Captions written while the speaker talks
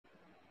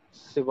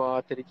சிவா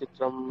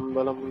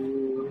திருச்சிற்றம்பலம்.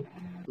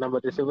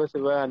 நமது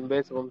சிவசிவ அன்பே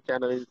சிவம்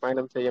சேனலில்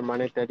பயணம் செய்யும்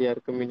அனைத்து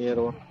அடியாருக்கும் இனிய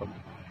வணக்கம்.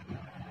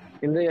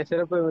 இன்றைய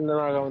சிறப்பு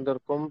விருந்தினராக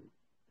வந்திருக்கும்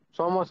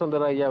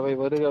சோமசுந்தர ஐயாவை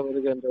வருக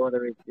வருக என்று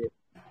வரவேற்று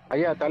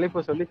ஐயா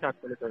தலைப்பு சொல்லி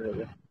ஸ்டார்ட் பண்ணி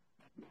சொல்லுங்க.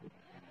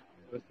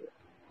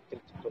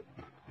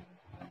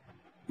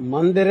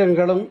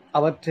 மந்திரங்களும்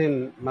அவற்றின்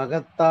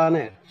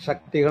மகத்தான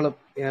சக்திகளும்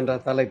என்ற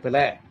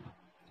தலைப்பில்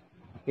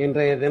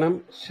இன்றைய தினம்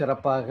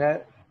சிறப்பாக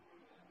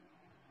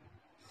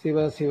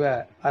சிவசிவ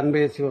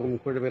அன்பே சிவம்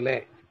குழுவிலே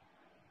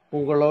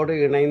உங்களோடு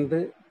இணைந்து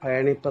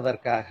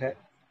பயணிப்பதற்காக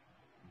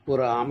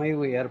ஒரு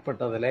அமைவு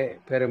ஏற்பட்டதிலே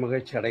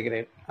பெருமகிழ்ச்சி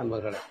அடைகிறேன்.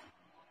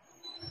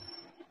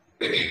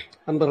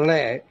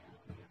 அன்பர்களே,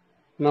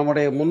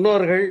 நம்முடைய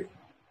முன்னோர்கள்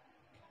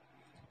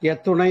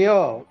எத்துணையோ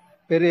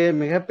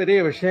மிகப்பெரிய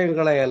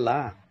விஷயங்களை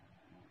எல்லாம்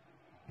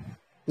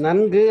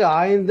நன்கு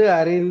ஆய்ந்து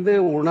அறிந்து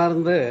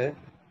உணர்ந்து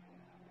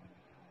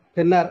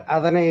பின்னர்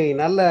அதனை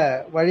நல்ல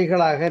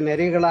வழிகளாக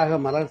நெறிகளாக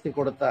மலர்த்தி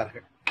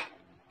கொடுத்தார்கள்.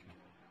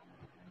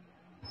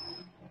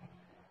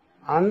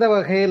 அந்த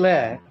வகையில்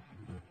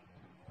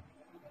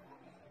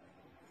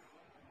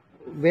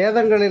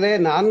வேதங்களிலே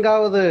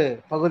 4வது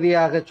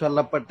பகுதியாக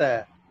சொல்லப்பட்ட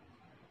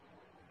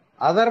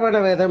அதர்வண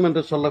வேதம்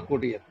என்று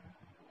சொல்லக்கூடியது,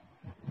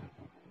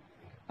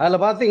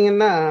 அதில்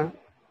பார்த்தீங்கன்னா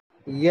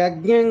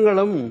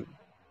யஜ்ஞங்களும்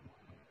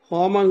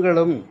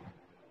ஹோமங்களும்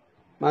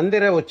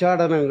மந்திர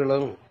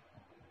உச்சாடனங்களும்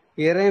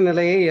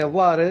இறைநிலையை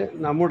எவ்வாறு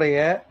நம்முடைய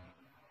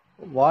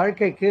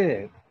வாழ்க்கைக்கு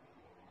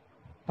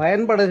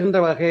பயன்படுகின்ற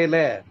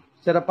வகையில்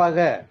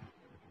சிறப்பாக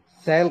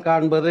செயல்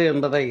காண்பது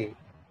என்பதை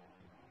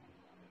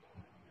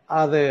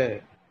அது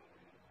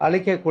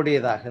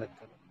அளிக்கக்கூடியதாக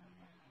இருக்கு.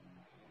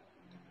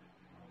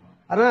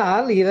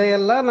 ஆனால்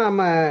இதையெல்லாம்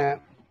நாம்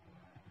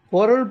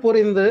பொருள்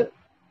புரிந்து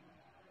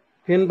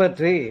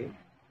பின்பற்றி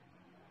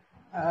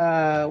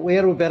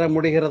உயர்வு பெற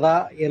முடிகிறதா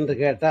என்று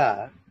கேட்டால்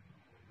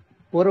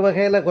ஒரு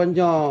வகையில்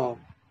கொஞ்சம்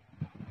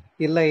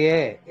இல்லையே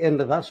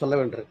என்று தான் சொல்ல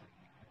வேண்டியிருக்கு.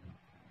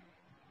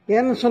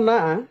 ஏன்னு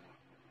சொன்னால்,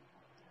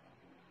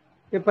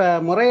 இப்போ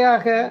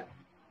முறையாக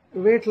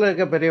வீட்டில்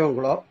இருக்க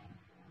பெரியவங்களோ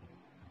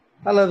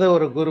அல்லது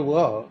ஒரு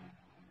குருவோ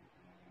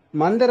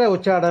மந்திர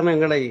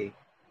உச்சாடனங்களை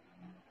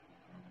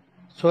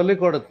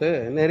சொல்லிக் கொடுத்து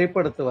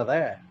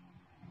நெறிப்படுத்துவதை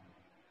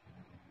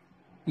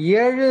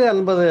 7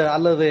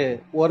 அல்லது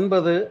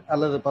 9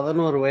 அல்லது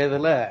 11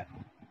 வயதில்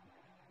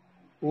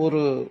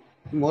ஒரு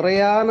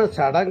முறையான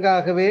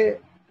சடங்காகவே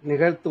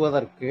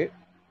நிகழ்த்துவதற்கு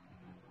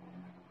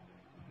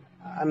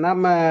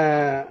நம்ம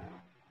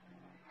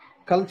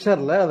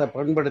கல்ச்சரில் அதை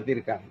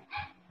பயன்படுத்தியிருக்காங்க.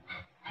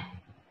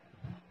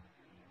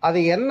 அது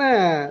என்ன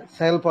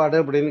செயல்பாடு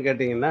அப்படின்னு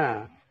கேட்டிங்கன்னா,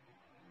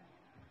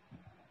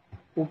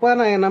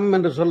 உபநயனம்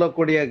என்று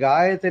சொல்லக்கூடிய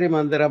காயத்ரி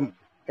மந்திரம்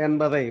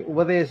என்பதை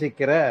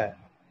உபதேசிக்கிற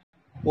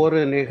ஒரு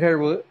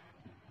நிகழ்வு.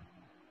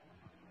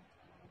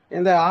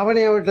 இந்த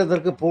ஆவணிய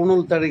வட்டத்திற்கு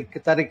பூணூல்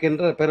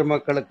தரிக்கின்ற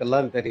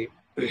பெருமக்களுக்கெல்லாம் தெரியும்.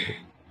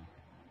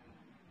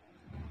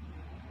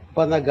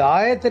 இப்போ அந்த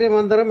காயத்ரி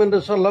மந்திரம்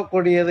என்று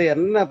சொல்லக்கூடியது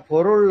என்ன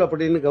பொருள்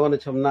அப்படின்னு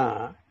கவனிச்சோம்னா,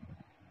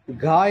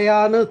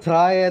 காயானு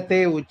திராயத்தை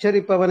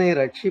உச்சரிப்பவனை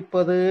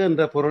ரட்சிப்பது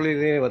என்ற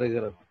பொருளிலே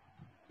வருகிறது.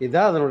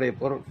 இதுதான் அதனுடைய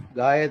பொருள்.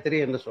 காயத்ரி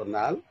என்று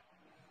சொன்னால்,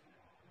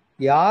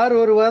 யார்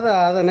ஒருவர்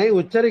அதனை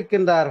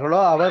உச்சரிக்கின்றார்களோ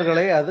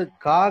அவர்களை அது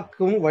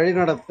காக்கும்,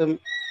 வழிநடத்தும்.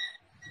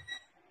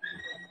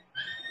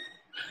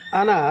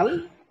 ஆனால்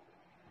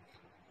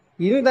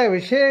இந்த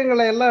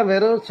விஷயங்களை எல்லாம்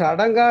வெறும்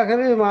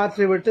சடங்காகவே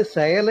மாற்றிவிட்டு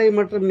செயலை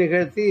மட்டும்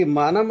நிகழ்த்தி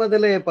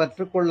மனமதிலே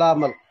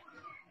பற்றுக்கொள்ளாமல்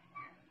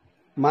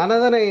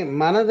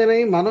மனதினை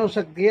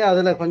மனோசக்தியை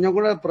அதில் கொஞ்சம்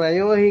கூட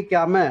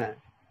பிரயோகிக்காம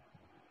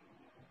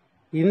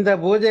இந்த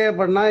பூஜையை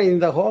பண்ணா,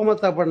 இந்த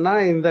ஹோமத்தை பண்ணா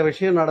இந்த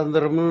விஷயம்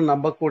நடந்துரும்னு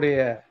நம்பக்கூடிய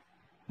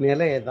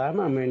நிலையை தான்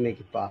நம்ம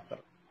இன்னைக்கு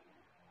பார்க்குறோம்.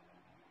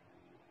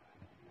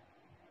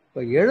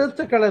 இப்போ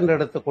எழுத்துக்கள் என்று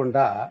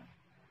எடுத்துக்கொண்டா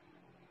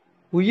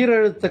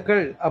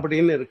உயிரெழுத்துக்கள்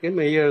அப்படின்னு இருக்கு,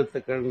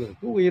 மெய்யெழுத்துக்கள்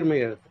இருக்கு,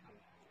 உயிர்மெய் எழுத்துக்கள்.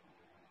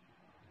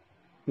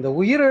 இந்த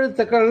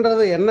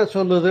உயிரெழுத்துக்கள்ன்றது என்ன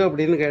சொல்லுது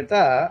அப்படின்னு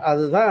கேட்டா,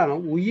 அதுதான்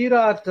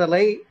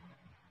உயிராற்றலை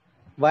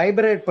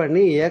வைப்ரேட்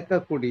பண்ணி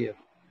இயக்கக்கூடியது.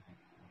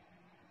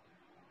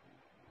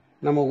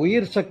 நம்ம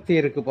உயிர் சக்தி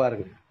இருக்கு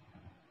பாருங்க,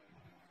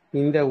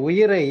 இந்த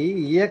உயிரை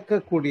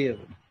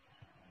இயக்கக்கூடியது.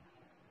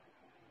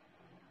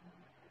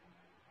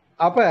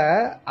 அப்ப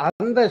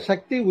அந்த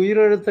சக்தி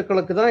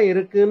உயிரெழுத்துக்களுக்கு தான்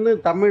இருக்குன்னு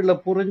தமிழ்ல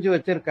புரிஞ்சு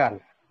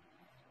வச்சிருக்காங்க.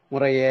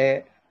 முறையே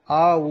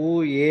ஆ, உ,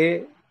 ஏ,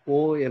 ஓ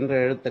என்ற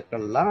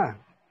எழுத்துக்கள்லாம்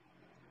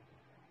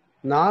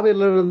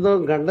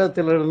நாவிலிருந்தும்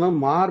கண்டத்திலிருந்தும்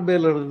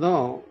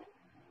மார்பிலிருந்தும்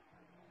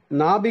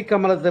நாபி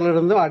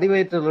கமலத்திலிருந்தும்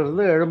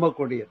அடிவயிற்றிலிருந்தும்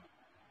எழும்பக்கூடியது.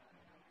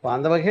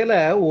 அந்த வகையில்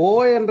ஓ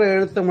என்ற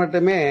எழுத்து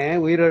மட்டுமே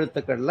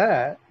உயிரெழுத்துக்கள்ல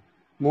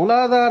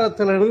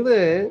மூலாதாரத்திலிருந்து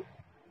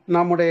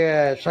நம்முடைய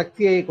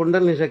சக்தியை,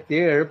 குண்டலினி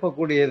சக்தியை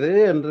எழுப்பக்கூடியது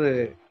என்று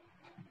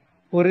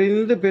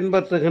புரிந்து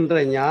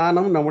பின்பற்றுகின்ற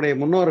ஞானம் நம்முடைய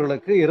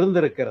முன்னோர்களுக்கு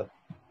இருந்திருக்கிறது.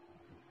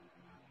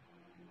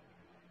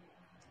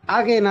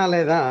 ஆகையினாலே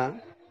தான்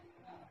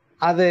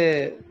அது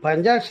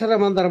பஞ்சாட்சர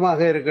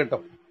மந்திரமாக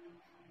இருக்கட்டும்.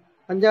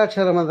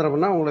 பஞ்சாட்சர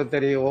மந்திரம்னா உங்களுக்கு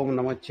தெரியும், ஓம்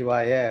நம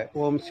சிவாய,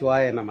 ஓம்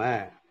சிவாய நம,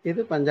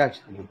 இது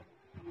பஞ்சாட்சர மந்திரம்.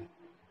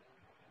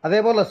 அதே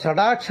போல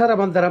சடாட்சர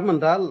மந்திரம்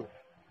என்றால்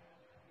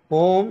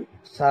ஓம்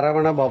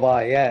சரவண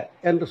பவாய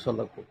என்று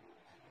சொல்லக்கூடும்,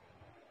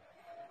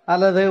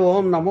 அல்லது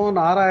ஓம் நமோ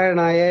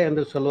நாராயணாய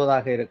என்று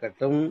சொல்வதாக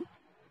இருக்கட்டும்,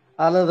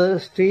 அல்லது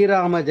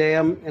ஸ்ரீராம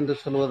ஜெயம் என்று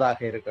சொல்வதாக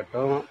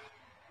இருக்கட்டும்,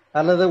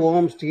 அல்லது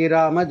ஓம்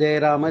ஸ்ரீராம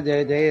ஜெயராம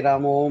ஜெய ஜெய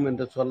ராம ஓம்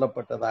என்று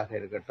சொல்லப்பட்டதாக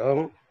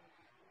இருக்கட்டும்.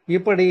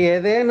 இப்படி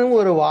ஏதேனும்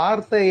ஒரு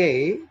வார்த்தையை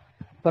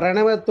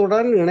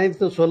பிரணவத்துடன்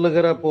இணைத்து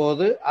சொல்லுகிற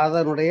போது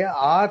அதனுடைய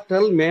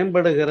ஆற்றல்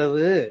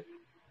மேம்படுகிறது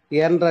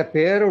என்ற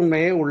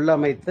பேருண்மையை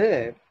உள்ளமைத்து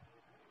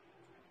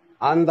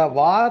அந்த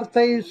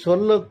வார்த்தை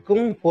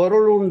சொல்லுக்கும்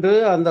பொருள் உண்டு,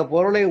 அந்த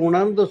பொருளை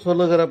உணர்ந்து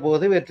சொல்லுகிற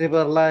போது வெற்றி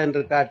பெறலாம்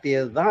என்று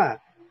காட்டியதுதான்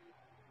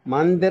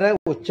மந்திர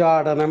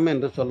உச்சாடனம்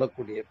என்று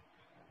சொல்லக்கூடியது.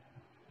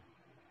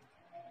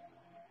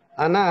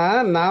 ஆனா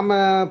நாம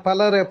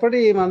பலர்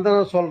எப்படி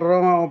மந்திரம்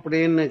சொல்றோம்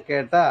அப்படின்னு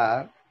கேட்டா,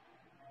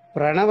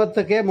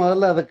 பிரணவத்துக்கே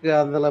முதல்ல அதுக்கு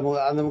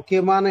அந்த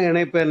முக்கியமான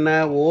இணைப்பு என்ன?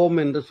 ஓம்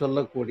என்று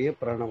சொல்லக்கூடிய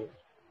பிரணவம்.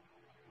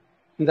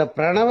 இந்த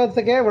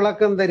பிரணவத்துக்கே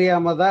விளக்கம்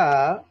தெரியாம தான்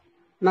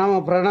நாம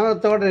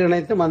பிரணவத்தோடு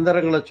இணைத்து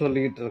மந்திரங்களை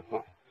சொல்லிக்கிட்டு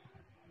இருக்கோம்.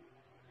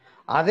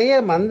 அதையே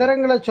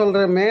மந்திரங்களை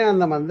சொல்றோமே,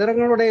 அந்த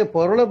மந்திரங்களுடைய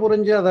பொருளை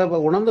புரிஞ்சு அதை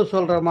உணர்ந்து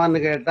சொல்றோமான்னு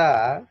கேட்டா,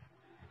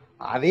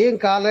 அதையும்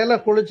காலையில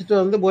குளிச்சுட்டு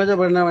வந்து பூஜை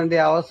பண்ண வேண்டிய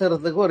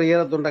அவசரத்துக்கு ஒரு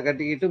ஈரத்துண்டை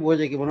கட்டிக்கிட்டு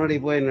பூஜைக்கு முன்னாடி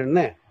போய்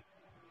நின்று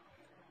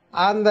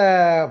அந்த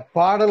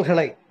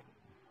பாடல்களை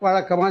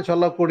வழக்கமாக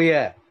சொல்லக்கூடிய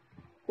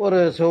ஒரு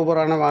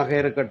சிவபுராணமாக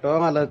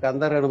இருக்கட்டும், அல்லது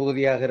கந்தர்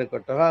அனுபூதியாக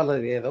இருக்கட்டும்,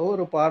 அல்லது ஏதோ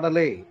ஒரு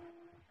பாடலை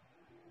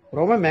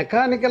ரொம்ப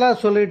மெக்கானிக்கலாக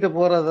சொல்லிட்டு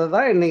போறதை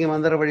தான் இன்னைக்கு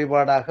மந்திர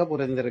வழிபாடாக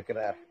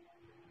புரிந்திருக்கிறார்.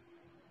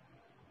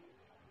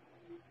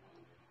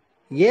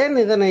 ஏன்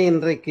இதனை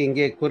இன்றைக்கு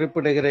இங்கே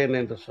குறிப்பிடுகிறேன்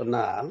என்று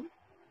சொன்னால்,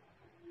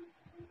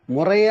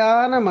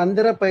 முறையான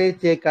மந்திர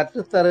பயிற்சியை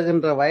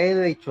கற்றுத்தருகின்ற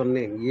வயதை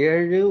சொன்னேன்.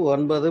 7,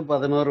 9,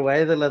 11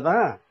 வயதுல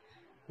தான்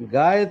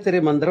காயத்ரி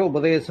மந்திர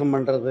உபதேசம்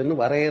பண்றதுன்னு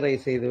வரையறை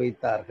செய்து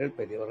வைத்தார்கள்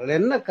பெரியவர்கள்.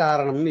 என்ன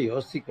காரணம்னு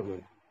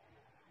யோசிக்கணும்.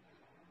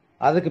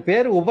 அதுக்கு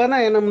பேர்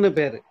உபநயனம்னு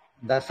பேரு.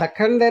 The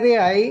secondary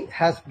I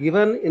has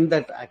given in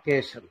that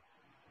occasion.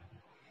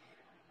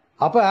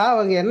 அப்ப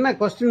அவங்க என்ன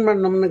கொஸ்டின்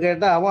பண்ணணும்னு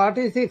கேட்டா, what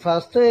is the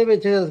first I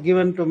which has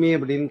given to me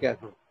அப்படின்னு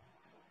கேட்கணும்.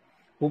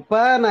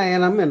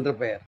 உபநயனம் என்று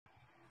பெயர்.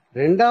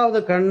 2வது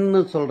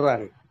கண்ணுன்னு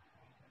சொல்றாங்க.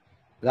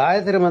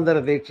 காயத்ரி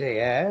மந்திர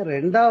தீட்சைய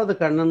 2வது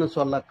கண்ணுன்னு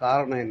சொல்ல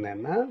காரணம்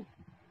என்னன்னா,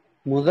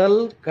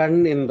 முதல் கண்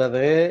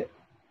என்பது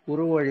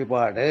குரு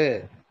வழிபாடு,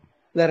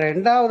 இந்த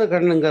 2வது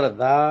கண்ணுங்கிறது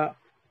தான்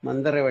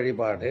மந்திர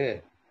வழிபாடு.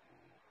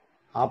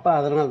 அப்ப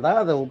அதனால்தான்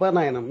அதை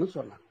உபநயனம்னு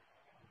சொன்னாங்க.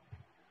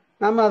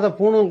 நம்ம அதை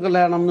பூணூல்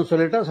கல்யாணம்னு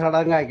சொல்லிட்டோம்,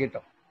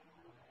 சடங்காக்கிட்டோம்.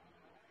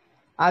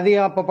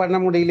 அதையும் அப்ப பண்ண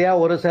முடியலையா,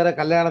 ஒரு சேர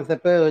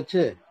கல்யாணத்தை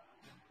வச்சு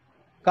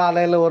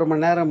காலையில 1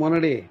 மணி நேரம்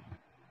முன்னாடி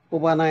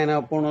உபநயன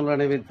பூணூல்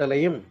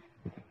அணிவித்தலையும்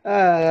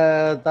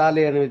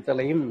தாலி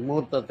அணிவித்தலையும்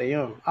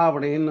முகூர்த்தத்தையும்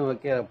அப்படின்னு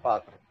வைக்க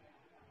பார்க்குறோம்.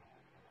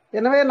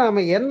 எனவே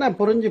நாம என்ன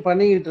புரிஞ்சு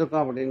பண்ணிக்கிட்டு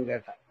இருக்கோம் அப்படின்னு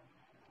கேட்டா,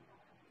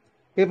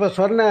 இப்ப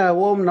சொன்ன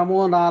ஓம் நமோ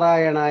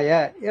நாராயணாய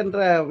என்ற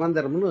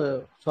மந்திரம்னு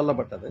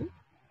சொல்லப்பட்டது.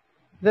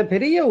 இந்த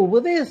பெரிய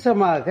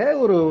உபதேசமாக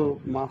ஒரு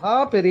மகா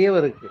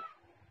பெரியவருக்கு,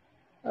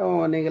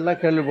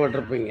 நீங்கள்லாம்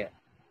கேள்விப்பட்டிருப்பீங்க,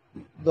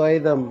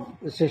 துவைதம்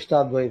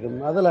விசிஷ்டாத்வைதம்,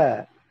 அதுல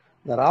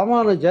இந்த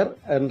ராமானுஜர்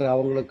என்று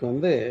அவங்களுக்கு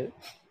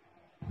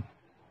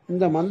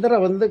இந்த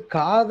மந்திரம்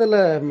காதுல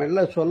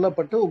மெல்ல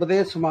சொல்லப்பட்டு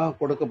உபதேசமாக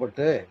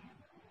கொடுக்கப்பட்டு,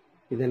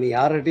 இதை நீ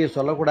யார்கிட்டையும்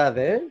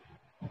சொல்லக்கூடாது,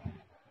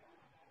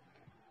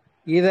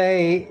 இதை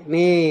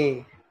நீ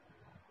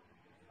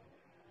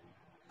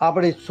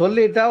அப்படி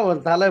சொல்லிட்டா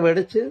உன் தலை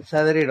வெடிச்சு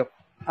சதறிடும்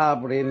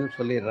அப்படின்னு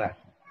சொல்லிடுறார்.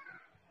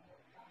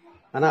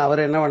 ஆனா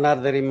அவர் என்ன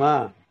பண்ணார் தெரியுமா?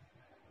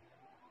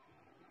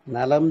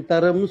 நலம்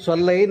தரும்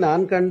சொல்லை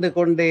நான் கண்டு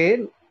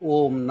கொண்டேன்,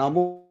 ஓம்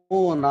நமோ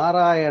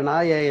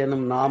நாராயணாய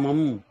எனும்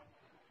நாமம்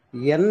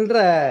என்ற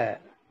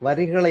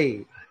வரிகளை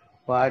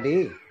பாடி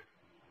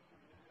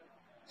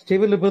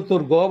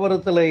ஸ்ரீவில்லிபுத்தூர்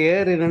கோபுரத்தில்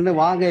ஏறி நின்று,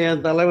 வாங்க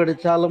என் தலை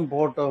வெடிச்சாலும்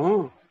போட்டோம்,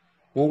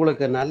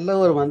 உங்களுக்கு நல்ல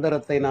ஒரு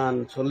மந்திரத்தை நான்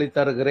சொல்லித்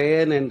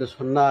தருகிறேன் என்று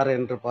சொன்னார்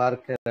என்று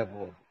பார்க்கிற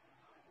போது,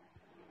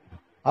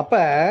 அப்ப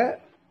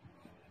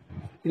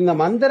இந்த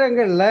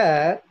மந்திரங்கள்ல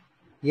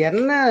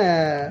என்ன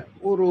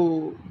ஒரு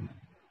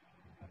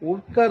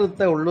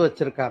உட்கருத்தை உள்ள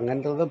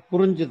வச்சிருக்காங்கன்றத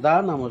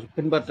புரிஞ்சுதான் நம்ம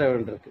பின்பற்ற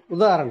வேண்டியிருக்கு.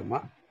 உதாரணமா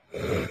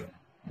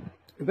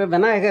இப்ப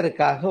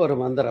விநாயகருக்காக ஒரு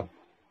மந்திரம்,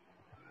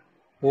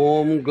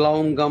 ஓம்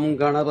க்ளௌம் கம்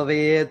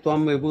கணபதையே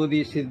துவம்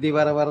விபூதி சித்தி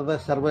வரவரத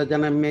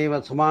சர்வஜனமே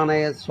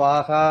வசமானய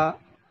ஸ்வாகா.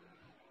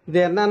 இது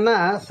என்னன்னா,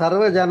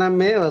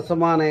 சர்வஜனமே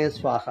வசமானய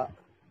ஸ்வாகா,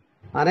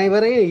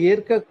 அனைவரையும்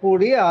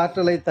ஈர்க்கக்கூடிய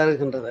ஆற்றலை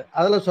தருகின்றது.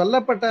 அதுல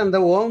சொல்லப்பட்ட அந்த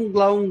ஓம்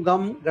க்ளௌம்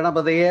கம்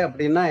கணபதையே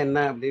அப்படின்னா என்ன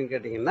அப்படின்னு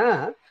கேட்டீங்கன்னா,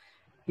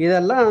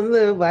 இதெல்லாம்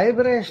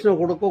வைப்ரேஷனை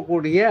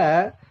கொடுக்கக்கூடிய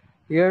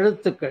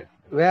எழுத்துக்கள்,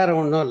 வேற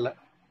ஒன்றும் இல்லை.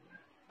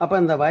 அப்ப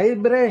இந்த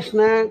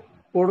வைப்ரேஷனை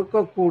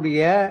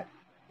கொடுக்கக்கூடிய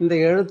இந்த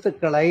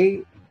எழுத்துக்களை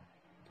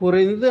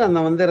புரிந்து அந்த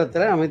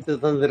மந்திரத்தில் அமைத்து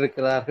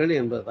தந்திருக்கிறார்கள்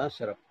என்பதுதான்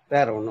சிறப்பு,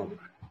 வேற ஒன்றும்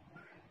இல்லை.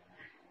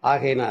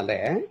 ஆகையினால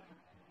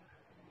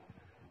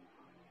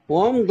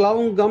ஓம்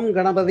க்ளௌம் கம்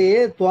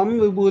கணபதியே துவம்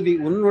விபூதி,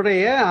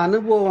 உன்னுடைய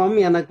அனுபவம்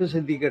எனக்கு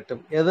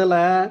சித்திக்கட்டும். எதுல?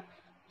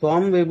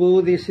 துவம்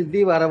விபூதி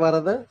சித்தி வர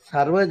வரத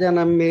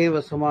சர்வஜனமே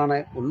வசமான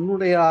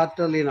உன்னுடைய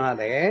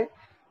ஆற்றலினாலே,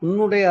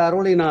 உன்னுடைய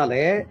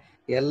அருளினாலே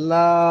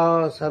எல்லா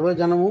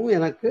சர்வஜனமும்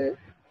எனக்கு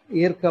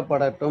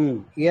ஈர்க்கப்படட்டும்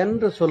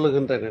என்று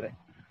சொல்லுகின்ற நிலை.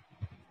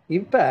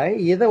 இப்ப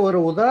இதை ஒரு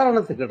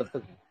உதாரணத்துக்கு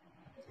எடுத்துக்கோ.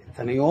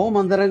 எத்தனையோ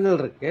மந்திரங்கள்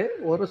இருக்கு.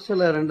 ஒரு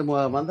சில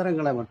 2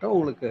 மந்திரங்களை மட்டும்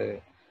உங்களுக்கு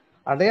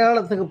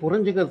அடையாளத்துக்கு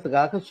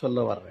புரிஞ்சுக்கிறதுக்காக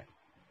சொல்ல வர்றேன்.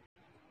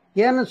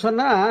 ஏன்னு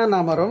சொன்னா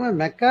நாம ரொம்ப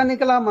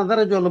மெக்கானிக்கலா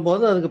மந்திரம் சொல்லும்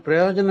போது அதுக்கு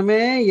பிரயோஜனமே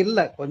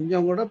இல்லை,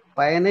 கொஞ்சம் கூட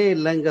பயனே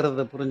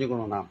இல்லைங்கிறத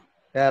புரிஞ்சுக்கணும் நாம்,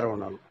 வேற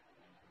ஒன்றும்.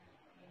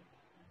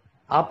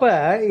 அப்ப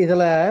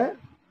இதுல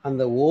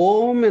அந்த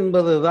ஓம்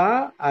என்பதுதான்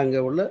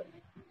அங்க உள்ள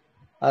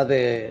அது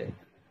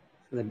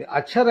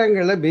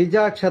அக்ஷரங்களை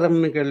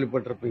பீஜாட்சரம்னு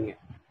கேள்விப்பட்டிருப்பீங்க.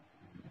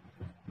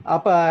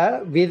 அப்ப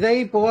விதை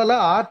போல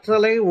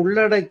ஆற்றலை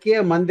உள்ளடக்கிய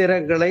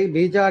மந்திரங்களை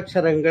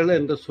பீஜாட்சரங்கள்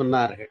என்று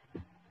சொன்னார்கள்.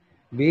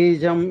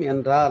 பீஜம்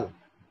என்றால்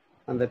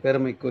அந்த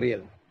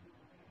பெருமைக்குரியது.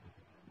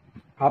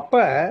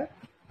 அப்ப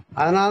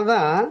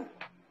அதனால்தான்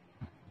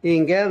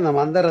இங்க இந்த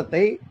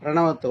மந்திரத்தை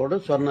பிரணவத்தோடு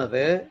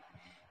சொன்னது.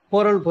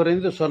 பொருள்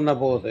புரிந்து சொன்ன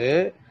போது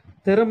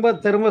திரும்ப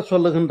திரும்ப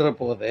சொல்லுகின்ற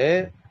போது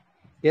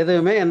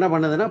எதுவுமே என்ன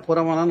பண்ணுதுன்னா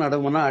புறமனம்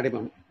நடுமனம்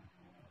அடிமனம்.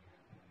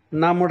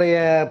 நம்முடைய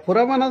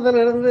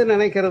புறமனதிலிருந்து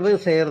நினைக்கிறது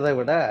செய்யறதை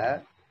விட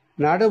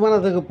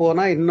நடுமனதுக்கு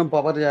போனா இன்னும்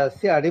பவர்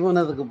ஜாஸ்தி,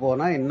 அடிமனதுக்கு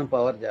போனா இன்னும்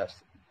பவர்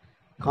ஜாஸ்தி.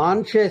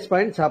 Conscious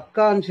mind,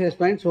 subconscious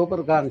mind,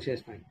 super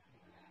conscious mind.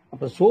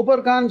 அப்ப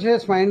சூப்பர்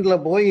கான்சியஸ் மைண்ட்ல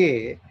போய்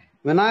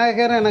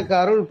விநாயகர் எனக்கு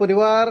அருள்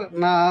புரிவார்,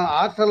 நான்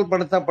ஆற்றல்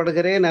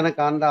படுத்தப்படுகிறேன்,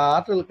 எனக்கு அந்த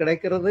ஆற்றல்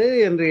கிடைக்கிறது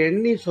என்று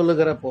எண்ணி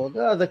சொல்லுகிற போது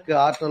அதுக்கு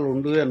ஆற்றல்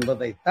உண்டு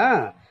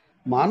என்பதைத்தான்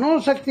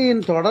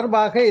மனோசக்தியின்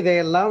தொடர்பாக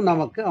இதையெல்லாம்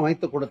நமக்கு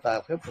அமைத்து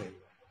கொடுத்தார்கள்.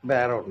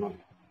 வேற ஒன்றும்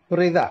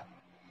புரியுதா?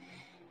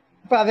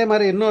 இப்ப அதே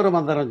மாதிரி இன்னொரு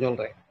மந்திரம்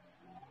சொல்றேன்.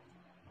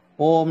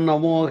 ஓம்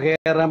நமோ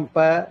ஹேரம்ப,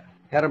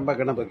 ஹேரம்ப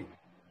கணபதி,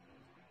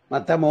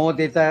 மத்த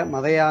மோதித்த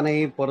மதையானை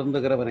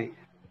பொருந்துகிறவனை,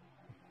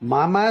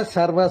 மம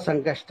சர்வ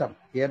சங்கஷ்டம்,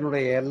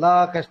 என்னுடைய எல்லா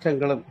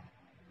கஷ்டங்களும்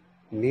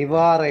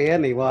நிவாரைய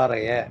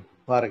நிவாரைய.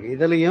 பாருங்க,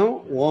 இதுலயும்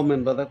ஓம்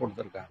என்பதை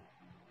கொடுத்துருக்காங்க.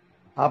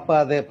 அப்ப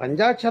அது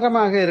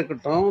பஞ்சாட்சரமாக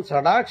இருக்கட்டும்,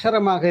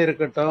 சடாட்சரமாக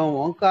இருக்கட்டும்,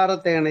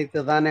 ஓங்காரத்தை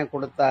இணைத்து தானே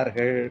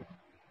கொடுத்தார்கள்.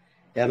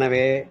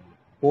 எனவே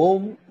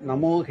ஓம்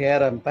நமோ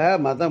ஹேரம்ப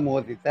மத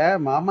மோதித்த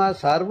மம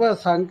சர்வ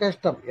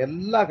சங்கஷ்டம்,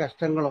 எல்லா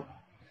கஷ்டங்களும்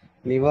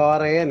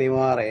நிவாரைய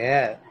நிவாரைய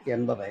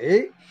என்பதை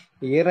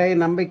இறை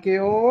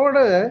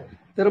நம்பிக்கையோடு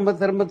திரும்ப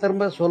திரும்ப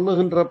திரும்ப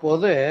சொல்லுகின்ற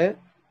போது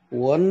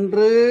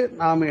ஒன்று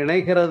நாம்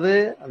இணைகிறது,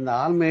 அந்த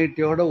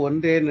ஆல்மைட்டியோடு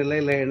ஒன்றே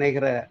நிலையில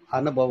இணைகிற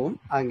அனுபவம்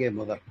அங்கே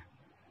முதல்.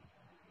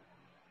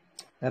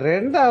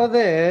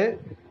 ரெண்டாவது,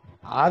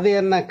 அது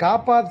என்னை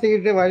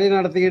காப்பாத்திக்கிட்டு வழி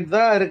நடத்திக்கிட்டு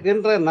தான்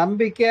இருக்குன்ற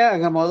நம்பிக்கை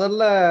அங்க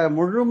முதல்ல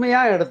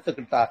முழுமையா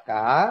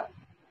எடுத்துக்கிட்டாக்கா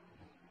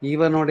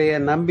இவனுடைய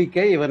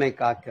நம்பிக்கை இவனை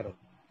காக்கிறது.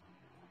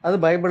 அது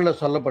பைபிள்ல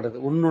சொல்லப்படுது,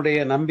 உன்னுடைய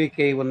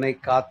நம்பிக்கை உன்னை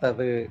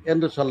காத்தது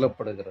என்று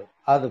சொல்லப்படுகிறது.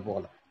 அது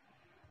போல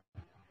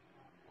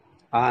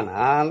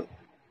ஆனால்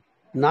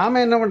நாம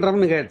என்ன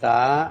பண்றோம்னு கேட்டா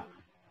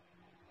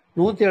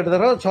 108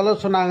 தடவை சொல்ல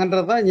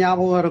சொன்னாங்கன்றதுதான்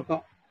ஞாபகம்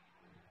இருக்கும்.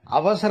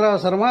 அவசர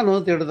அவசரமா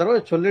 108 தடவை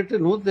சொல்லிட்டு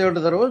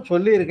 108 தடவை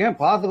சொல்லியிருக்கேன்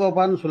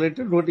பார்த்துக்கோப்பான்னு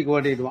சொல்லிட்டு டியூட்டிக்கு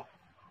ஓடிடுவான்.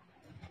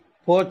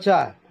 போச்சா,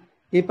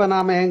 இப்ப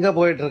நாம எங்க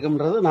போயிட்டு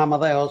இருக்கோம்ன்றது நாம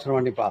தான் யோசனை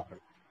பண்ணி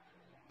பார்க்கணும்.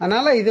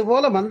 அதனால இது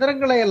போல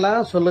மந்திரங்களை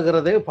எல்லாம்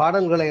சொல்லுகிறது,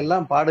 பாடல்களை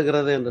எல்லாம்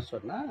பாடுகிறது என்று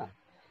சொன்னா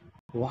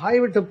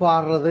வாய் விட்டு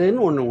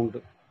பாடுறதுன்னு ஒண்ணு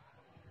உண்டு.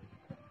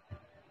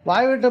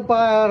 வாய் விட்டு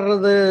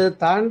பாடுறது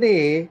தாண்டி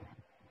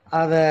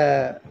அத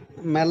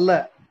மெல்ல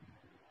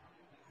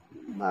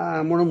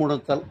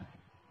முணுமுணுத்தல்,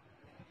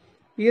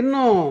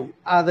 இன்னும்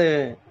அது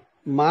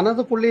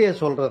மனதுக்குள்ளேயே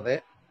சொல்றது.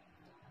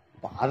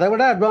 அதை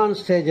விட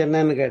அட்வான்ஸ் ஸ்டேஜ்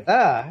என்னன்னு கேட்டா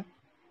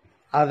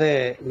அது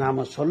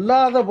நாம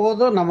சொல்லாத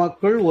போதும்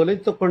நமக்குள்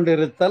ஒலித்து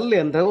கொண்டிருத்தல்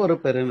என்ற ஒரு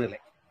பெருநிலை.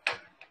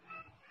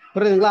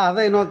 புரியுதுங்களா?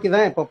 அதை நோக்கி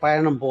தான் இப்ப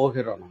பயணம்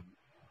போகிறோம்.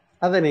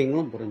 அதை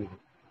நீங்களும் புரிஞ்சுக்கணும்.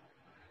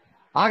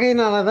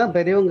 ஆகையினாலதான்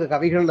பெரியவங்க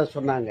கவிகள்ல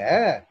சொன்னாங்க,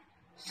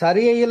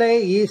 சரியையிலே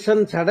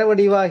ஈசன் சட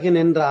வடிவாகி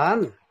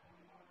நின்றான்,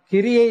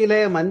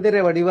 கிரியையிலே மந்திர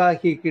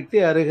வடிவாகி கிட்டி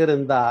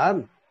அருகிருந்தான்.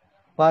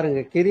 பாருங்க,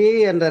 கிரியை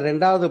என்ற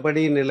 2வது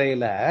படி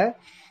நிலையில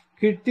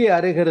கிட்டி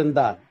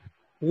அருகிருந்தான்.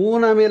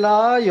 ஊனமிலா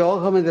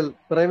யோகம், இதில்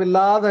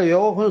பிறவில்லாத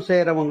யோகம்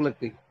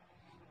செய்யறவங்களுக்கு,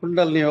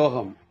 குண்டலினி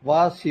யோகம்,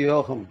 வாசி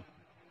யோகம்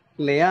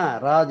இல்லையா,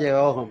 ராஜ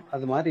யோகம்,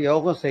 அது மாதிரி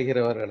யோகம்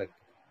செய்கிறவர்களுக்கு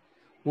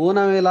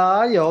ஊனமிலா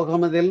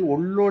யோகம் இதில்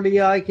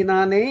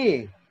உள்ளொளியாக்கினானே.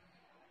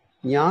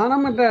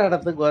 ஞானம் என்ற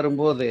இடத்துக்கு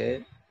வரும்போது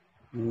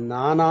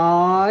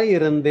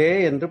நானாயிருந்தே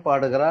என்று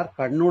பாடுகிறார்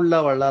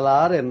கண்ணுள்ள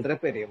வள்ளலார் என்ற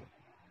பெரியவர்.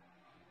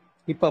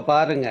 இப்ப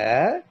பாருங்க,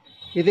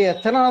 இது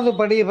எத்தனாவது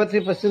படியை பற்றி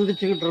இப்ப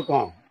சிந்திச்சுக்கிட்டு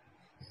இருக்கோம்?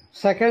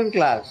 2nd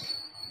கிளாஸ்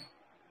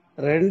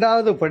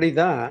 2வது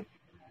படிதான்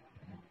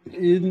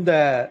இந்த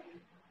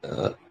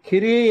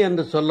கிரியை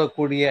என்று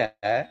சொல்லக்கூடிய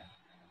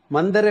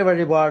மந்திர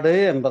வழிபாடு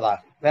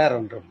என்பதாகும்,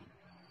 வேறொன்றும்.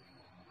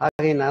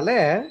 ஆகையினால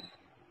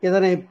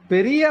இதனை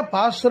பெரிய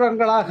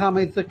பாசுரங்களாக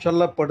அமைத்து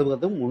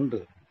சொல்லப்படுவதும் உண்டு.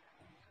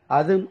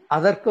 அது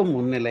அதற்கும்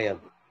முன்னிலை.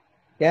 அது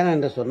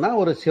ஏனென்று சொன்னால்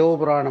ஒரு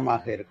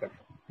சிவபுராணமாக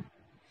இருக்கட்டும்,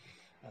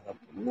 அதை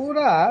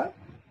பூரா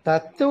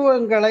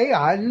தத்துவங்களை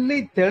அள்ளி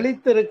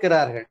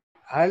தெளித்திருக்கிறார்கள்,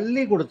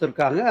 அள்ளி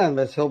கொடுத்துருக்காங்க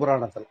அந்த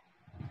சிவபுராணத்தில்.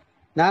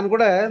 நான்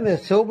கூட இந்த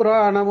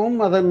சிவபுராணமும்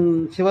அதன்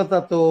சிவ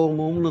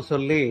தத்துவமும்னு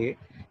சொல்லி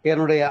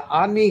என்னுடைய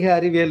ஆன்மீக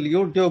அறிவியல்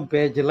யூடியூப்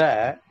பேஜில்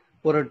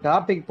ஒரு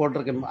டாபிக்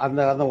போட்டிருக்கேன். அந்த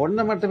அந்த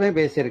ஒன்றை மட்டுமே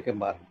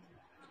பேசியிருக்கேன் பாருங்க.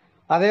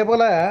 அதே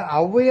போல்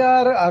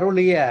ஔவையார்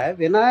அருளிய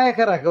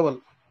விநாயகர் அகவல்,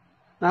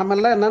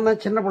 நாமெல்லாம் என்னென்ன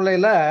சின்ன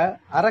பிள்ளையில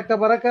அறக்க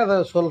பறக்க அதை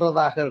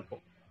சொல்றதாக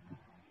இருக்கும்.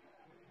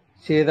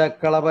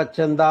 சீதக்களப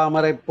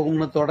செந்தாமரை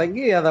பூன்னு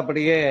தொடங்கி அதை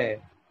அப்படியே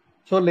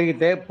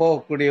சொல்லிக்கிட்டே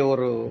போகக்கூடிய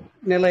ஒரு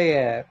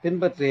நிலையை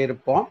பின்பற்றி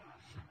இருப்போம்.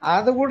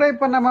 அது கூட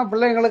இப்போ நம்ம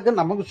பிள்ளைங்களுக்கு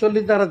நமக்கு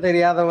சொல்லித்தர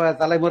தெரியாத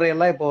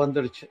தலைமுறையெல்லாம் இப்போ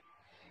வந்துடுச்சு.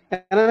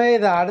 எனவே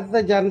இது அடுத்த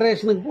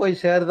ஜென்ரேஷனுக்கு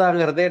போய்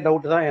சேருதாங்கிறதே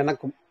டவுட் தான்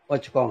எனக்கும்,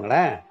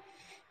 வச்சுக்கோங்களேன்.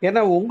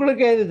 ஏன்னா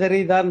உங்களுக்கே இது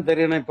தெரியுதான்னு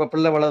தெரியணும் இப்போ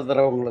பிள்ளை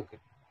வளர்த்துறவங்களுக்கு.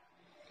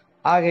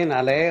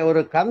 ஆகையினாலே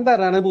ஒரு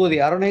கந்தர் அனுபூதி,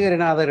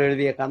 அருணகிரிநாதர்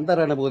எழுதிய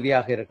கந்தர்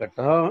அனுபூதியாக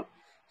இருக்கட்டும்,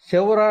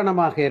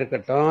 சிவபுராணமாக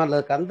இருக்கட்டும்,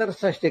 அல்லது கந்தர்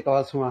சஷ்டி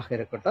கவசமாக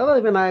இருக்கட்டும்,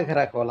 அல்லது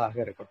விநாயகர் அகவலாக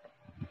இருக்கட்டும்,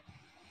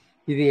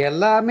 இது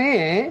எல்லாமே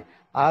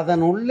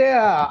அதன் உள்ளே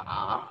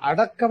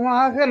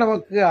அடக்கமாக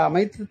நமக்கு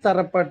அமைத்து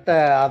தரப்பட்ட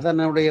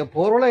அதனுடைய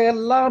பொருளை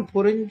எல்லாம்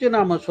புரிஞ்சு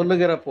நாம்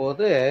சொல்லுகிற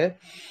போது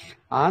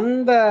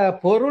அந்த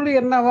பொருள்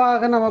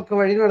என்னவாக நமக்கு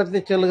வழிநடத்தி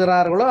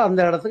செல்கிறார்களோ அந்த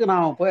இடத்துக்கு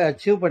நாம் போய்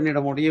அச்சீவ்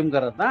பண்ணிட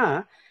முடியுங்கிறது தான்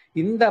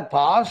இந்த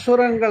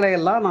பாசுரங்களை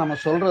எல்லாம்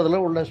நாம் சொல்றதுல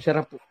உள்ள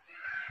சிறப்பு.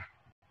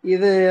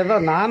 இது ஏதோ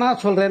நானா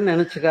சொல்றேன்னு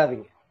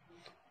நினைச்சுக்காதீங்க.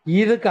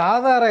 இதுக்கு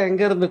ஆதாரம்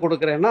எங்க இருந்து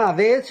கொடுக்குறேன்னா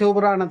அதே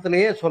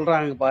சிவபுராணத்திலேயே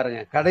சொல்றாங்க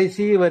பாருங்க.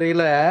 கடைசி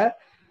வரியில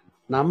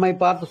நம்மை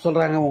பார்த்து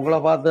சொல்றாங்க, உங்களை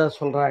பார்த்து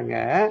சொல்றாங்க,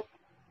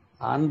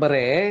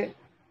 அன்பரே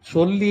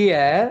சொல்லிய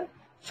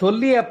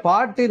சொல்லிய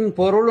பாட்டின்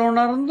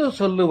பொருளுணர்ந்து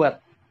சொல்லுவர்.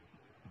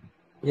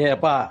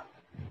 ஏப்பா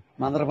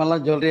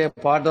மந்திரமெல்லாம் சொல்றிய,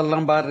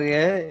 பாட்டெல்லாம் பாடுறிய,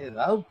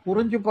 ஏதாவது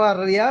புரிஞ்சு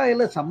பாடுறியா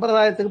இல்லை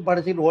சம்பிரதாயத்துக்கு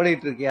படிச்சுட்டு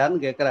ஓடிட்டு இருக்கியான்னு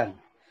கேட்குறாங்க.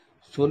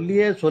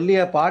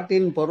 சொல்லிய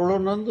பாட்டின்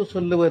பொருளுணர்ந்து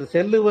சொல்லுவர்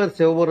செல்லுவர்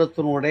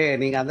சிவபுரத்தினுடைய,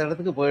 நீங்க அந்த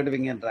இடத்துக்கு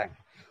போயிடுவீங்கன்றாங்க.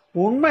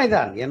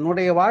 உண்மைதான்.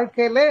 என்னுடைய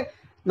வாழ்க்கையில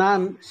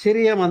நான்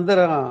சிறிய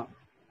மந்திரம்,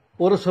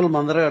 ஒரு சொல்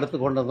மந்திரம்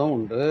எடுத்துக்கொண்டதும்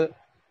உண்டு,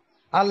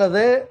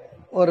 அல்லது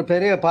ஒரு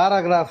பெரிய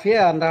பாராகிராஃபியை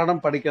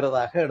அன்றாடம்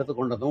படிக்கிறதாக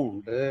எடுத்துக்கொண்டதும்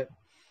உண்டு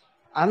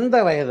அந்த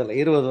வயதில்,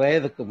 20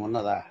 வயதுக்கு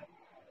முன்னதாக.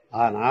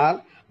 ஆனால்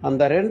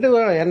அந்த 2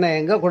 என்னை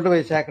எங்கே கொண்டு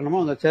போய்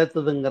சேர்க்கணுமோ அங்கே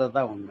சேர்த்துதுங்கிறது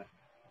தான் உண்மை.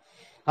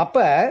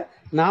 அப்போ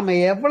நாம்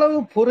எவ்வளவு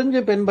புரிஞ்சு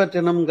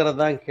பின்பற்றணுங்கிறது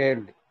தான்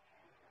கேள்வி.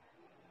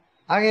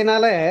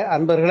 ஆகையினால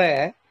அன்பர்களே,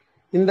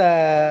 இந்த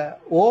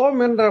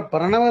ஓம் என்ற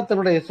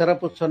பிரணவத்தினுடைய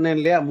சிறப்பு சொன்னேன்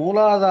இல்லையா,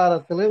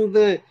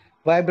 மூலாதாரத்திலிருந்து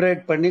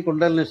வைப்ரேட் பண்ணி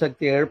குண்டலினி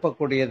சக்தி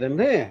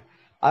எழுப்பக்கூடியதுன்னு,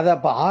 அதை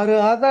அப்போ 6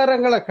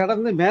 ஆதாரங்களை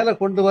கடந்து மேலே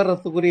கொண்டு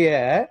வர்றதுக்குரிய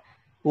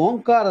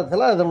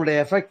ஓம்காரத்தில் அதனுடைய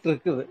எஃபெக்ட்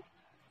இருக்குது.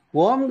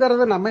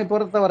 ஓம்ங்கிறது நம்மை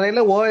பொறுத்த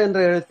வரையில் ஓ என்ற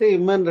எழுத்து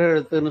இம் என்ற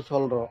எழுத்துன்னு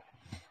சொல்கிறோம்.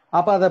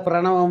 அப்போ அதை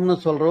பிரணவம்னு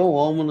சொல்கிறோம்,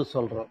 ஓம்னு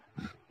சொல்கிறோம்.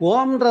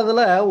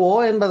 ஓம்ன்றதுல ஓ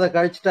என்பதை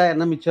கழிச்சிட்டா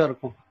என்ன மிச்சம்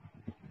இருக்கும்?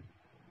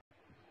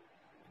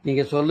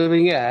 நீங்கள்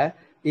சொல்லுவீங்க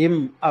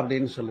இம்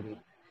அப்படின்னு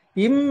சொல்லுவீங்க.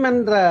 இம்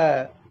என்ற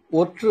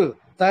ஒற்று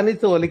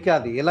தனித்து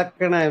ஒலிக்காது.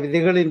 இலக்கண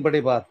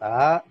விதிகளின்படி பார்த்தா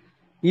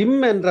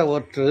இம் என்ற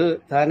ஒற்று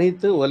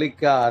தனித்து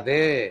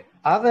ஒலிக்காது.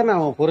 அதை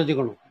நாம்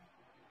புரிஞ்சுக்கணும்.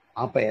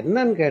 அப்ப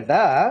என்னன்னு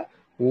கேட்டா,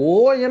 ஓ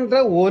என்ற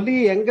ஒலி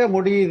எங்க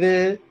முடியுது?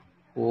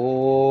 ஓ.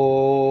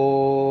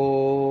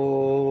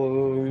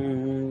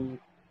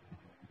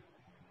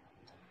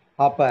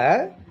 அப்ப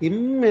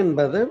இம்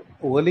என்பது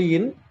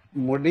ஒலியின்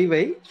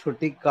முடிவை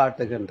சுட்டி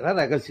காட்டுகின்ற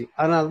ரகசியம்.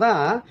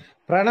 அதனால்தான்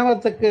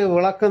பிரணவத்துக்கு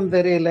விளக்கம்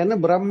தெரியலன்னு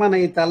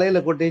பிரம்மனை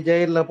தலையில கொட்டி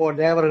ஜெயிலில்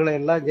தேவர்களை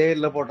எல்லாம்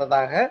ஜெயிலில்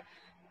போட்டதாக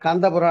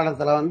கந்த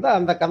புராணத்துல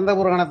அந்த கந்த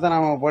புராணத்தை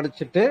நாம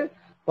படிச்சுட்டு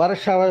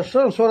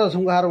வருஷம்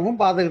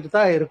சூரசம்ஹாரமும் பார்த்துக்கிட்டு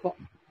தான் இருக்கோம்.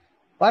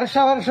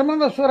 வருஷமும்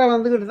அந்த சூரன்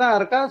வந்துக்கிட்டு தான்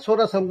இருக்கா,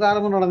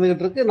 சூரசம்ஹாரமும்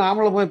நடந்துகிட்டு இருக்கு,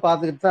 நாமளும் போய்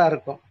பார்த்துக்கிட்டு தான்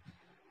இருக்கோம்.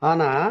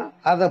 ஆனா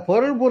அதை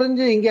பொருள்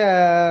புரிஞ்சு இங்க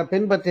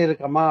பின்பற்றி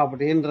இருக்கமா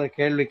அப்படின்ற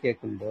கேள்வி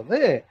கேட்கும்போது,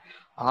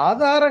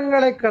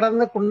 ஆதாரங்களை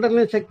கடந்து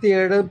குண்டலினி சக்தி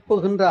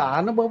எழுப்புகின்ற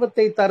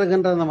அனுபவத்தை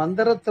தருகின்ற அந்த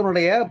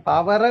மந்திரத்தினுடைய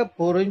பவரை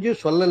புரிஞ்சு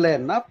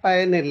சொல்லலைன்னா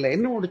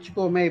பயனில்லைன்னு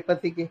முடிச்சுக்கோமே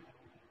இப்பத்திக்கு.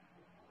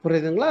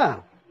 புரியுதுங்களா?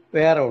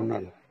 வேற ஒன்றும்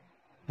இல்லை.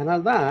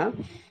 அதனால்தான்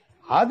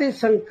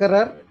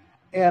ஆதிசங்கரர்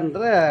என்ற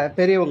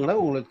பெரியவங்களை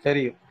உங்களுக்கு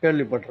தெரியும்,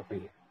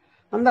 கேள்விப்பட்டிருப்பீங்க.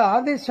 அந்த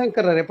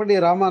ஆதிசங்கரர் எப்படி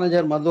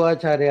ராமானுஜர்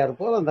மதுவாச்சாரியார்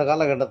போல் அந்த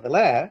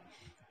காலகட்டத்தில்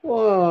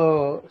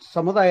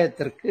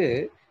சமுதாயத்திற்கு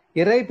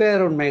இறை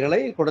பேருண்மைகளை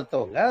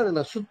கொடுத்தவங்க.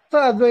 அதில்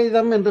சுத்த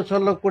அத்வைதம் என்று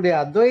சொல்லக்கூடிய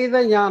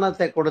அத்வைத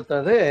ஞானத்தை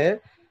கொடுத்தது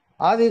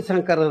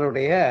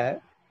ஆதிசங்கரருடைய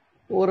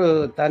ஒரு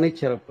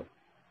தனிச்சிறப்பு.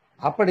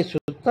 அப்படி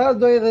சுத்த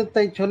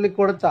அத்வைதத்தை சொல்லிக்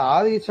கொடுத்த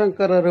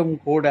ஆதிசங்கரரும்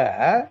கூட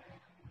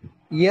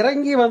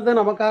இறங்கி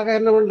நமக்காக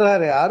என்ன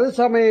பண்றாரு?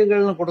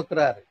 அருசமயங்கள்னு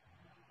கொடுக்கிறாரு.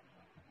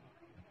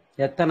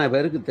 எத்தனை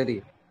பேருக்கு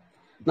தெரியும்?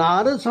 நான்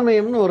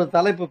அருசமயம்னு ஒரு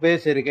தலைப்பு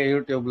பேசியிருக்கேன்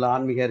யூடியூப்ல,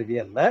 ஆன்மீக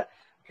அறிவியல்ல,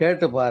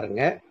 கேட்டு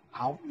பாருங்க.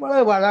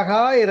 அவ்வளவு அழகா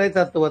இறை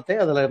தத்துவத்தை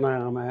அதுல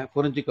நாம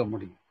புரிஞ்சுக்க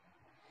முடியும்.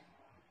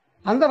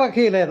 அந்த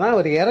வகையில தான்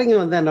அவர் இறங்கி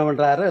வந்து என்ன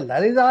பண்றாரு,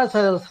 லலிதா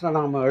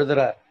சகஸ்ரநாமம்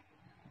எழுதுறார்.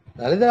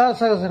 லலிதா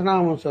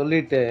சகஸ்ரநாமம்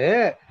சொல்லிட்டு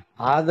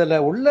அதுல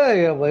உள்ள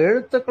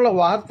எழுத்துக்களும்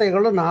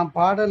வார்த்தைகளும் நான்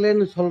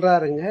பாடலைன்னு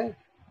சொல்றாருங்க.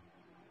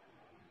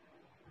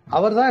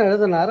 அவர் தான்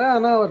எழுதினாரு,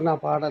 ஆனா அவர்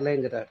நான்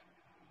பாடலைங்கிறார்.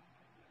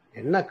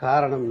 என்ன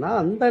காரணம்னா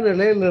அந்த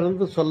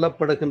நிலையிலிருந்து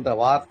சொல்லப்படுகின்ற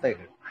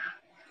வார்த்தைகள்.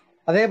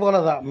 அதே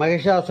போலதான்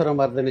மகிஷாசுர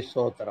மர்தினி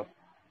ஸ்தோத்திரம்.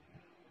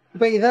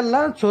 இப்ப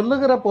இதெல்லாம்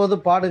சொல்லுகிற போது,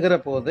 பாடுகிற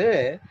போது,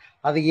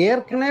 அது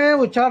ஏற்கனவே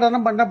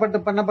உச்சாடனம்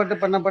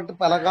பண்ணப்பட்டு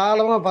பல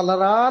காலமா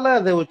பலரால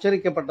அது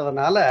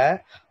உச்சரிக்கப்பட்டதுனால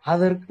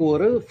அதற்கு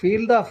ஒரு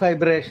ஃபீல்ட் ஆஃப்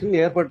வைப்ரேஷன்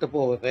ஏற்பட்டு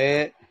போகுது.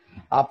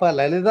 அப்ப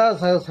லலிதா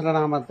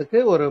சகஸ்ரநாமத்துக்கு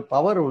ஒரு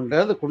பவர் உண்டு,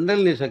 அது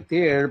குண்டலினி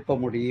சக்தியை எழுப்ப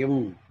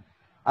முடியும்.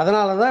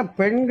 அதனாலதான்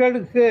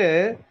பெண்களுக்கு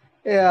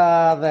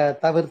அதை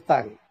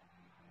தவிர்த்தாங்க.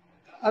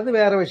 அது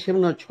வேற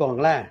விஷயம்னு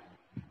வச்சுக்கோங்களேன்.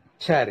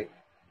 சரி,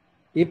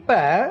 இப்ப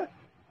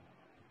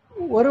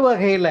ஒரு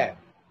வகையில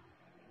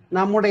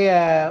நம்முடைய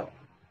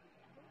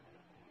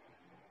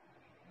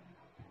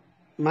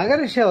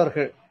மகரிஷி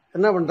அவர்கள்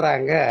என்ன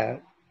பண்றாங்க,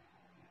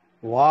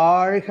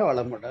 வாழ்க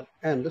வளமுடன்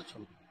என்று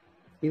சொல்லுவோம்.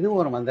 இது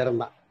ஒரு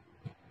மந்திரம் தான்.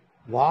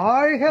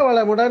 வாழ்க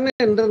வளமுடன்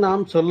என்று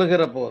நாம்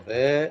சொல்லுகிற போது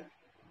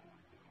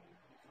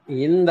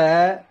இந்த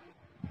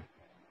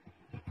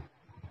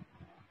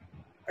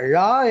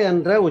ழா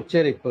என்ற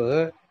உச்சரிப்பு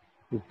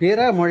பிற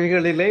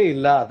மொழிகளிலே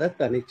இல்லாத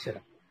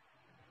தனிச்சிறப்பு.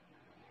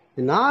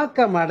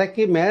 நாக்க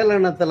மடக்கி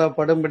மேலெண்ணத்துல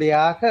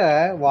படும்படியாக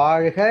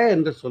வாழ்க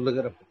என்று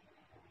சொல்லுகிற,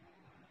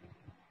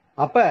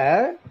 அப்ப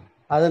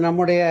அது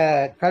நம்முடைய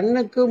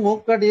கண்ணுக்கு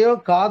மூக்கடியோ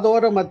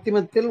காதோர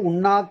மத்திமத்தில்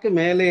உண்ணாக்கு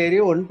மேலே ஏறி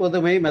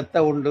ஒன்பதுமை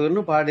மெத்த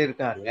உண்டுன்னு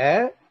பாடியிருக்காங்க.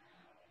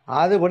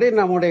 அதுபடி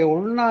நம்முடைய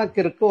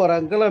உள்நாக்கிற்கு ஒரு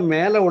அங்குலம்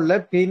மேல உள்ள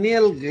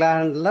பினியல்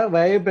கிளாண்ட்ல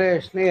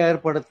வைப்ரேஷனை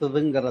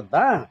ஏற்படுத்துதுங்கிறது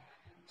தான்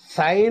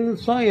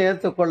சயின்ஸும்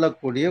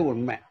ஏற்றுக்கொள்ளக்கூடிய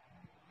உண்மை.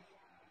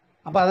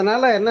 அப்ப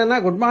அதனால என்னன்னா,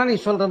 குட்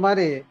மார்னிங் சொல்ற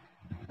மாதிரி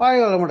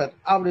வாழ்க வளமுடன்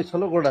அப்படி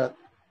சொல்லக்கூடாது.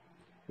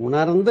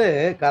 உணர்ந்து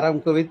கரம்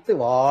குவித்து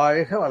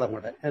வாழ்க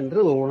வளமுடன் என்று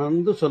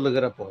உணர்ந்து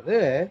சொல்லுகிற போது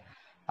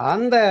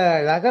அந்த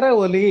நகர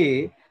ஒலி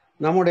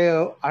நம்முடைய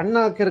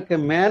அண்ணாக்கிற்கு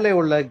மேலே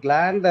உள்ள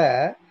கிளாண்டை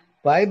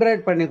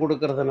வைப்ரேட் பண்ணி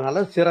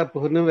கொடுக்கறதுனால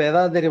சிறப்புன்னு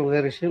வேதாத்திரி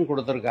மகரிஷியும்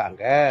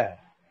கொடுத்துருக்காங்க.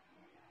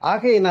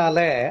 ஆகையினால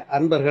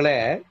அன்பர்களே,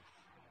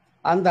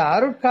 அந்த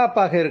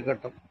அருட்காப்பாக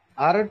இருக்கட்டும்,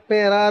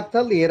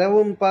 அருட்பேராற்றல்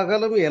இரவும்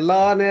பகலும்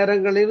எல்லா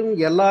நேரங்களிலும்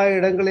எல்லா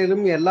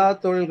இடங்களிலும் எல்லா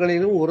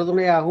தொழில்களிலும்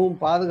உறுதுணையாகவும்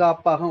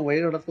பாதுகாப்பாகவும்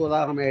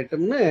வழிநடத்துவதாக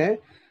அமையட்டும்னு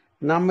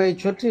நம்மை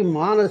சுற்றி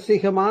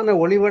மானசீகமான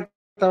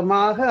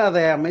ஒளிவட்டமாக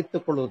அதை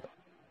அமைத்துக் கொள்வது.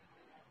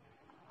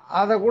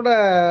 அதை கூட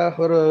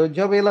ஒரு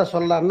ஜோபியில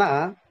சொல்லலாம்னா,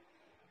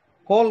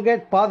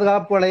 கோல்கேட்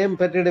பாதுகாப்பு வளையம்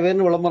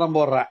பெற்றிடுவேன்னு விளம்பரம்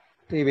போடுறேன்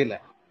டிவியில்.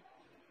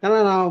 ஏன்னா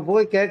நான்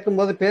போய்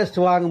கேட்கும்போது, பேஸ்ட்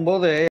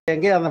வாங்கும்போது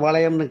எங்கேயும் அந்த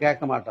வளையம்னு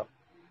கேட்க மாட்டோம்.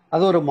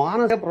 அது ஒரு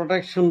மானச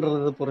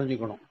ப்ரொடெக்ஷன்றது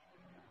புரிஞ்சுக்கணும்.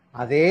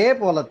 அதே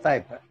போலத்தான்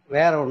இப்ப,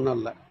 வேற ஒன்றும்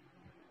இல்லை.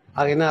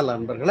 அதனால்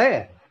நண்பர்களே,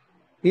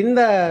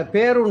 இந்த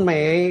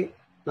பேருண்மையை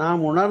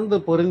நாம் உணர்ந்து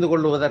புரிந்து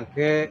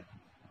கொள்வதற்கு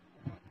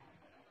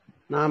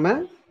நாம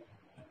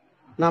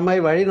நம்மை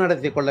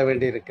வழிநடத்தி கொள்ள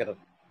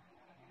வேண்டியிருக்கிறது,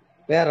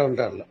 வேற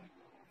ஒன்றும் இல்லை.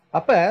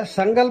 அப்ப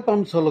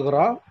சங்கல்பம்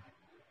சொல்லுகிறோம்,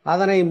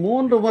 அதனை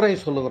 3 முறை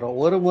சொல்லுகிறோம்,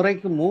 ஒரு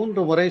முறைக்கு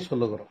 3 முறை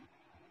சொல்லுகிறோம்.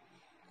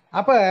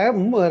 அப்ப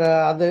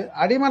அது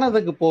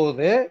அடிமனதுக்கு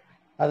போகுது,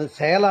 அது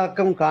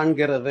செயலாக்கம்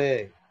காண்கிறது.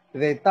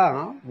 இதைத்தான்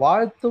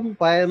வாழ்த்தும்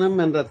பயணம்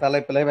என்ற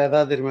தலைப்பில்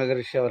வேதாத்திரி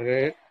மகரிஷி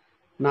அவர்கள்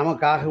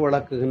நமக்காக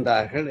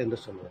விளக்குகின்றார்கள் என்று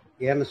சொல்வது.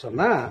 ஏன்னு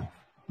சொன்னா,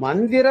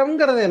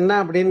 மந்திரம்ங்கிறது என்ன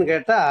அப்படின்னு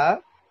கேட்டா,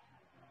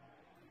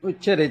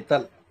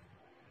 உச்சரித்தல்,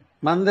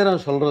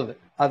 மந்திரம் சொல்றது.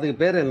 அதுக்கு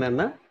பேர்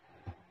என்னன்னா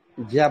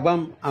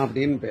ஜபம்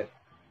அப்படின்னு பேர்.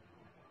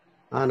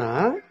 ஆனா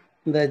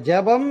இந்த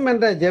ஜபம்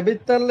என்ற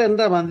ஜபித்தல்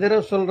என்ற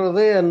மந்திரம்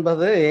சொல்றது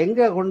என்பது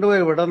எங்க கொண்டு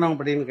போய் விடணும்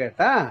அப்படின்னு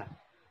கேட்டா,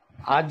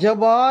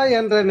 அஜபா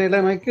என்ற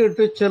நிலைமைக்கு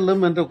இட்டு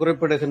செல்லும் என்று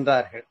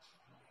குறிப்பிடுகின்றார்கள்.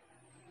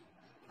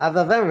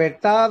 அததான்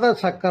வெட்டாத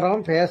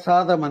சக்கரம்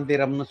பேசாத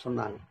மந்திரம்னு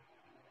சொன்னாங்க.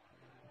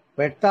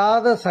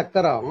 வெட்டாத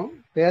சக்கரம்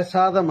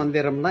பேசாத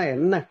மந்திரம்னா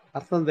என்ன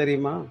அர்த்தம்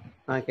தெரியுமா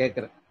நான்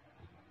கேட்கிறேன்.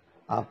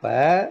 அப்ப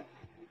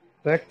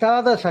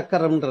வெட்டாத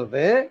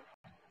சக்கரம்ன்றது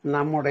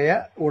நம்முடைய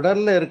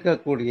உடல்ல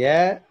இருக்கக்கூடிய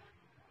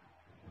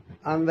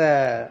அந்த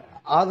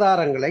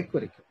ஆதாரங்களை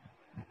குறிக்கும்.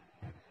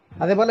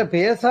 அதே போல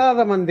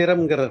பேசாத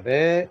மந்திரம்ங்கிறது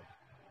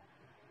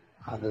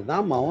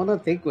அதுதான்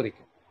மௌனத்தை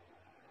குறிக்கும்.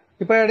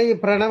 இப்படி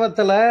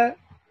பிரணவத்துல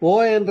ஓ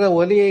என்ற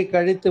ஒலியை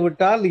கழித்து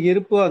விட்டால்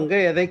இருப்பு அங்க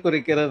எதை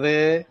குறிக்கிறது?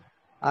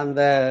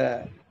 அந்த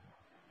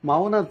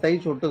மௌனத்தை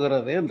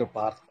சுட்டுகிறது என்று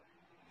பார்த்தோம்.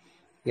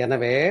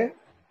 எனவே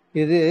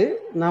இது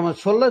நாம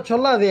சொல்ல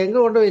சொல்ல அது எங்க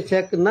கொண்டு போய்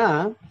சேர்க்குன்னா,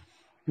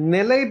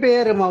 நிலை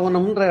பேறு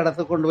மௌனம்ன்ற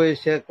இடத்துக்கு கொண்டு போய்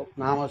சேர்க்கும்.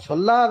 நாம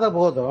சொல்லாத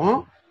போதும்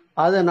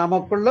அது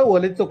நமக்குள்ள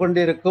ஒலித்து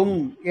கொண்டிருக்கும்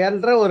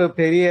என்ற ஒரு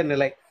பெரிய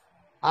நிலை.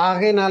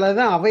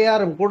 ஆகையினாலதான்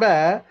அவையாரும் கூட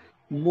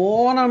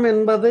மோனம்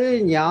என்பது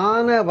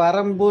ஞான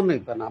வரம்புன்னு,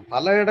 இப்ப நான்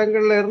பல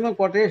இடங்கள்ல இருந்து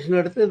கொட்டேஷன்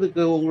எடுத்து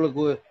இதுக்கு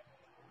உங்களுக்கு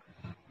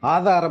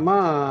ஆதாரமா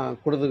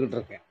கொடுத்துக்கிட்டு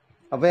இருக்கேன்.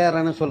 அவையார்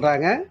என்ன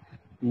சொல்றாங்க,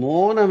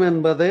 மோனம்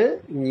என்பது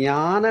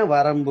ஞான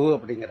வரம்பு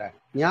அப்படிங்கிறாங்க.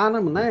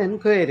 ஞானம்னா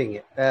என்கொயரிங்க,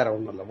 வேற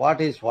ஒன்றும் இல்லை.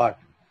 வாட் இஸ் வாட்,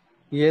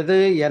 எது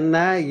என்ன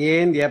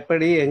ஏன்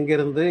எப்படி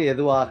எங்கிருந்து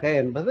எதுவாக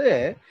என்பது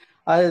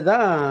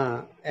அதுதான்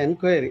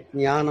என்கொயரி,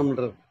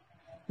 ஞானம்ன்றது.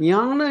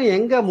 ஞானம்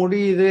எங்க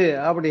முடியுது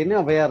அப்படின்னு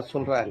அவையார்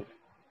சொல்றாங்க.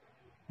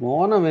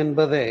 மோனம்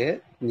என்பது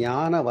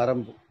ஞான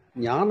வரம்பு.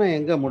 ஞானம்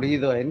எங்க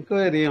முடியுதோ,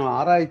 என்கொயரியும்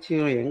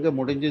ஆராய்ச்சியும் எங்க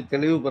முடிஞ்சு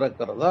தெளிவு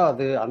பிறக்கிறதோ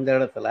அது அந்த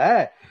இடத்துல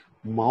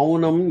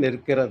மௌனம்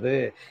நிற்கிறது.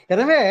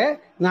 எனவே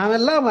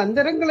நாமெல்லாம்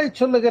மந்திரங்களை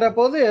சொல்லுகிற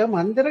போது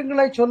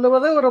மந்திரங்களை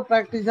சொல்லுவதை ஒரு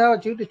பிராக்டிஸா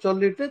வச்சுக்கிட்டு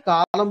சொல்லிட்டு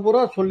காலம்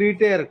பூரா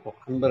சொல்லிட்டே இருக்கும்.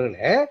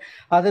 நண்பர்களே,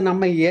 அது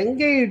நம்ம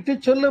எங்கே இட்டு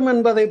சொல்லும்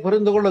என்பதை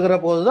புரிந்து கொள்ளுகிற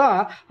போதுதான்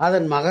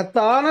அதன்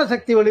மகத்தான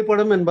சக்தி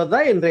வெளிப்படும்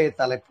என்பதுதான் இன்றைய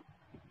தலைப்பு,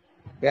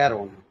 வேற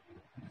ஒண்ணு.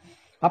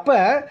 அப்ப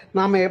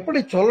நாம எப்படி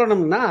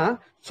சொல்லணும்னா,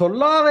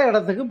 சொல்லாத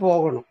இடத்துக்கு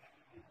போகணும்.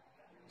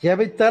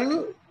 ஜபித்தல்,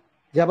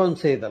 ஜபம்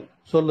செய்தல்,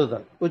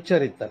 சொல்லுதல்,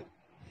 உச்சரித்தல்.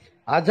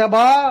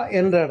 அஜபா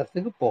என்ற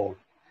இடத்துக்கு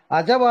போகணும்.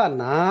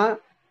 அஜபான்னா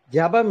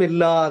ஜபம்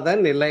இல்லாத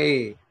நிலை,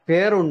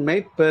 பேருண்மை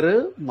பெரு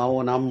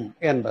மௌனம்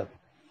என்பது.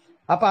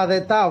 அப்ப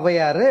அதைத்தான்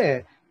ஔவையாரு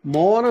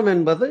மௌனம்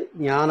என்பது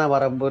ஞான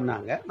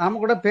வரம்புன்னாங்க. நாம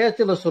கூட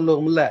பேச்சுல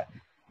சொல்லுவோம்ல,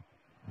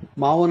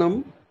 மௌனம்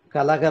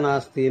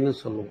கலகநாஸ்தின்னு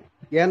சொல்லுவோம்.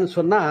 ஏன்னு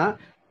சொன்னா,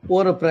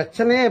 ஒரு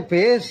பிரச்சனையை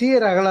பேசி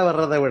ரகல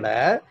வர்றதை விட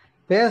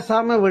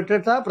பேசாம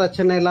விட்டுட்டா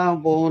பிரச்சனை எல்லாம்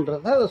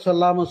போகுன்றத அதை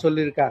சொல்லாம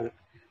சொல்லியிருக்காங்க.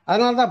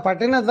 அதனால்தான்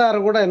பட்டினத்தார்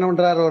கூட என்ன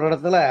பண்றாரு, ஒரு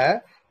இடத்துல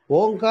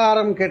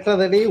ஓங்காரம்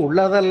கெட்டதடி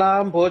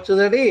உள்ளதெல்லாம்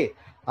போச்சுதடி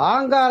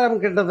ஆங்காரம்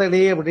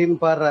கெட்டதடி அப்படின்னு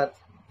பாடுறார்.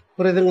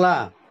 புரியுதுங்களா?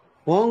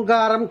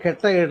 ஓங்காரம்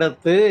கெட்ட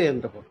இடத்து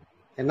என்று பொருள்.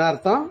 என்ன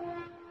அர்த்தம்?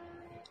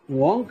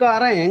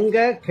 ஓங்காரம் எங்க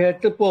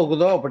கெட்டு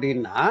போகுதோ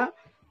அப்படின்னா,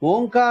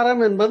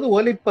 ஓங்காரம் என்பது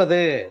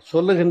ஒலிப்பது,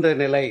 சொல்லுகின்ற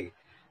நிலை.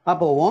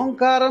 அப்போ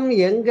ஓங்காரம்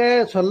எங்க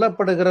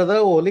சொல்லப்படுகிறதோ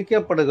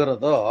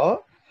ஒலிக்கப்படுகிறதோ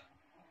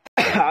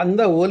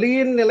அந்த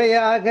ஒலியின்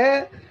நிலையாக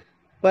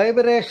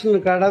வைப்ரேஷன்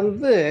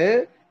கடந்து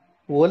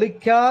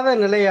ஒலிக்காத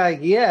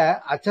நிலையாகிய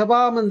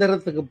அச்சபா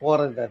மந்திரத்துக்கு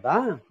போறதை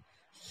தான்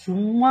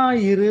சும்மா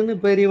இருன்னு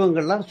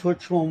பெரியவங்கள்லாம்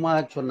சூட்சுமமா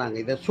சொன்னாங்க.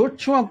 இதை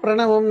சூட்சும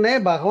பிரணவம்னே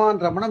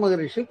பகவான் ரமண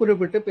மகரிஷி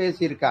குறிப்பிட்டு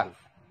பேசியிருக்காங்க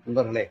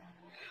நண்பர்களே.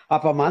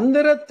 அப்ப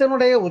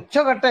மந்திரத்தினுடைய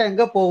உச்சகட்டம்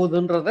எங்க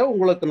போகுதுன்றத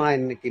உங்களுக்கு நான்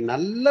இன்னைக்கு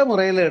நல்ல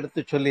முறையில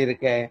எடுத்து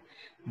சொல்லியிருக்கேன்.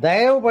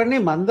 தயவு பண்ணி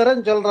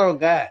மந்திரம்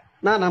சொல்றவங்க,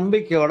 நான்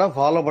நம்பிக்கையோட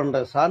ஃபாலோ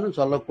பண்றேன் சார்னு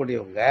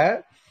சொல்லக்கூடியவங்க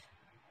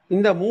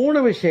இந்த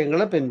 3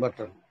 விஷயங்களை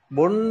பின்பற்றணும்.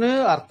 1,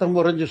 அர்த்தம்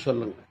புரிஞ்சு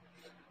சொல்லுங்க.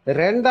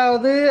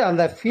 2வது,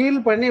 அந்த ஃபீல்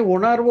பண்ணி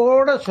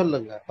உணர்வோட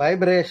சொல்லுங்க,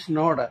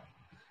 வைப்ரேஷனோட.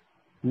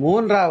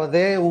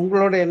 3வது,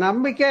 உங்களுடைய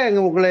நம்பிக்கை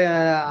உங்களை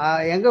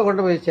எங்க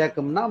கொண்டு போய்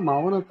சேர்க்கும்னா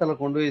மௌனத்துல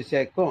கொண்டு போய்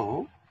சேர்க்கும்.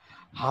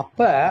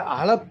 அப்ப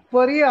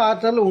அளப்பரிய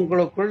ஆற்றல்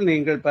உங்களுக்குள்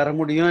நீங்கள் பெற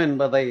முடியும்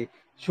என்பதை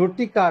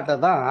சுட்டி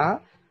காட்டதான்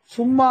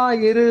சும்மா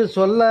இரு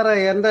சொல்லற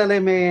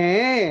என்றலுமே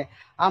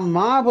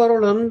அம்மா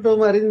பொருள்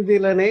ஒன்றும்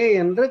அறிந்திலனே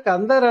என்று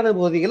கந்தர்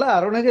அனுபூதியில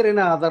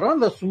அருணகிரிநாதரும்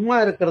அந்த சும்மா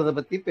இருக்கிறத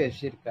பத்தி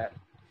பேசியிருக்காரு.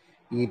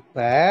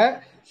 இப்ப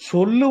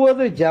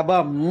சொல்லுவது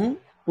ஜபம்,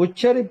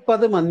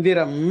 உச்சரிப்பது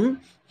மந்திரம்,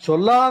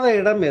 சொல்லாத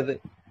இடம் எது?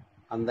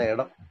 அந்த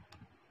இடம்.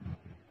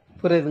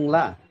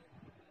 புரியுதுங்களா?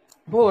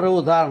 இப்போ ஒரு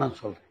உதாரணம்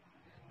சொல்றேன்.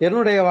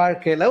 என்னுடைய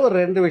வாழ்க்கையில ஒரு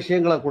 2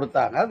 விஷயங்களை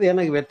கொடுத்தாங்க, அது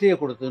எனக்கு வெற்றியை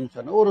கொடுத்துன்னு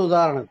சொன்ன ஒரு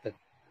உதாரணத்துக்கு.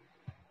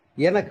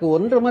 எனக்கு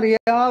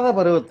ஒன்றுமறியாத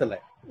பருவத்தில்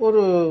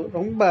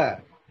ரொம்ப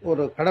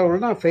ஒரு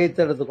கடவுள்னா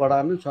ஃபெய்த்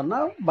எடுத்துக்கொடான்னு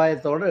சொன்னால்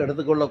பயத்தோடு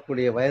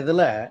எடுத்துக்கொள்ளக்கூடிய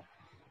வயதில்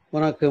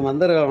உனக்கு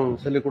மந்திரம்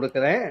சொல்லி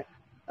கொடுக்குறேன்,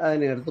 அதை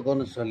நீ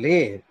எடுத்துக்கோன்னு சொல்லி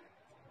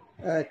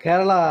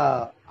கேரளா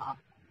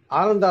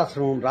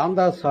ஆனந்தாசிரமம்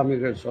ராமதாஸ்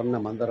சுவாமிகள் சொன்ன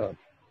மந்திரம்.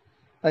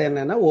 அது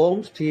என்னன்னா,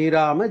 ஓம்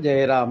ஸ்ரீராம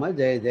ஜெயராம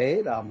ஜெய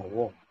ஜெய ராம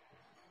ஓம்.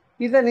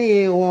 இதை நீ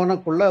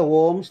உனக்குள்ள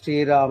ஓம்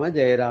ஸ்ரீராம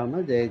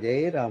ஜெயராம ஜெய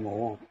ஜெய ராம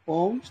ஓம்,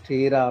 ஓம்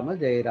ஸ்ரீராம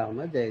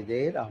ஜெயராம ஜெய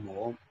ஜெய ராம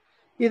ஓம்,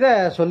 இதை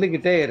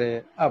சொல்லிக்கிட்டே இரு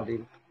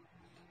அப்படின்னு.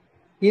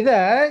 இதை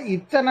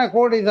இத்தனை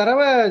கோடி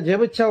தடவை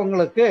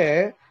ஜெபிச்சவங்களுக்கு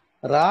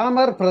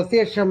ராமர்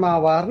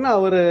பிரத்யட்சமாவார்னு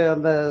அவரு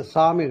அந்த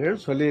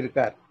சாமிகள்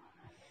சொல்லியிருக்கார்.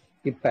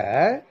 இப்ப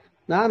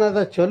நான்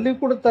அதை சொல்லி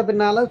கொடுத்த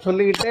பின்னால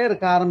சொல்லிக்கிட்டே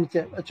இருக்க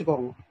ஆரம்பிச்சேன்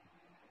வச்சுக்கோங்க.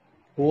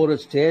 ஒரு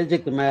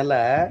ஸ்டேஜுக்கு மேல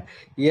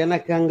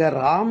எனக்கு அங்க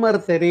ராமர்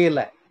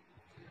தெரியல.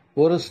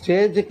 ஒரு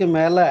ஸ்டேஜுக்கு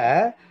மேல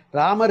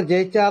ராமர்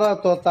ஜெயிச்சாரா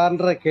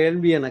தோத்தான்ற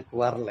கேள்வி எனக்கு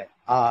வரல.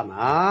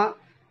 ஆனா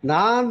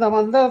நான் அந்த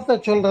மந்திரத்தை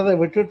சொல்றதை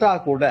விட்டுட்டா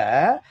கூட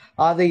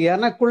அது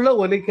எனக்குள்ள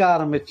ஒலிக்க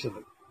ஆரம்பிச்சது.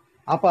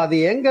 அப்ப அது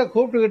எங்க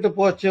கூப்பிட்டுக்கிட்டு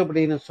போச்சு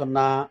அப்படின்னு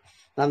சொன்னா,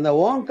 அந்த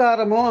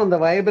ஓங்காரமும் அந்த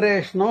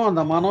வைப்ரேஷனும்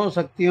அந்த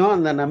மனோசக்தியும்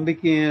அந்த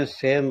நம்பிக்கையும்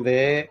சேர்ந்து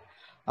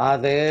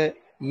அது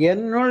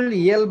என்னுள்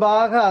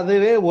இயல்பாக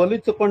அதுவே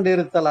ஒலித்து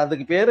கொண்டிருத்தல்.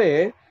 அதுக்கு பேரு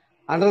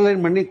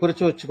அண்டர்லைன் பண்ணி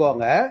குறிச்சு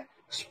வச்சுக்கோங்க,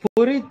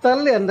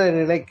 ஸ்புரித்தல் என்ற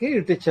நிலைக்கு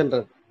இட்டு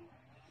சென்றது.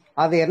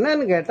 அது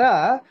என்னன்னு கேட்டா,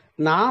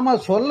 நாம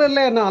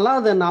சொல்லலைன்னாலும்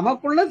அது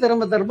நமக்குள்ள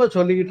திரும்ப திரும்ப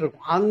சொல்லிக்கிட்டு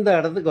இருக்கும். அந்த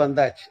இடத்துக்கு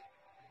வந்தாச்சு.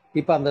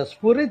 இப்ப அந்த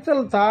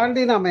ஸ்புரித்தல்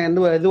தாண்டி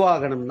நம்ம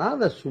எதுவாகணும்னா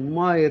அந்த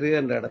சும்மா இரு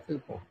என்ற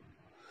இடத்துக்கு போகும்.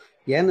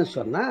 ஏன்னு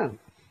சொன்னா,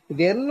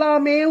 இது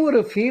எல்லாமே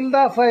ஒரு ஃபீல்ட்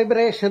ஆஃப்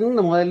வைப்ரேஷன்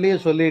முதல்லயே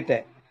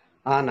சொல்லிட்டேன்.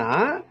 ஆனா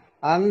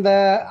அந்த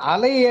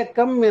அலை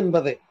இயக்கம்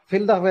என்பது,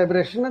 ஃபீல்ட் ஆஃப்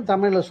வைப்ரேஷன்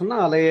தமிழ்ல சொன்னா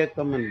அலை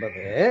இயக்கம்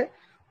என்பது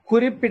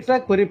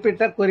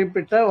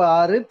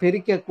குறிப்பிட்டவாறு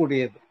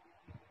பிரிக்கக்கூடியது.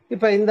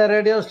 இப்போ இந்த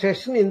ரேடியோ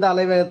ஸ்டேஷன் இந்த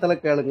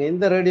அலைவேகத்தில் கேளுங்க,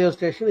 இந்த ரேடியோ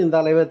ஸ்டேஷன் இந்த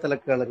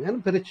அலைவேகத்தில்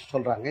கேளுங்கன்னு பிரித்து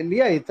சொல்கிறாங்க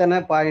இல்லையா, இத்தனை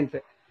பாயிண்ட்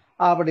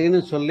அப்படின்னு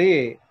சொல்லி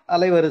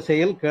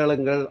அலைவரிசையில்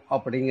கேளுங்கள்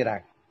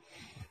அப்படிங்கிறாங்க.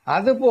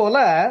 அதுபோல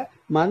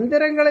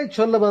மந்திரங்களை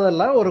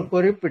சொல்லுவதெல்லாம் ஒரு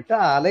குறிப்பிட்ட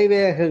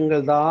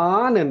அலைவேகங்கள்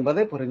தான்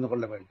என்பதை புரிந்து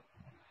கொள்ள வேண்டும்.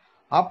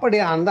 அப்படி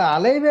அந்த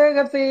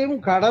அலைவேகத்தையும்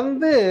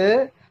கடந்து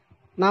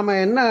நாம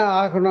என்ன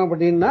ஆகணும்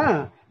அப்படின்னா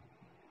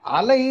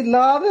அலை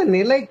இல்லாத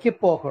நிலைக்கு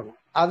போகணும்.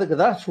 அதுக்கு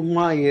தான்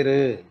சும்மா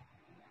இரு,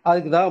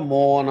 அதுக்கு தான்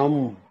மோனம்.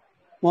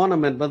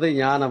 மோனம் என்பது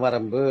ஞான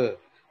வரம்பு.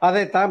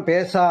 அதைத்தான்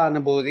பேசா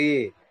அனுபூதி,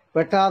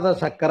 வெட்டாத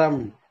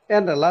சக்கரம்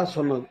என்றெல்லாம்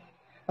சொன்னது.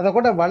 அதை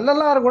கூட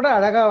வள்ளலார் கூட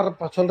அழகா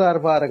சொல்றாரு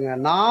பாருங்க,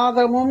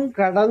 நாதமும்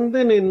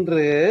கடந்து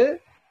நின்று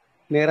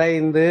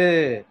நிறைந்து.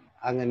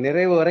 அங்க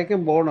நிறைவு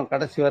வரைக்கும் போகணும்,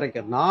 கடைசி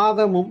வரைக்கும்.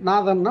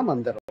 நாதம்னா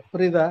மந்திரம்,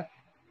 புரியுதா?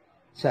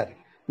 சரி,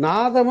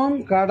 நாதமும்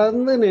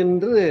கடந்து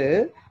நின்று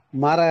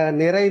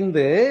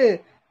நிறைந்து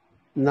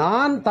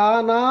நான்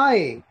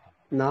தானாய்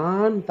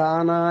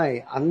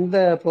அந்த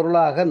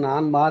பொருளாக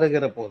நான்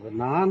மாறுகிற போது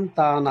நான்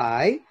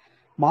தானாய்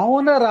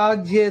மௌன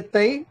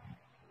ராஜ்யத்தை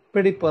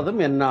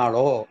பிடிப்பதும்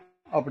என்னாலோ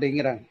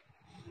அப்படிங்கிறாங்க.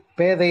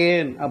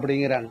 பேதையேன்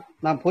அப்படிங்கிறாங்க.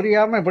 நான்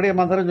புரியாம இப்படியே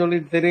மந்திரம்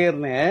சொல்லிட்டு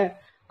தெரியறேன்.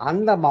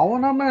 அந்த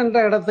மௌனம் என்ற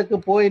இடத்துக்கு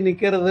போய்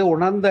நிக்கிறது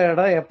உணர்ந்த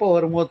இடம் எப்போ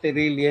வருமோ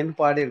தெரியலையேன்னு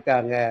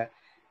பாடியிருக்காங்க.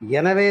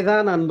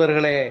 எனவேதான்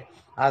நண்பர்களே,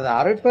 அது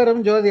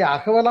அருட்பெரும் ஜோதி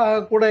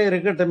அகவலாக கூட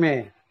இருக்கட்டுமே,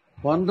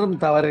 ஒன்றும்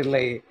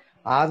தவறில்லை.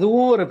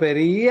 அதுவும் ஒரு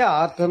பெரிய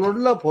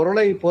ஆற்றலுள்ள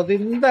பொருளை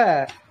பொதிந்த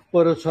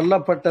ஒரு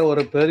சொல்லப்பட்ட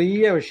ஒரு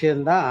பெரிய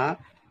விஷயம்தான்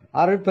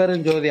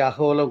அருட்பெருஞ்சோதி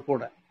அகவலும்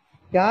கூட.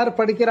 யார்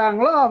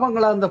படிக்கிறாங்களோ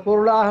அவங்கள அந்த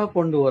பொருளாக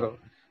கொண்டு வரும்.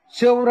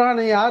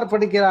 சிவபுராணம் யார்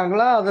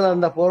படிக்கிறாங்களோ அதுல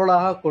அந்த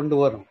பொருளாக கொண்டு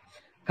வரும்.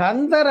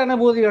 கந்தர்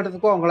அனுபூதி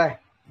எடுத்துக்கோங்களேன்,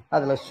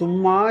 அதுல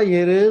சும்மா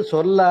இரு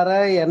சொல்லற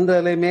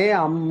என்றலுமே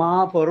அம்மா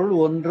பொருள்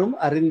ஒன்றும்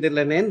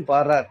அறிந்தில்லனேன்னு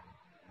பாடுறார்.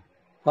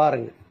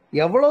 பாருங்க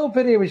எவ்வளவு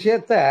பெரிய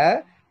விஷயத்த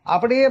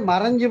அப்படியே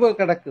மறைஞ்சு போய்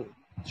கிடக்குது.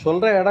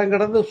 சொல்ற இடம்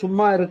கிடந்து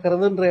சும்மா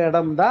இருக்கிறதுன்ற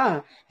இடம் தான்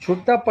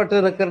சுட்டப்பட்டு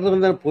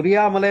இருக்கிறது.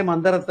 புரியாமலே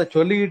மந்திரத்தை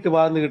சொல்லிக்கிட்டு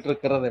வாழ்ந்துகிட்டு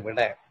இருக்கிறத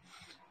விட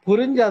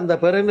புரிஞ்சு அந்த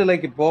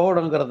பெருநிலைக்கு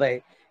போகணுங்கிறதை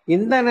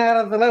இந்த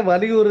நேரத்துல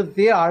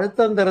வலியுறுத்தி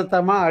அழுத்தம்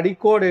திருத்தமா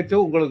அடிக்கோடிட்டு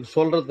உங்களுக்கு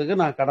சொல்றதுக்கு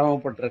நான்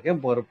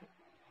கடமைப்பட்டிருக்கேன், பொறுப்பு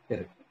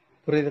இருக்கு.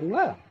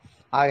 புரியுதுங்களா?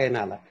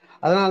 ஆகையினால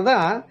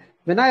அதனால்தான்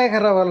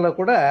விநாயகர் அவர்ல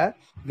கூட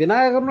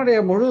விநாயகனுடைய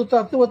முழு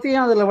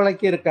தத்துவத்தையும் அதுல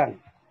விளக்கி இருக்காங்க.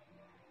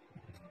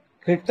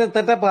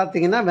 கிட்டத்தட்ட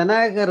பாத்தீங்கன்னா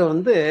விநாயகர்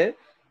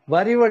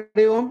வரி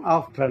வடிவம்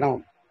ஆஃப்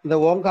பிரணவம், இந்த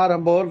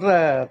ஓங்காரம் போன்ற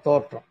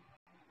தோற்றம்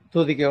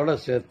துதிக்கையோட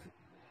சேர்த்து.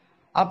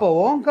 அப்போ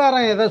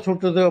ஓங்காரம் எதை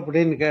சுட்டுது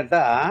அப்படின்னு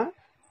கேட்டா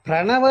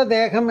பிரணவ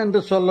தேகம் என்று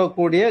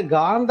சொல்லக்கூடிய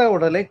காந்த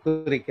உடலை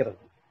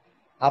குறிக்கிறது.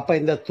 அப்ப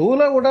இந்த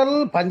தூல உடல்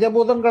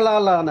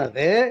பஞ்சபூதங்களால்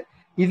ஆனது.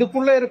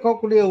 இதுக்குள்ள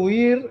இருக்கக்கூடிய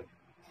உயிர்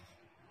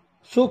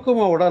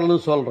சூக்கும உடல்னு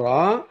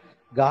சொல்றோம்.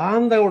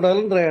 காந்த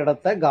உடல்ன்ற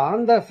இடத்த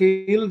காந்த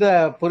ஃபீல்ட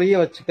புரிய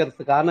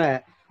வச்சுக்கிறதுக்கான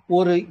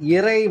ஒரு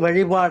இறை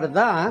வழிபாடு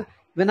தான்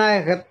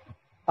விநாயகர்.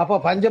 அப்ப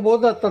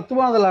பஞ்சபூத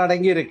தத்துவம் அதுல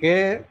அடங்கி இருக்கு.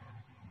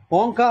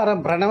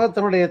 ஓங்காரம்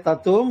பிரணவத்தினுடைய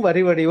தத்துவம்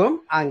வரி வடிவம்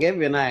அங்கே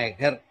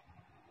விநாயகர்.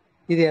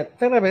 இது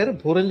எத்தனை பேர்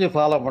புரிஞ்சு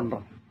ஃபாலோ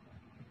பண்றோம்?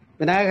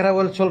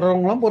 விநாயகர்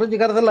சொல்றவங்களும்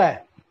புரிஞ்சுக்கிறது இல்ல.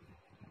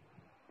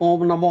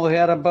 ஓம் நமோ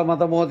ஹேரப்ப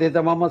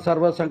மதமோதித மம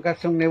சர்வ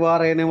சங்கர்ஷம்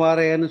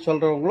நிவாரேன்னு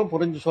சொல்றவங்களும்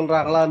புரிஞ்சு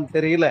சொல்றாங்களான்னு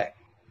தெரியல.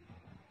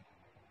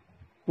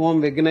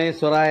 ஓம்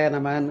விக்னேஸ்வராய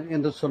நமன்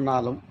என்று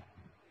சொன்னாலும்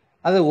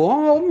அது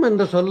ஓம்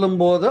என்று சொல்லும்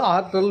போது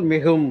ஆற்றல்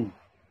மிகும்,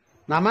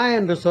 நம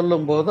என்று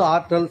சொல்லும் போது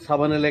ஆற்றல்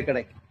சமநிலை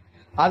கிடைக்கும்.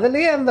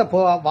 அதுலயே அந்த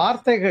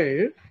வார்த்தைகள்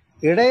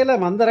இடையில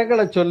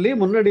மந்திரங்களை சொல்லி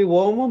முன்னாடி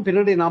ஓமும்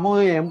பின்னாடி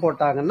நமவும் ஏன்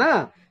போட்டாங்கன்னா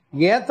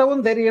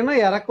ஏத்தவும்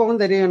தெரியணும்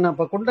இறக்கவும் தெரியணும்.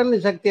 இப்ப குண்டலினி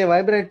சக்தியை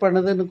வைப்ரேட்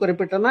பண்ணுதுன்னு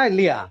குறிப்பிட்டனா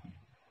இல்லையா?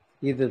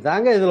 இது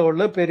தாங்க இதுல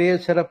உள்ள பெரிய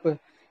சிறப்பு.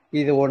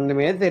 இது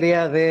ஒண்ணுமே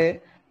தெரியாது.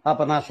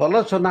 அப்ப நான்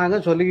சொன்னாங்க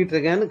சொல்லிக்கிட்டு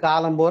இருக்கேன்னு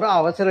காலம் போற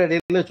அவசர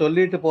இடையில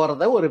சொல்லிட்டு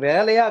போறத ஒரு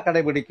வேலையா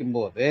கடைபிடிக்கும்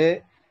போது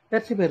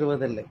வெற்றி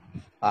பெறுவதில்லை.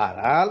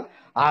 ஆனால்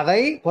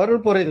அதை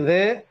பொருள்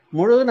புரிந்து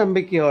முழு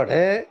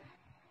நம்பிக்கையோடு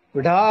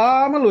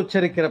விடாமல்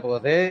உச்சரிக்கிற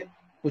போது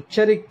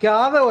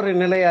உச்சரிக்காத ஒரு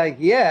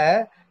நிலையாகிய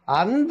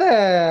அந்த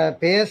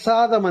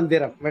பேசாத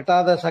மந்திரம்,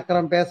 வெட்டாத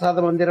சக்கரம்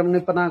பேசாத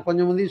மந்திரம்னு இப்ப நான்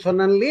கொஞ்சம் முந்தி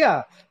சொன்னேன் இல்லையா,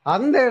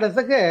 அந்த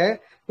இடத்துக்கு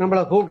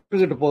நம்மளை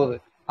கூப்பிட்டுக்கிட்டு போகுது.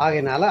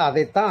 ஆகையினால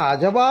அதைத்தான்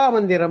அஜபா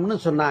மந்திரம்னு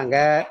சொன்னாங்க.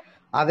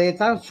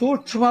 அதைத்தான்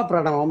சூட்சும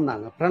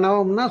பிரணவம்னாங்க.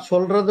 பிரணவம்னா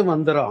சொல்றது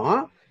மந்திரம்,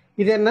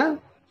 இது என்ன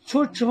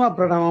சூட்சும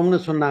பிரணவம்னு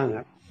சொன்னாங்க.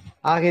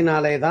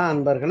 ஆகையினாலே தான்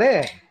அன்பர்களே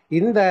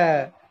இந்த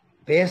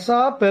பேசா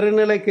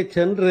பெருநிலைக்கு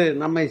சென்று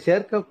நம்மை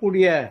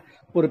சேர்க்கக்கூடிய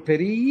ஒரு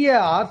பெரிய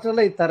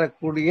ஆற்றலை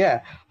தரக்கூடிய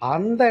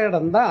அந்த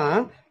இடம்தான்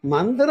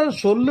மந்திரம்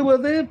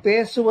சொல்லுவது,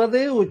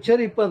 பேசுவது,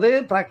 உச்சரிப்பது,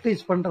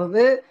 பிராக்டிஸ்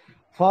பண்றது,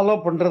 ஃபாலோ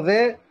பண்றது.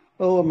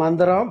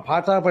 மந்திரம்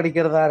பாட்டா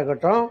படிக்கிறதா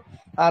இருக்கட்டும்,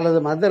 அல்லது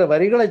மந்திர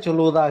வரிகளை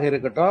சொல்லுவதாக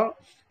இருக்கட்டும்,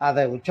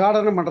 அதை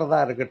உச்சாடனம் பண்றதா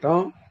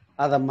இருக்கட்டும்,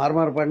 அதை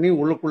மர்மர் பண்ணி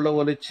உள்ளுக்குள்ள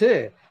ஒலிச்சு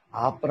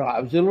அப்புறம்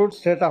அப்சல்யூட்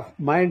ஸ்டேட் ஆஃப்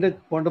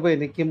மைண்டுக்கு கொண்டு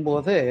போய் நிற்கும்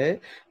போது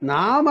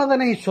நாம்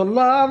அதனை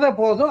சொல்லாத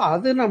போதும்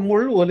அது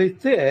நம்முள்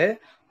ஒலித்து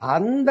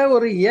அந்த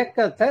ஒரு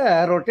இயக்கத்தை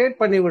ரொட்டேட்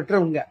பண்ணி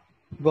விட்டுருங்க.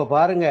 இப்போ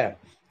பாருங்க,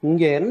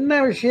 இங்க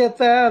என்ன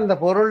விஷயத்த அந்த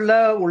பொருள்ல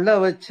உள்ள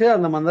வச்சு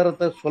அந்த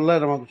மந்திரத்தை சொல்ல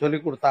நமக்கு சொல்லி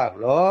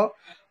கொடுத்தாங்களோ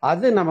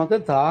அது நமக்கு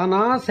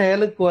தானா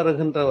செயலுக்கு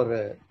வருகின்ற ஒரு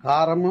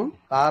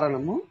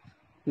காரணமும்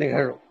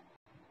நிகழும்.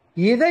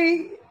 இதை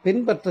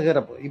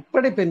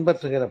இப்படி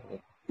பின்பற்றுகிறப்போ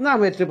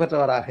நாம் வெற்றி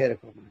பெற்றவராக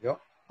இருக்க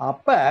முடியும்.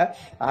 அப்ப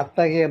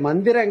அத்தகைய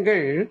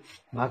மந்திரங்கள்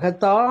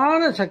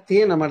மகத்தான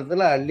சக்தியை நம்ம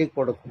இடத்துல அள்ளி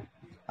கொடுக்கும்.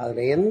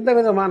 அதுல எந்த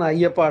விதமான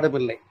ஐயப்பாடும்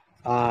இல்லை.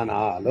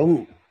 ஆனாலும்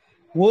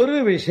ஒரு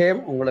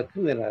விஷயம் உங்களுக்கு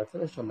இந்த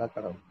நேரத்தில் சொல்ல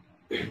கடவுள்,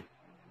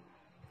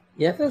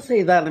 எதை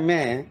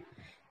செய்தாலுமே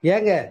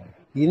ஏங்க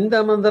இந்த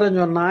மந்திரம்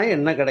சொன்னா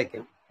என்ன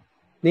கிடைக்கும்,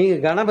 நீங்க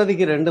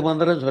கணபதிக்கு 2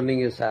 மந்திரம்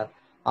சொன்னீங்க சார்,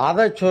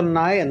 அதை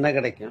சொன்னா என்ன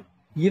கிடைக்கும்,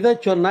 இதை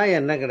சொன்னா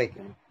என்ன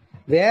கிடைக்கும்,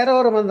 வேற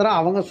ஒரு மந்திரம்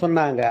அவங்க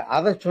சொன்னாங்க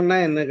அதை சொன்னா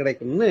என்ன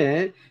கிடைக்கும்னு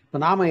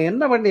நாம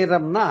என்ன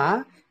பண்ணிடுறோம்னா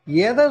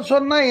எதை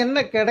சொன்னா என்ன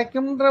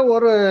கிடைக்கும்ன்ற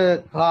ஒரு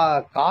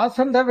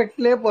காசண்ட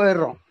வெட்டிலே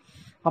போயிடுறோம்.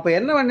 அப்ப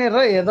என்ன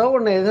பண்ணிடுறோம், ஏதோ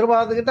ஒன்று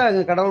எதிர்பார்த்துக்கிட்டு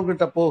அங்கே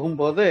கடவுள்கிட்ட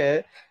போகும்போது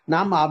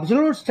நாம்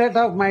அப்சல்யூட் ஸ்டேட்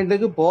ஆஃப்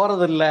மைண்டுக்கு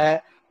போறதில்ல.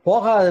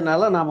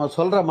 போகாததுனால நாம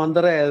சொல்ற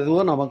மந்திரம்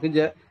எதுவும் நமக்கு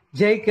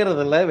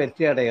ஜெயிக்கிறது இல்லை,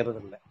 வெற்றி அடைகிறது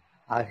இல்லை.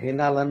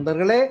 ஆகையினால்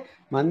நண்பர்களே,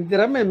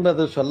 மந்திரம்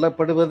என்பது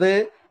சொல்லப்படுவது,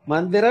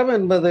 மந்திரம்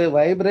என்பது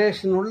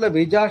வைப்ரேஷன் உள்ள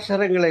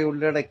பீஜாட்சரங்களை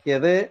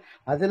உள்ளடக்கியது.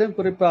 அதிலும்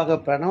குறிப்பாக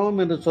பிரணவம்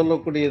என்று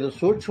சொல்லக்கூடியது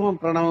சூட்சும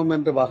பிரணவம்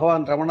என்று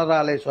பகவான்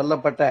ரமணராலே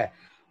சொல்லப்பட்ட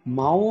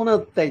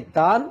மௌனத்தை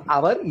தான்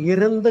அவர்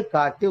இருந்து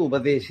காட்டி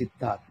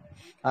உபதேசித்தார்.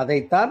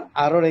 அதைத்தான்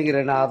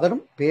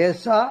அருணகிரிநாதரும்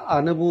பேசா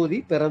அனுபூதி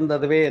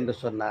பிறந்ததுவே என்று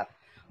சொன்னார்.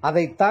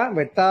 அதைத்தான்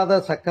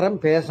வெட்டாத சக்கரம்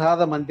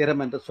பேசாத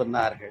மந்திரம் என்று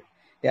சொன்னார்கள்.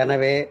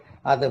 எனவே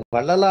அது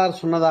வள்ளலார்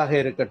சொன்னதாக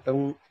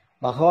இருக்கட்டும்,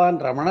 பகவான்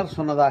ரமணர்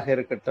சொன்னதாக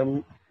இருக்கட்டும்,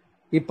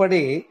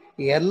 இப்படி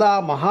எல்லா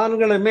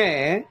மகான்களுமே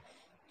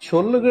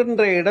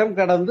சொல்லுகின்ற இடம்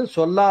கடந்து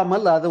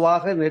சொல்லாமல்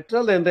அதுவாக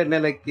நிற்றல் என்ற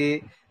நிலைக்கு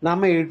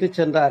நாம இட்டு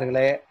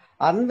சென்றார்களே,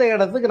 அந்த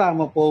இடத்துக்கு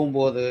நாம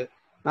போகும்போது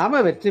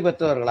நாம வெற்றி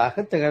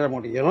பெற்றவர்களாக திகழ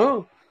முடியும்.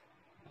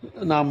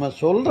 நாம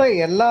சொல்ற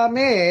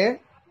எல்லாமே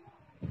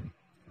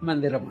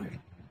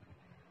மந்திரமாயிடும்.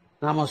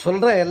 நாம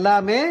சொல்ற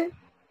எல்லாமே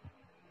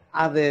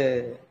அது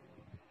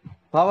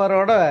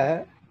பவரோட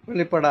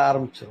வெளிப்பட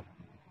ஆரம்பிச்சிடும்.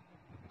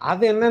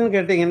 அது என்னன்னு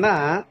கேட்டீங்கன்னா,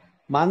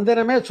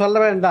 மந்திரமே சொல்ல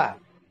வேண்டாம்,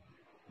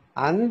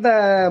 அந்த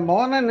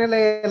மௌன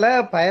நிலையில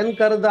பயன்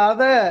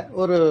கருதாத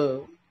ஒரு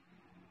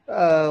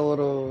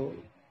ஒரு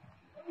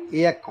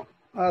இயக்கம்,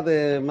 அது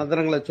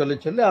மந்திரங்களை சொல்லி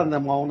சொல்லி அந்த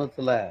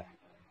மௌனத்துல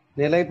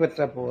நிலை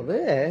பெற்ற போது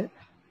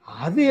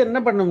அது என்ன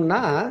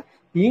பண்ணும்னா,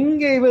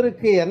 இங்க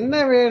இவருக்கு என்ன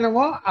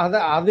வேணுமோ அதை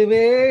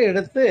அதுவே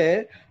எடுத்து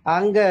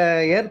அங்க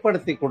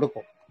ஏற்படுத்தி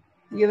கொடுக்கும்.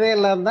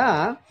 இதையெல்லாம் தான்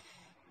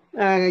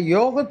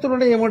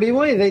யோகத்தினுடைய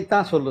முடிவும்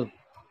இதைத்தான் சொல்லுது,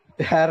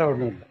 வேற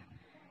ஒன்றும் இல்லை.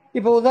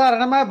 இப்ப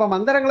உதாரணமா இப்ப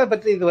மந்திரங்களை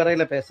பற்றி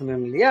இதுவரையில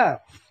பேசணும் இல்லையா,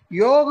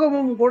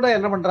 யோகமும் கூட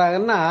என்ன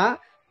பண்றாங்கன்னா,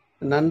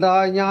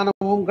 நன்றாய்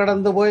ஞானமும்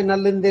கடந்து போய்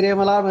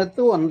நல்லிந்திரியமெல்லாம்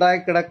எடுத்து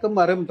ஒன்றாய் கிடக்கும்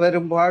அரும்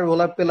பெரும்பாழ்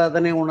உலப்பில்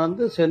அதனை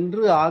உணர்ந்து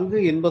சென்று ஆங்கு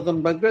இன்ப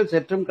துன்பங்கள்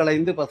செற்றும்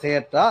களைந்து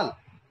பசையற்றால்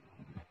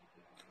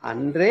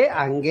அன்றே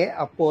அங்கே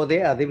அப்போதே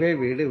அதுவே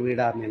வீடு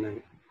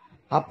வீடாமினாங்க.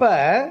 அப்ப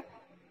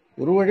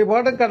ஒரு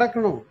வழிபாடும்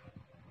கிடக்கணும்,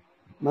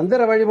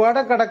 மந்திர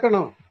வழிபாடும்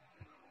கிடக்கணும்,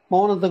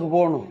 மௌனத்துக்கு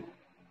போகணும்,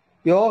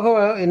 யோக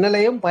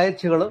நிலையும்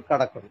பயிற்சிகளும்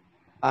கிடக்கணும்.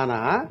 ஆனா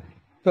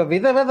இப்ப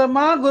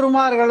விதவிதமா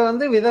குருமார்கள்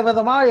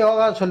விதவிதமா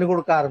யோகா சொல்லி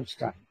கொடுக்க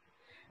ஆரம்பிச்சிட்டாங்க.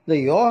 இந்த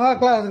யோகா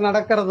கிளாஸ்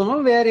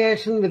நடக்கிறதும்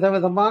வேரியேஷன்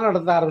விதவிதமா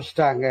நடத்த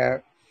ஆரம்பிச்சிட்டாங்க.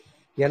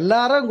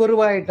 எல்லாரும்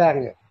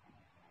குருவாயிட்டாங்க.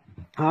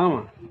 ஆமா,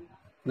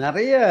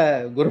 நிறைய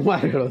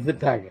குருமார்கள்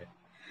வந்துட்டாங்க,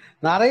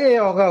 நிறைய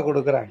யோகா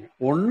கொடுக்குறாங்க.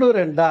 1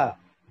 2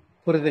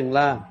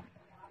 புரியுதுங்களா?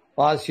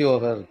 வாசி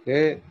யோகம்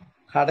இருக்கு,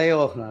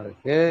 கடயோகம்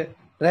இருக்கு,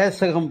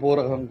 ரேசகம்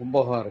பூரகம்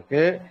கும்பகம்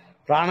இருக்கு,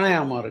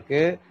 பிராணாயாமம்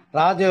இருக்கு,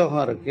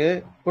 ராஜயோகம் இருக்கு,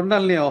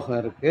 குண்டலினி யோகம்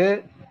இருக்கு,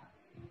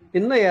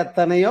 இன்னும்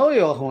எத்தனையோ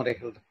யோக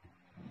முறைகள் இருக்கு.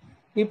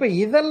 இப்ப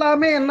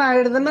இதெல்லாமே என்ன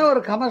ஆயிடுதுன்னா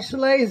ஒரு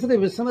கமர்ஷியலைஸ்டு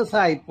பிசினஸ்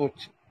ஆகி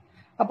போச்சு.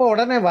 அப்போ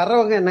உடனே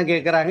வர்றவங்க என்ன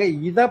கேட்கறாங்க,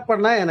 இதை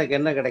பண்ணா எனக்கு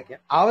என்ன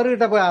கிடைக்கும்,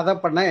 அவர்கிட்ட போய் அதை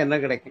பண்ணா என்ன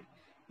கிடைக்கும்.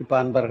 இப்ப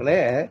அன்பர்களே,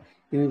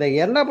 இந்த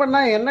என்ன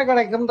பண்ணா என்ன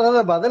கிடைக்கும்ன்றத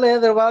பதில்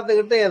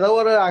எதிர்பார்த்துக்கிட்டு ஏதோ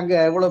ஒரு அங்க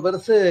எவ்வளவு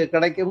பெருசு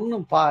கிடைக்கும்னு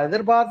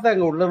எதிர்பார்த்து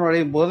அங்க உள்ள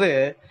நுழையும் போது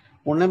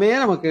ஒண்ணுமே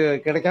நமக்கு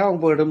கிடைக்காம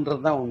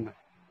போயிடும்ன்றது தான் உண்மை.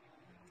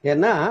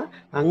 ஏன்னா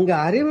அங்க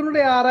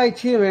அறிவினுடைய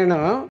ஆராய்ச்சியும்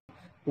வேணும்,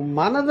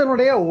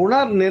 மனதனுடைய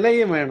உணர்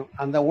நிலையும் வேணும்.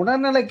 அந்த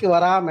உணர்நிலைக்கு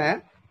வராம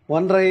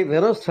ஒன்றை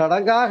வெறும்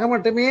சடங்காக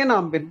மட்டுமே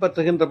நாம்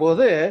பின்பற்றுகின்ற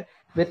போது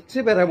வெற்றி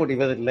பெற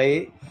முடிவதில்லை.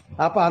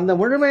 அப்ப அந்த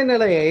முழுமை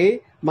நிலையை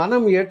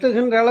மனம்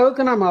எட்டுகின்ற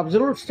அளவுக்கு நம்ம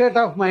அப்சல்யூட் ஸ்டேட்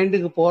ஆஃப்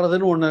மைண்டுக்கு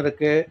போறதுன்னு ஒண்ணு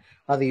இருக்கு,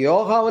 அது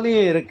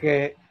யோகாவிலையும் இருக்கு.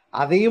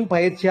 அதையும்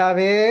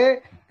பயிற்சியாவே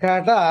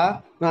கேட்டா,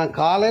 நான்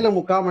காலையில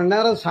 3/4 மணி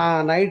நேரம்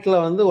நைட்ல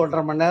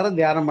 1.5 மணி நேரம்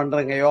தியானம்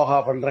பண்றேங்க, யோகா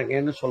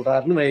பண்றேங்கன்னு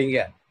சொல்றாருன்னு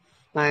வைங்க.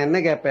 நான் என்ன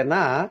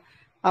கேட்பேன்னா,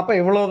 அப்ப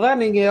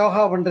இவ்வளவுதான் நீங்க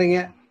யோகா பண்றீங்க,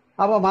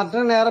 அப்ப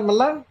மற்ற நேரம்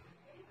எல்லாம்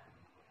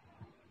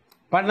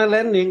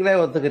பண்ணலன்னு நீங்களே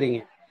ஒத்துக்கிறீங்க.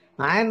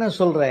 நான் என்ன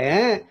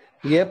சொல்றேன்,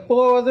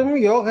 எப்போதும்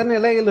யோக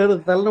நிலையில்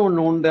இருத்தல்னு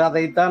ஒண்ணு உண்டு.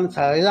 அதைத்தான்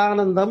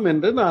சகஜானந்தம்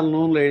என்று நான்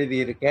நூல்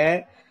எழுதியிருக்கேன்.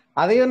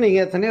 அதையும் நீங்க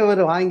எத்தனையோ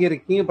பேர்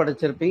வாங்கியிருக்கீங்க,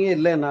 படிச்சிருப்பீங்க.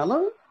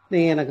 இல்லைன்னாலும்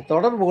நீங்க எனக்கு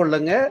தொடர்பு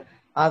கொள்ளுங்க,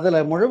 அதுல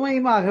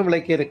முழுமையுமாக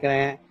விளக்கி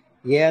இருக்கிறேன்.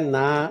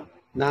 ஏன்னா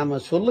நாம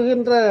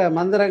சொல்லுகின்ற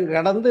மந்திரம்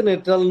கடந்து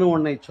நிற்றல்னு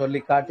ஒன்னை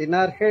சொல்லி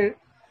காட்டினார்கள்.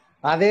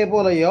 அதே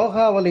போல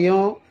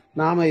யோகாவிலையும்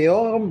நாம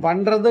யோகம்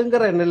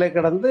பண்றதுங்கிற நிலை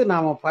கடந்து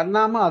நாம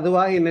பண்ணாம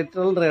அதுவாகி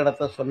நிற்றல்ன்ற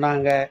இடத்த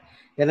சொன்னாங்க.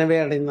 எனவே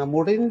அடைந்த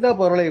முடிந்த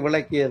பொருளை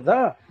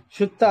விளக்கியதுதான்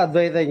சுத்த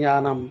அத்வைத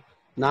ஞானம்.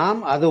 நாம்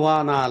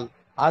அதுவானால்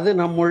அது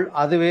நம்முள்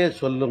அதுவே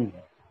சொல்லும்,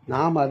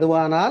 நாம்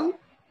அதுவானால்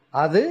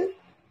அது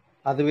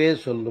அதுவே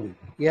சொல்லும்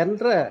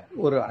என்ற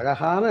ஒரு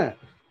அழகான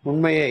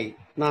உண்மையை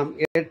நாம்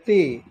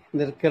எட்டி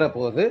நிற்கிற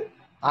போது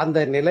அந்த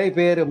நிலை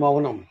பேறு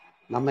மௌனம்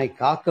நம்மை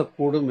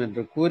காக்கக்கூடும்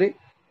என்று கூறி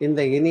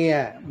இந்த இனிய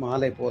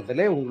மாலை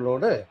போதிலே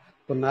உங்களோடு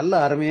ஒரு நல்ல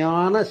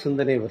அருமையான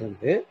சிந்தனை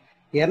விருந்து.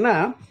 ஏன்னா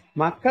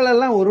மக்கள்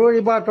எல்லாம் ஒரு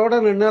வழிபாட்டோட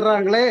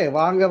நின்னுறாங்களே,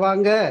 வாங்க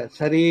வாங்க,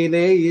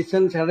 சரியிலே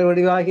ஈசன் சட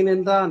வடிவாகி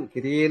நின்றான்,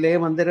 கிரியிலே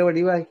மந்திர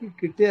வடிவாகி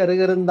கிட்டு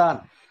அருகிருந்தான்,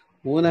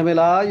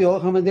 ஊனமிலா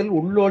யோகமதில்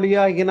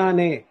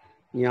உள்ளொளியாகினானே,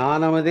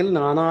 ஞானமதில்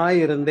நானாய்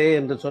இருந்தே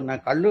என்று சொன்ன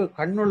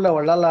கண்ணுள்ள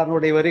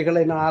வள்ளலாருடைய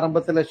வரிகளை நான்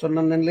ஆரம்பத்தில்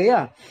சொன்னேன் இல்லையா?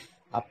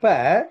 அப்ப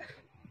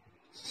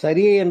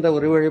சரி என்ற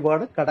ஒரு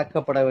வழிபாடு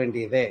கடக்கப்பட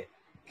வேண்டியதே,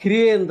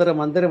 கிரியை என்ற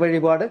மந்திர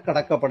வழிபாடு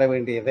கடக்கப்பட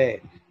வேண்டியதே,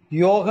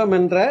 யோகம்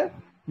என்ற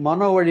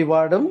மனோ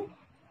வழிபாடும்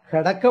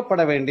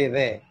கடக்கப்பட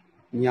வேண்டியதே,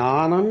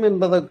 ஞானம்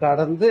என்பதை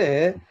கடந்து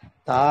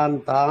தான்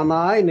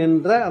தானாய்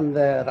நின்ற அந்த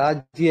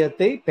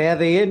ராஜ்யத்தை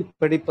பேதையே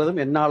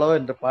பிடிப்பதும் என்னாலோ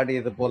என்று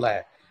பாடியது போல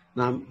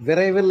நாம்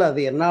விரைவில்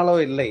அது என்னாலோ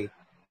இல்லை,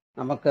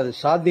 நமக்கு அது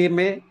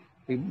சாத்தியமே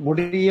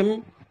முடியும்.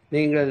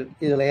 நீங்கள்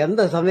இதுல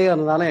எந்த சந்தேகம்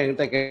இருந்தாலும்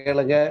என்கிட்ட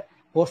கேளுங்க.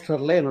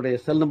 போஸ்டர்ல என்னுடைய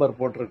செல் நம்பர்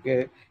போட்டிருக்கு,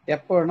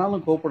 எப்போ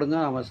வேணாலும் கூப்பிடுங்க,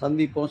 நாம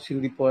சந்திப்போம்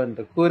சிந்திப்போம்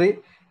என்று கூறி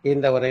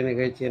இந்த உரை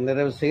நிகழ்ச்சியை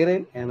நிறைவு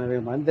செய்கிறேன். எனவே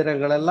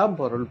மந்திரங்கள் எல்லாம்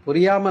பொருள்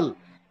புரியாமல்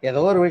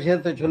ஏதோ ஒரு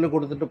விஷயத்தை சொல்லி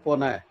கொடுத்துட்டு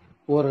போன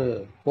ஒரு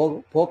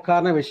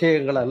போக்கான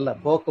விஷயங்கள் அல்ல,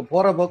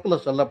 போற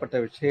போக்கில் சொல்லப்பட்ட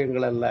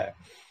விஷயங்கள் அல்ல,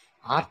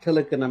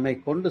 ஆற்றலுக்கு நம்மை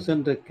கொண்டு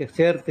சென்று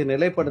சேர்த்து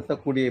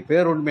நிலைப்படுத்தக்கூடிய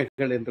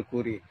பேருண்மைகள் என்று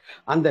கூறி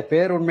அந்த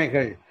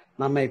பேருண்மைகள்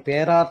நம்மை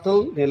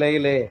பேராற்றல்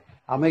நிலையிலே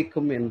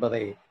அமைக்கும்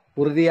என்பதை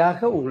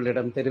உறுதியாக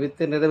உங்களிடம்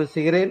தெரிவித்து நிறைவு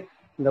செய்கிறேன்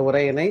இந்த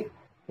உரையினை.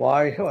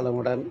 வாழ்க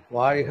வளமுடன்,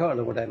 வாழ்க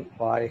வளமுடன்,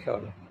 வாழ்க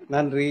வளமுடன்.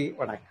 நன்றி,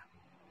 வணக்கம்.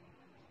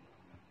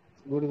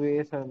 குருவே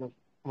சரணம்.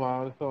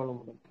 வாழ்க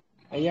வளமுடன்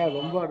ஐயா.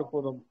 ரொம்ப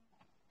அற்புதம்.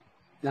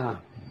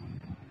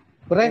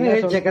 உரை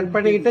நிகழ்ச்சியை கட்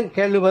பண்ணிக்கிட்டு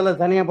கேள்வி பதில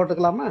தனியா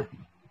போட்டுக்கலாமா?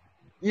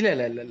 இல்ல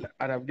இல்ல இல்ல இல்ல,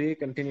 அது அப்படியே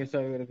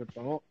கண்டினியூஸாவே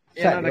இருக்கட்டும்.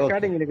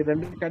 ரெக்கார்டிங் எனக்கு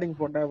 2 ரெக்கார்டிங்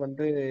போட்டா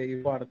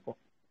இதுவா இருக்கும்.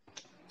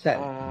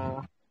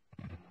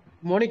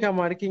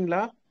 மோனிகாமா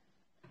இருக்கீங்களா?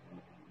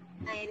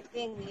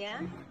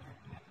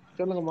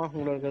 சொல்லுங்கம்மா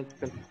உங்களோட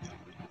கருத்துக்கள்.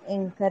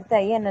 எங்க கருத்து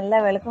ஐயா நல்லா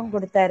விளக்கம்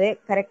கொடுத்தாரு,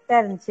 கரெக்டா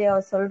இருந்துச்சு.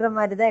 அவர் சொல்ற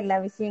மாதிரிதான் எல்லா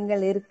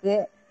விஷயங்கள் இருக்கு.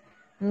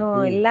 இன்னும்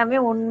எல்லாமே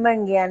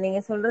உண்மைங்கய்யா, நீங்க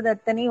சொல்றது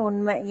அத்தனையும்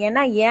உண்மை.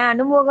 ஏன்னா என்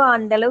அனுபவம்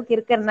அந்த அளவுக்கு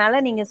இருக்கிறதுனால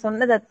நீங்க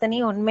சொன்னது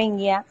அத்தனையும்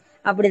உண்மைங்கய்யா.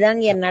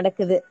 அப்படிதாங்க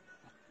நடக்குது.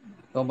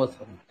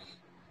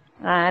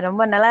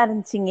 ரொம்ப நல்லா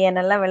இருந்துச்சுங்கய்யா,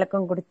 நல்லா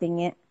விளக்கம்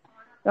கொடுத்தீங்க.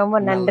 ரொம்ப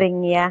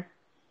நன்றிங்கய்யா.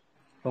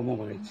 ரொம்ப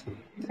மகிழ்ச்சி.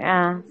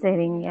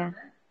 சரிங்கய்யா.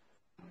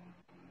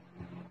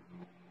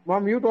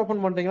 மியூட்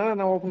ஓபன் பண்றீங்களா?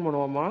 நான் ஓபன்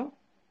பண்ணுவாமா?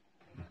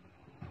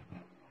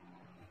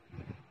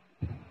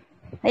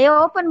 ஐயா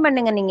ஓபன்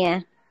பண்ணுங்க நீங்க.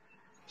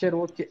 சரி,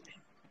 ஓகே.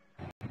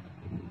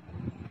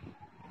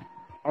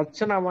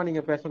 அர்ச்சனாமா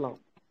நீங்க பேசலாம்,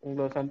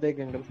 உங்களோட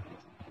சந்தேகங்கள்.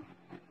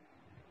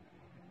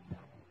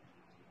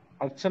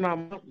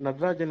 அர்ச்சனாமா.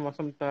 நடராஜன்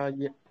வசந்தா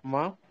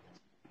அம்மா,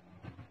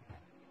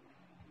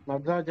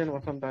 நடராஜன்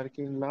வசந்தா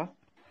இருக்கீங்களா?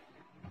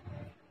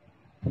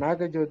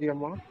 நாகஜோதி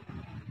அம்மா,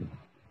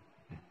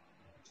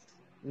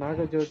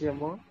 நாகஜோதி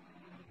அம்மா,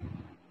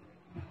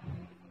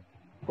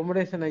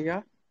 குமரேசன் ஐயா,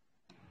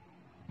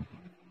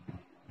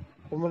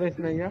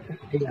 குமரேசன் ஐயா.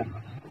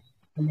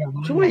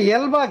 சும்மா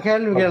இயல்பா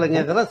கேள்வி கேளுங்க,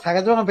 இதெல்லாம்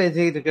சகஜமா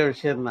பேசிக்கிட்டு இருக்க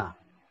விஷயம் தான்,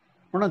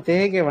 ஒன்னும்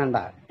தேய்க்க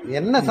வேண்டாம்.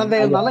 என்ன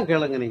சந்தேகம்னாலும்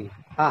கேளுங்க நீங்க.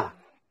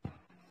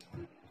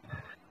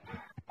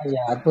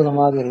 ஐயா,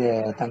 அற்புதமாக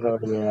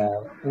தங்களுடைய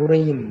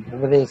உரையின்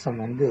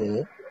உபதேசம்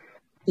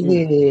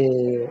இது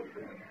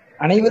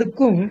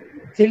அனைவருக்கும்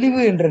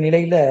தெளிவு என்ற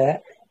நிலையில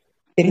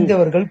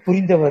தெரிந்தவர்கள்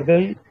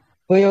புரிந்தவர்கள்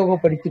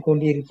உபயோகப்படுத்திக்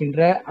கொண்டிருக்கின்ற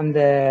அந்த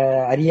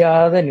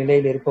அறியாத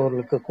நிலையில்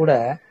இருப்பவர்களுக்கு கூட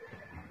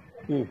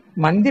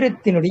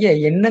மந்திரத்தினுடைய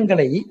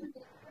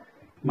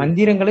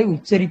மந்திரங்களை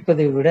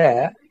உச்சரிப்பதை விட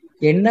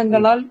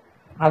எண்ணங்களால்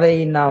அதை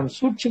நாம்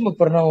சூட்சும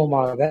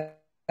பிரணவமாக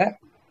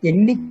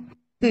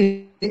எண்ணித்து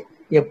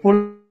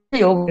எப்பொழுது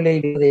யோக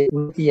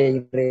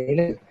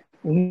நிலையில்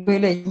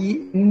உண்மையில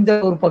இந்த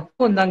ஒரு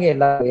பக்குவம் தாங்க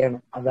எல்லாரும்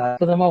வேணும். அது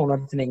அற்புதமா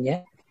உணர்த்தினீங்க.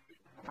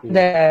 இந்த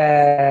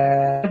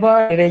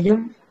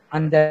நிலையும்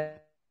அந்த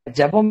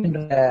ஜபம்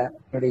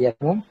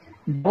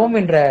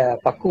என்ற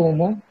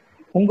பக்குவமும்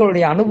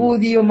உங்களுடைய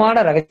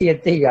அனுபூதியமான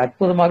ரகசியத்தை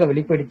அற்புதமாக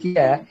வெளிப்படுத்திய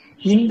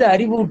இந்த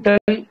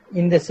அறிவூட்டல்,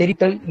 இந்த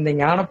செறித்தல், இந்த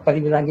ஞான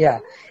பதிவு தாங்கயா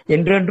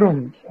என்றென்றும்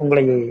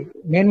உங்களை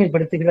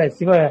மேன்மைப்படுத்துகிற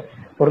சிவ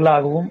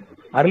பொருளாகவும்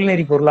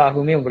அருள்நெறி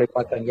பொருளாகவுமே உங்களை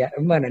பார்க்கறீங்க.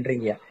 ரொம்ப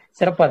நன்றிங்கய்யா,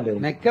 சிறப்பா இருந்தது.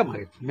 மிக்க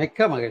மகிழ்ச்சி,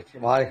 மிக்க மகிழ்ச்சி.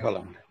 வாழ்க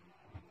வளமுடன்.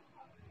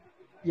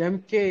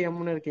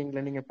 MKMன்னு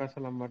இருக்கீங்களா, நீங்க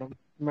பேசலாம் மேடம்.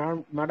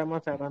 மேடமா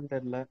சாரான்னு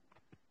தெரியல.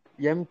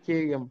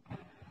 MKM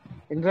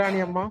இந்திராணி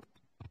அம்மா,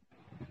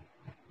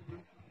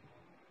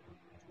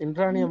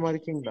 இந்திராணி அம்மா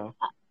இருக்கீங்களா?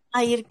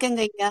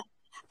 இருக்கங்க ஐயா.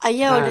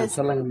 ஐயாவோட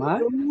சொல்லுங்கம்மா.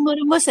 ரொம்ப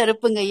ரொம்ப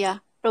சிறப்புங்க ஐயா.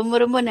 ரொம்ப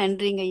ரொம்ப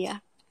நன்றிங்க ஐயா.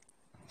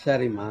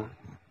 சரிம்மா,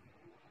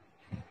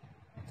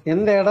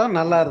 எந்த இடம்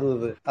நல்லா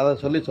இருந்தது அதை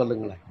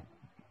சொல்லுங்களேன்.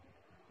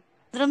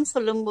 மந்திரம்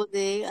சொல்லும்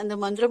போது அந்த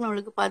மந்திரம்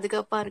நம்மளுக்கு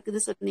பாதுகாப்பா இருக்குது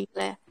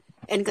சொன்னீங்களே,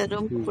 எனக்கு அது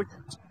ரொம்ப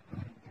பிடிச்சி.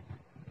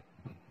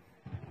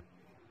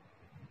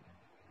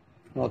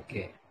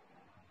 ஓகே.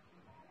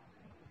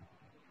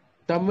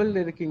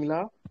 தமிழ்ல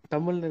இருக்கீங்களா?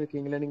 தமிழ்ல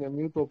இருக்கீங்களா? நீங்க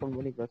மியூட் ஓபன்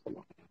பண்ணி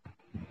பேசலாம்.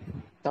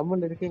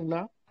 தமிழ்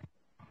இருக்கீங்களா?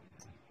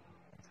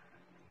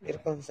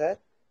 இருக்கோங்க சார்.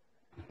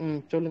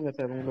 சொல்லுங்க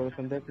சார், உங்களோட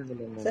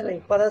சந்தேகங்கள் என்ன? சார்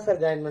இப்பதான்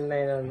சார் ஜாயின்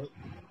பண்ணேன்.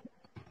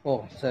 ஓ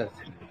சரி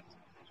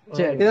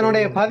சரி.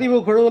 இதனுடைய பதிவு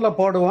குழுவுல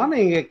போடுவான்,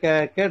 நீங்க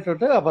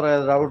கேட்டுட்டு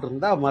அப்புறம் டவுட்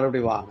இருந்தா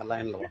மறுபடியும் வாங்க,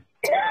 லைன்ல வாங்க.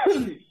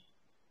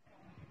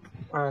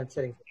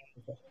 சரிங்க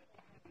சார்.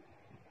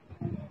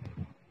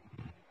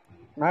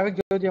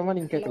 நாகஜோதி அம்மா,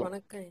 நீங்க கேட்கலாம்.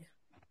 வணக்கம்.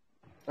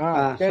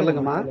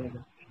 சொல்லுங்கம்மா.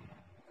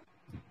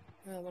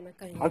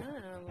 வணக்கம்.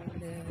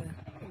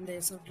 இந்த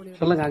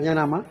சொல்லுங்க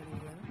அஞ்சனாமா.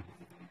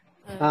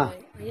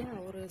 ஐயா,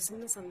 ஒரு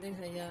சின்ன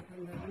சந்தேகம் ஐயா.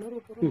 அந்த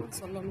உணர்வுபூர்வமா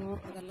சொல்லணும்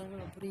அதெல்லாம்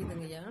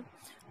புரியுதுங்க ஐயா.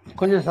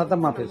 கொஞ்சம்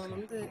சத்தமா பேசு. நம்ம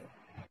வந்து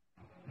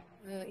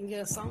இங்க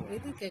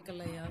இது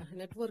கேட்கல ஐயா,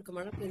 நெட்வொர்க்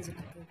மழை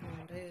பெஞ்சிட்டு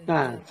இருக்கு,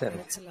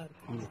 இறைச்சலா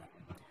இருக்கு.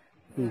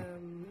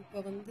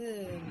 இப்ப வந்து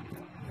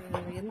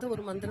எந்த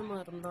ஒரு மந்திரமா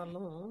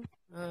இருந்தாலும்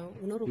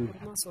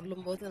உணர்வுபூர்வமா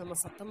சொல்லும் போது நம்ம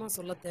சத்தமா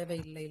சொல்ல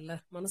தேவையில்லை இல்ல,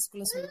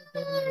 மனசுக்குள்ள சொல்ல.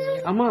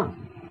 ஆமா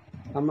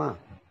ஆமா,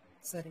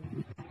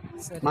 சரிங்க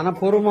சரி.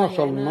 மனப்பூர்வமா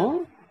சொல்லணும்,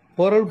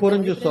 பொருள்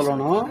புரிஞ்சு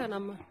சொல்லணும்.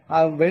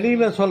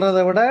 வெளியில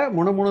சொல்றதை விட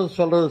முணுமுணு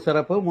சொல்றது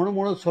சிறப்பு,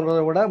 முணுமுணு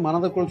சொல்றதை விட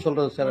மனதுக்குள்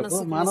சொல்றது சிறப்பு,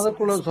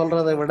 மனதுக்குள்ள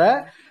சொல்றதை விட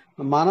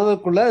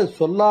மனதுக்குள்ள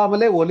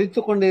சொல்லாமலே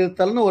ஒலித்து கொண்டு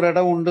இருத்தல்னு ஒரு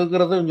இடம்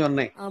உண்டுங்கிறது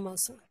சொன்னேன்.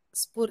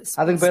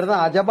 அதுக்கு பேர்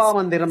தான் அஜபா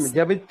மந்திரம்.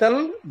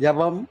 ஜபித்தல்,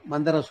 ஜபம்,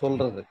 மந்திரம்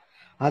சொல்றது.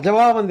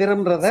 அஜபா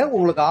மந்திரம்ன்றத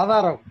உங்களுக்கு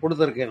ஆதாரம்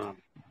கொடுத்திருக்கேன் நான்,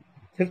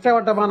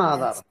 திட்டவட்டமான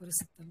ஆதாரம்.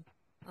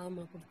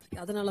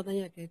 அதனாலதான்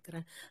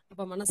கேக்குறேன்.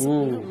 அப்ப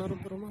மனசுக்குள்ள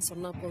உணர்வுபூர்வமா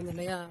சொன்னா போதும்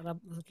இல்லையா,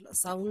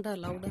 சவுண்டா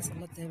லவுடா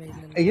சொல்ல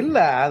தேவையில்லை. இல்ல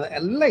அது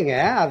இல்லைங்க,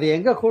 அது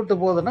எங்க கூட்டு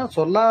போகுதுன்னா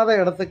சொல்லாத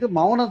இடத்துக்கு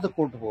மௌனத்துக்கு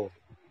கூட்டு போகுது.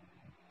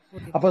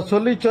 அப்ப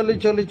சொல்லி சொல்லி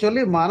சொல்லி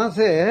சொல்லி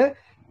மனசு,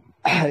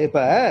 இப்ப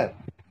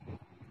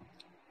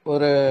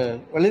ஒரு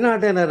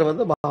வெளிநாட்டினர்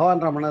வந்து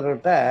பகவான்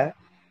ரமணர்கிட்ட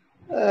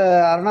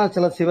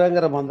அருணாச்சல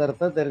சிவங்கிற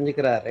மந்திரத்தை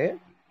தெரிஞ்சுக்கிறாரு.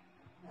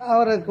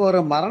 அவருக்கு ஒரு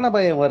மரண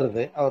பயம்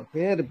வருது. அவர்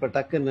பேர் இப்ப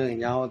டக்குன்னு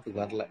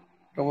ஞாபகத்துக்கு வரல,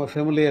 ரொம்ப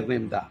ஃபெமிலியர்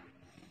நேம் தான்.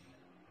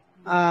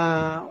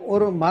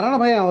 ஒரு மரண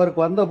பயம்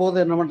அவருக்கு வந்த போது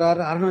என்ன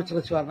பண்றாரு,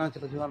 அருணாச்சல சிவா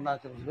அருணாச்சல சிவா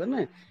அருணாச்சல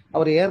சிவன்னு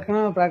அவர்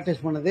ஏற்கனவே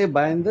பிராக்டிஸ் பண்ணதே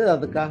பயந்து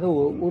அதுக்காக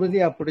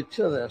உறுதியா பிடிச்சு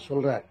அதை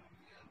சொல்றாரு.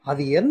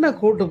 அது என்ன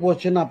கூட்டு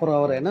போச்சுன்னு அப்புறம்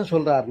அவர் என்ன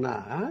சொல்றாருன்னா,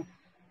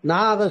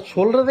 நான் அதை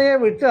சொல்றதே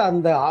விட்டு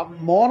அந்த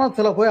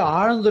மௌனத்துல போய்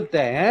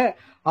ஆழ்ந்துட்டேன்.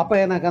 அப்ப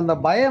எனக்கு அந்த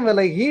பயம்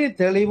விலகி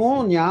தெளிவும்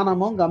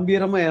ஞானமும்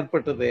கம்பீரமும்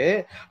ஏற்பட்டது.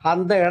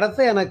 அந்த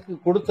இடத்த எனக்கு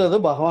கொடுத்தது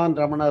பகவான்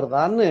ரமணர்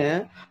தான்னு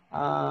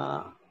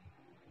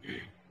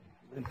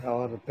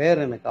அவர்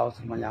பேர் எனக்கு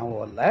அவசரமா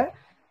ஞாபகம் இல்லை,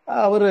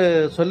 அவரு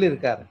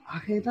சொல்லியிருக்காரு.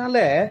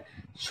 ஆகையினால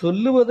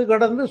சொல்லுவது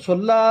கடந்து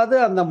சொல்லாது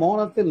அந்த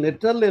மௌனத்தில்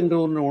நிற்றல் என்று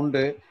ஒன்று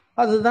உண்டு.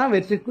 அதுதான்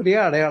வெற்றிக்குரிய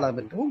அடையாளம்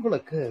என்று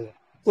உங்களுக்கு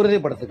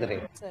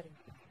உறுதிப்படுத்துகிறேன்.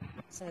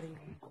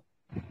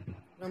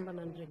 ரொம்ப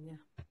நன்றிங்க.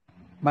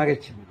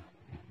 மகிழ்ச்சி.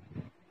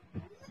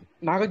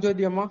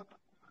 நாகஜோதி அம்மா.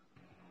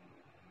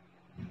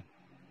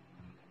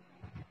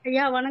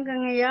 ஐயா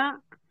வணக்கங்க ஐயா.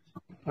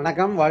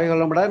 வணக்கம், வாழ்க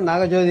வளமுடன்.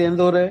 நாகஜோதி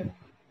எந்த ஊரு?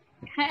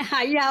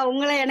 ஐயா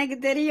உங்களை எனக்கு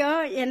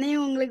தெரியும்,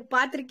 என்னையும் உங்களுக்கு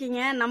பாத்திருக்கீங்க.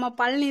 நம்ம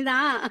பழனி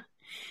தான்.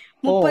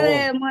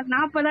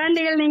 30-40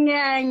 ஆண்டுகள் நீங்க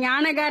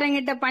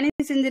ஞானகாரங்கிட்ட பணி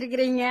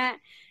செஞ்சிருக்கிறீங்க.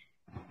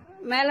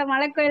 மேல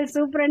மலைக்கோயில்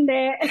சூப்பரண்டு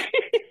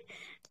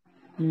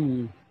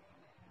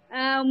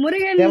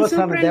முருகன்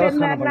சூப்பரண்ட்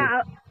இருந்தாருல,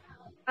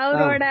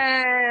 அவரோட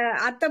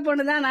அத்தை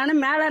பொண்ணு தான் நானு.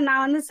 மேல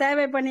நான் வந்து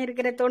சேவை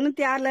பண்ணிருக்கிறேன்.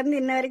 96ல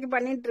இருந்து இன்ன வரைக்கும்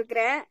பண்ணிட்டு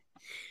இருக்கிறேன்.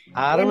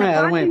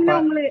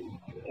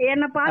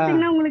 என்ன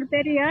பாத்தீங்கன்னா உங்களுக்கு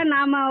தெரியும்.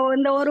 நாம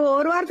இந்த ஒரு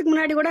வாரத்துக்கு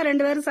முன்னாடி கூட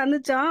 2 பேரும்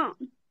சந்திச்சோம்.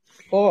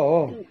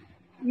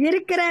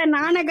 இருக்கிற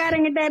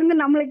ஞானகாரங்கிட்ட இருந்து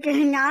நம்மளுக்கு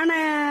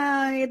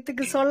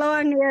ஞானத்துக்கு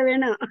சொல்லவாங்க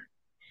வேணும்.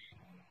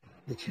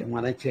 நிச்சயமா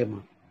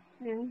நிச்சயமா.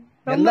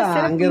 ரொம்ப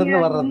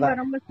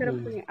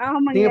சிறப்புங்க.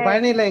 ஆமாங்க.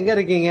 பழனியில எங்க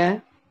இருக்கீங்க?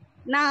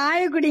 நான்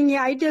ஆயக்குடிங்க,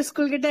 ஐடிஐ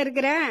ஸ்கூல் கிட்ட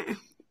இருக்கிறேன்.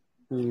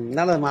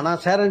 நல்லதுமா,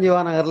 நான் சேரஞ்சிவா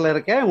நகர்ல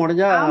இருக்கேன்.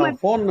 முடிஞ்சா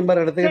போன்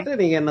நம்பர் எடுத்துக்கிட்டு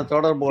நீங்க என்ன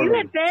தொடர்பு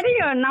கொள்ளுங்க.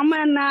 தெரியும்,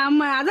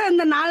 நம்ம அதான்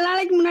இந்த 4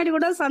 நாளைக்கு முன்னாடி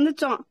கூட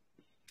சந்திச்சோம்.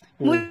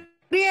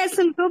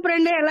 முருகேசன்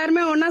சூப்பரண்டு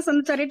எல்லாருமே ஒன்னா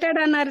சந்திச்சோம்.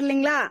 ரிட்டையர்ட் ஆனார்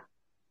இல்லீங்களா?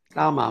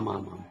 ஆமா ஆமா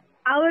ஆமா.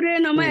 அவரு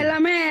நம்ம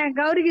எல்லாமே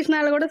கௌரி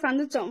கிருஷ்ணால கூட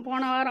சந்திச்சோம்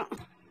போன வாரம்.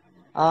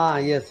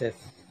 S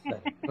S.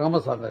 ரொம்ப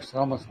சந்தோஷம்,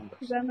 ரொம்ப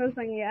சந்தோஷம்.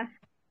 சந்தோஷங்கய்யா.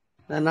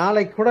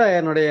 நாளைக்கு கூட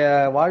என்னுடைய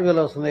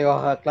வாழ்வியல் வசந்த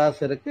யோகா கிளாஸ்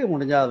இருக்கு,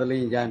 முடிஞ்சா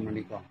அதுலயும் ஜாயின்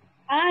பண்ணிக்குவோம்.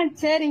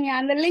 சரிங்க,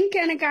 அந்த லிங்க்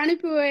எனக்கு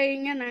அனுப்பி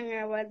வைங்க,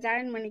 நாங்க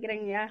ஜாயின்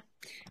பண்ணிக்கிறேங்கய்யா.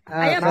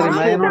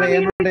 சரிம்மா,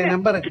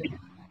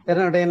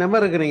 என்னுடைய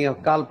நம்பருக்கு நீங்க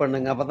கால்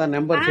பண்ணுங்க, அப்பதான்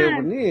நம்பர் சேவ்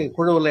பண்ணி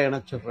குழுவுல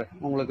இணைச்சிடுறேன்,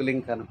 உங்களுக்கு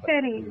லிங்க் அனுப்புறேன்.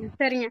 சரிங்க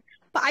சரிங்க.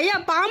 ஐயா,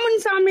 பாமன்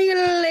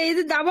சாமிகள்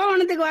இது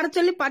தபோவனத்துக்கு வர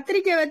சொல்லி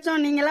பத்திரிக்கை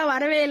வச்சோம், நீங்க எல்லாம்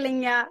வரவே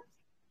இல்லைங்க.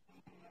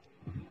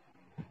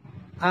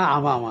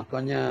 ஆமா ஆமா,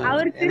 கொஞ்சம்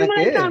அவர்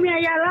திருமலை சாமி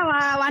ஐயா எல்லாம்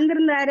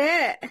வந்திருந்தாரு,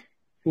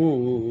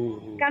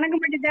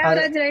 கணக்குப்பட்டி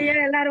தேவராஜ் ஐயா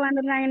எல்லாரும்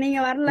வந்திருந்தாங்க, நீங்க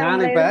வரல.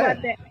 நான்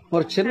இப்ப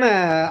ஒரு சின்ன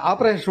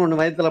ஆபரேஷன் ஒண்ணு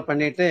வயித்துல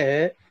பண்ணிட்டு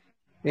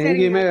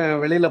எங்கேயுமே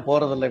வெளியில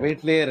போறதில்ல,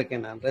 வீட்லயே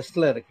இருக்கேன், நான்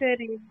ரெஸ்ட்ல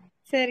இருக்கேன்.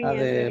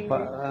 அது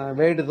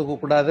வெயிட் தூக்க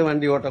கூடாது,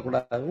 வண்டி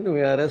ஓட்டக்கூடாதுன்னு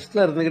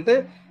ரெஸ்ட்ல இருந்துகிட்டு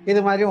இது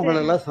மாதிரி உங்களை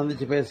எல்லாம்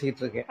சந்திச்சு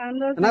பேசிட்டு இருக்கேன்.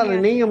 அதனால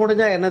நீங்க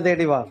முடிஞ்சா என்ன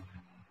தேடி வாங்க.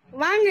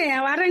 வாங்க,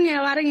 வரேங்க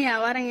வரேங்க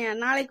வரேங்க,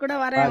 நாளைக்கு கூட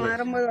வரேன்,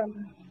 வரும்போது.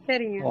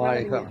 சரிங்க,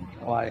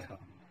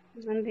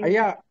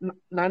 ஐயா.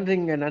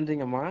 நன்றிங்க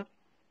நன்றிங்கம்மா.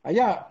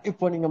 ஐயா,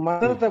 இப்போ நீங்க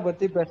மந்திரத்தை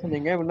பத்தி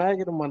பேசுனீங்க,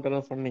 விநாயகர்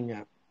மந்திரம் சொன்னீங்க.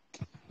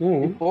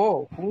 இப்போ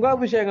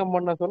குங்காபிஷேகம்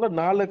பண்ண சொல்ல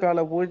 4 கால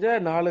பூஜை,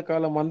 4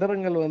 கால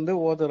மந்திரங்கள்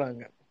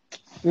ஓதுறாங்க.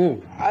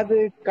 அது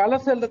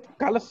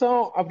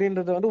கலசம்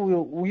அப்படின்றது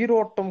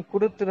உயிரோட்டம்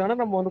கொடுத்துதானே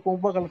நம்ம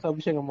கும்ப கலச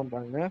அபிஷேகம்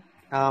பண்றாங்க.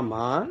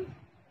 ஆமா,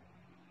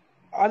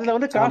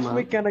 அதுல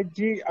காஸ்மிக்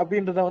எனர்ஜி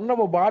அப்படின்றத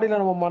நம்ம பாடியில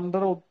நம்ம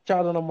மந்திரம்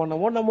உச்சாரணம்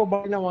பண்ணவும் நம்ம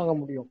பாடியில வாங்க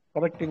முடியும்.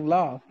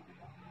 கரெக்டுங்களா?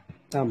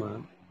 ஆமா,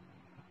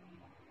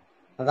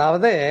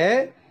 அதாவது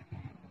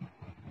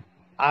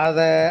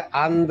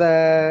அந்த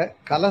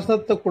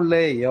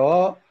கலசத்துக்குள்ளேயோ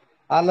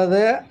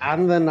அல்லது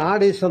அந்த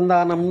நாடி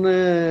சந்தானம்னு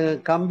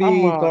கம்பி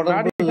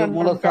தொடர்பு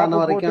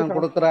மூலஸ்தானம் வரைக்கும்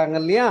கொடுக்கறாங்க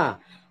இல்லையா,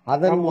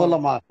 அதன்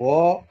மூலமாகவோ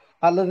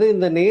அல்லது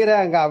இந்த நீரை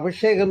அங்க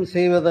அபிஷேகம்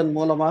செய்வதன்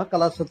மூலமாக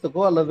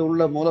கலசத்துக்கோ அல்லது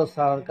உள்ள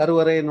மூலஸ்தானம்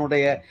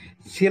கருவறையினுடைய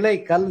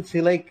கல்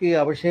சிலைக்கு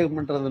அபிஷேகம்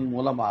பண்றதன்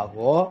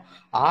மூலமாகவோ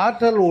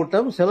ஆற்றல்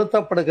ஊட்டம்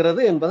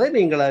செலுத்தப்படுகிறது என்பதை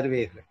நீங்கள்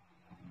அறிவீர்கள்.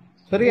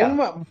 சரியா?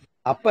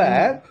 அப்ப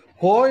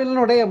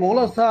கோயிலினுடைய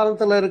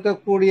மூலஸ்தானத்தில்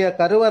இருக்கக்கூடிய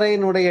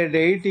கருவறையினுடைய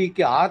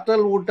டெய்டிக்கு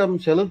ஆற்றல் ஊட்டம்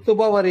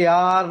செலுத்துபவர்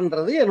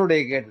யார்ன்றது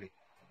என்னுடைய கேள்வி.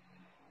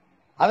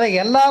 அதை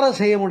எல்லாரும்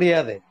செய்ய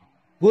முடியாது,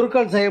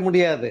 குருக்கள் செய்ய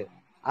முடியாது,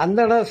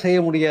 அந்தணர் செய்ய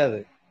முடியாது.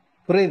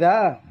 புரியுதா?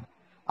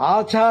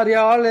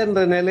 ஆச்சாரியால்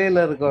என்ற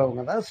நிலையில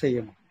இருக்கவங்க தான்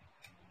செய்யணும்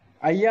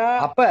ஐயா.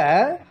 அப்ப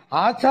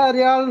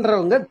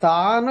ஆச்சாரியால்ன்றவங்க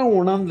தானும்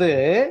உணர்ந்து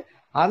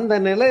அந்த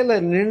நிலையில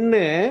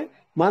நின்று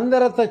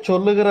மந்திரத்தை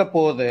சொல்லுகிற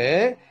போது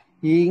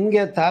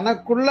இங்க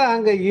தனக்குள்ள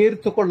அங்க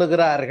ஈர்த்து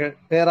கொள்ளுகிறார்கள்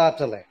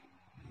பேராற்றலை.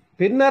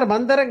 பின்னர்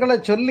மந்திரங்களை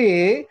சொல்லி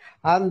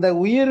அந்த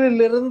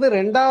உயிரிலிருந்து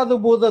 2வது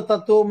பூத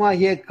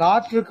தத்துவமாகிய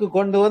காற்றுக்கு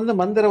கொண்டு வந்து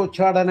மந்திர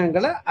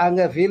உச்சாடனங்களை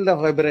அங்க ஃபீல்ட்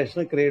ஆஃப்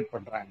வைப்ரேஷன் கிரியேட்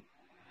பண்றாங்க.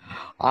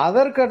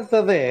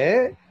 அதற்கடுத்தது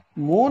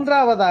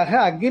 3வதாக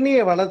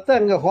அக்னியை வளர்த்து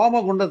அங்க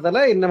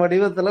ஹோமகுண்டத்துல இந்த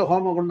வடிவத்துல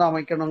ஹோமகுண்டம்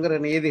அமைக்கணுங்கிற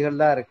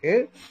நீதிகள்லாம் இருக்கு.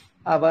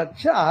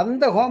 வச்சு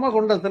அந்த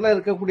ஹோமகுண்டத்துல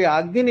இருக்கக்கூடிய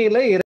அக்னியில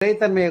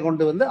இறைத்தன்மையை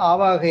கொண்டு வந்து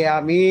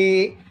ஆவாகயாமி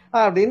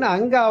அப்படின்னு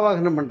அங்க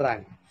ஆவாகனம்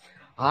பண்றாங்க.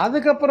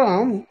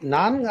 அதுக்கப்புறம்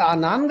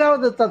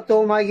 4வது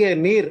தத்துவமாகிய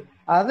நீர்,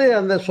 அது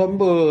அந்த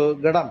சொம்பு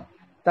கடம்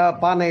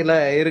பானையில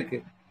இருக்கு,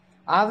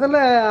 அதுல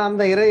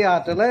அந்த இறை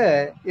ஆற்றலை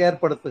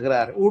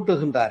ஏற்படுத்துகிறார்,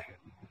 ஊட்டுகின்றார்கள்.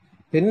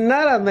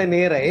 பின்னர் அந்த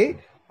நீரை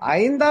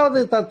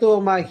 5வது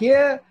தத்துவமாகிய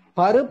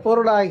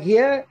பருப்பொருளாகிய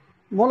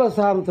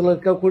மூலஸ்தானத்தில்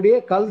இருக்கக்கூடிய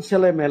கல்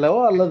சிலை மேலோ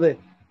அல்லது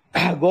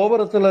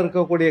கோபுரத்தில்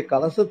இருக்கக்கூடிய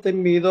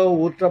கலசத்தின் மீதோ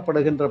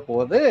ஊற்றப்படுகின்ற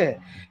போது,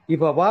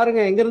 இப்ப பாருங்க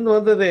எங்கிருந்து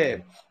வந்தது,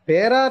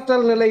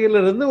 பேராற்றல்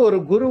நிலையிலிருந்து ஒரு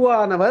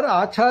குருவானவர்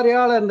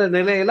ஆச்சாரியால் என்ற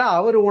நிலையில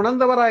அவர்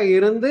உணர்ந்தவராக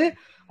இருந்து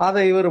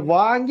அதை இவர்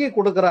வாங்கி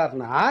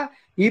கொடுக்கிறார்னா,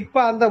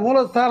 இப்ப அந்த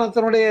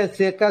மூலஸ்தானத்தினுடைய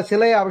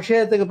சிலை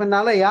அபிஷேகத்துக்கு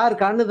பின்னால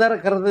யார் கண்ணு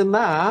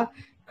திறக்கிறதுன்னா,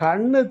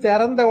 கண்ணு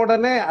திறந்த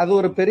உடனே அது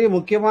ஒரு பெரிய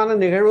முக்கியமான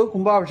நிகழ்வு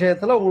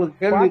கும்பாபிஷேகத்துல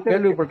உங்களுக்கு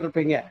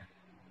கேள்விப்பட்டிருப்பீங்க.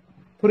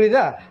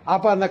 புரியுதா?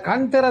 அப்ப அந்த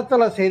கண்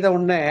திறத்தல செய்த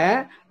உடனே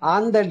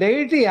அந்த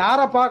டெய்டி யார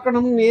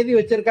பார்க்கணும்னு நீதி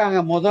வச்சிருக்காங்க,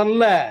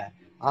 முதல்ல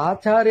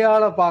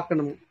ஆச்சாரியால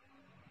பார்க்கணும்.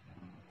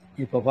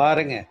 இப்ப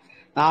பாருங்க,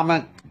 நாம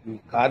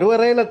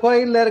கருவறையில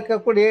கோயில்ல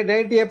இருக்கக்கூடிய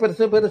டெய்டியை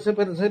பெருசு பெருசு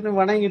பெருசுன்னு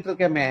வணங்கிட்டு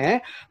இருக்கமே,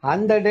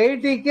 அந்த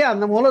டெய்டிக்கு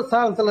அந்த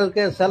மூலஸ்தானத்துல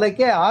இருக்க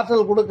சிலைக்கு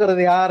ஆற்றல்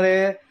கொடுக்கறது யாரு?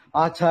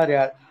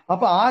 ஆச்சாரியால்.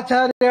 அப்ப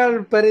ஆச்சாரியால்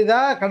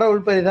பெரிதா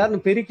கடவுள் பெரிதான்னு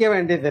பிரிக்க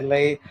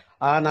வேண்டியதில்லை.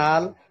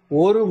 ஆனால்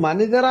ஒரு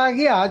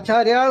மனிதராகி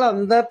ஆச்சாரியால்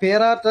அந்த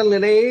பேராற்றல்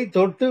நிலையை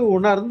தொட்டு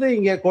உணர்ந்து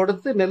இங்கே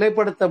கொடுத்து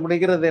நிலைப்படுத்த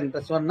முடிகிறது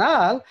என்று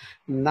சொன்னால்,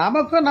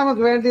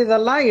 நமக்கு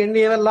வேண்டியதெல்லாம்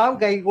எண்ணியவெல்லாம்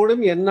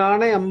கைகூடும்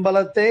எண்ணான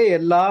அம்பலத்தை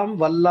எல்லாம்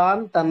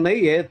வல்லான் தன்னை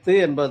ஏத்து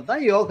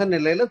என்பதுதான் யோக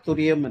நிலையில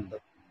துரியம்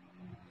என்பது.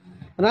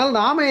 அதனால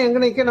நாம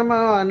எங்கனைக்கு நம்ம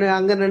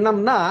அங்க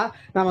நின்னோம்னா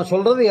நம்ம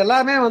சொல்றது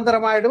எல்லாமே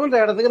மந்திரமாயிடும்ன்ற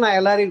இடத்துக்கு நான்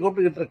எல்லாரையும்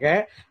கூப்பிட்டுக்கிட்டு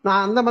இருக்கேன்.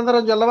 நான் அந்த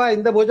மந்திரம் சொல்லவா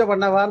இந்த பூஜை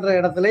பண்ணவான்ற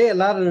இடத்துல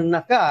எல்லாரும்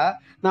நின்னாக்கா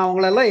நான்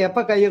உங்களெல்லாம்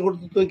எப்ப கையை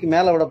கொடுத்து தூக்கி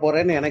மேல விட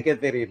போறேன்னு எனக்கே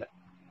தெரியல.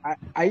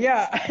 ஐயா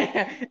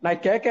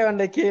நான் கேட்க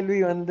வேண்டிய கேள்வி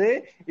வந்து,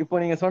 இப்போ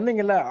நீங்க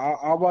சொன்னீங்கல்ல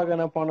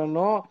ஆபாகன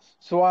பண்ணணும்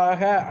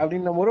சுவாக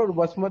அப்படின்னும் போது ஒரு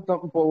பஸ்மத்தை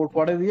இப்போ ஒரு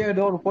புடவையோ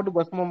ஏதோ ஒரு போட்டு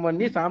பஸ்மம்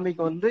பண்ணி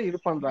சாமிக்கு வந்து இது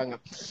பண்றாங்க.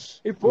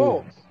 இப்போ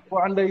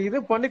அந்த இது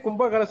பண்ணி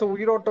கும்ப கலசம்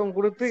உயிரோட்டம்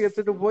கொடுத்து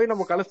எடுத்துட்டு போய்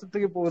நம்ம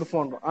கலசத்துக்கு இப்போ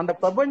இருப்போம். அந்த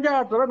பிரபஞ்ச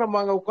ஆற்றலை நம்ம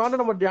அங்க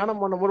உட்காந்து நம்ம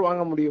தியானம் பண்ணும்போது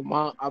வாங்க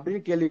முடியுமா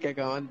அப்படின்னு கேள்வி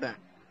கேட்க வந்தேன்.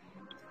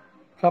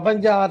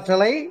 பிரபஞ்ச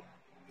ஆற்றலை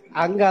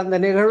அங்க அந்த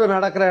நிகழ்வு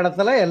நடக்கிற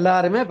இடத்துல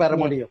எல்லாருமே பெற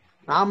முடியும்.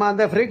 நாம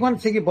அந்த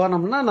ஃப்ரீக்வன்சிக்கு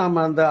போனோம்னா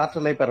நாம அந்த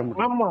ஆற்றலை பெற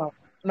முடியும். ஆமா,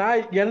 நான்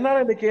என்ன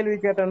இந்த கேள்வி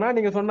கேட்டேன்னா,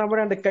 நீங்க சொன்ன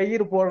மாதிரி அந்த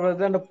கயிறு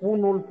போடுறது, அந்த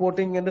பூநூல்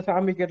போட்டு இங்க இருந்து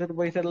சாமி கேட்டுட்டு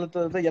போய்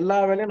செலுத்துறது எல்லா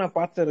வேலையும் நான்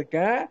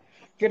பார்த்திருக்கேன்.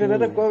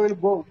 கிட்டத்தட்ட கோவில்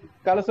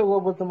கலச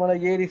கோபுரத்து மேல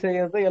ஏறி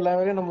செய்யறது எல்லா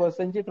வேலையும் நம்ம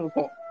செஞ்சுட்டு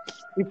இருக்கோம்.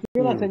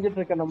 இப்பயும் நான் செஞ்சுட்டு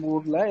இருக்கேன். நம்ம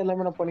ஊர்ல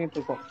எல்லாமே நான் பண்ணிட்டு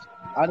இருக்கோம்.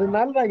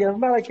 அதனால நான்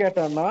என்ன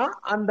கேட்டேன்னா,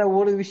 அந்த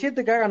ஒரு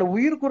விஷயத்துக்காக அந்த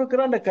உயிர்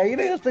கொடுக்குற அந்த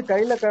கயிறை எடுத்து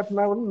கையில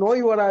காட்டினா வந்து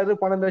நோய் வராது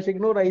 12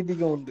 வருஷத்துக்குன்னு ஒரு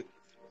ஐதீகம் உண்டு.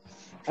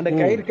 அந்த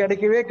கயிறு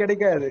கிடைக்கவே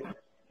கிடைக்காது.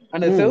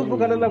 அந்த சிவப்பு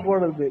கடல்ல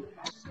போடுறது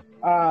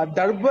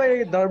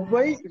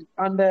தர்பை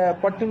அந்த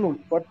பட்டு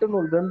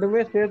நூல்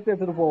ரெண்டுமே சேர்த்து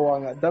எடுத்துட்டு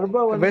போவாங்க.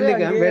 தர்பை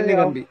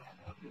வந்து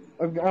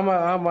ஆமா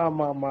ஆமா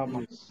ஆமா ஆமா ஆமா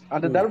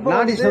அந்த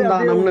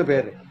தர்பை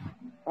பேரு.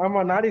 ஆமா,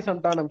 நாடி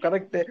சந்தானம்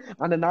கரெக்ட்.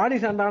 அந்த நாடி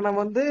சந்தானம்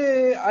வந்து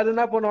அது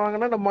என்ன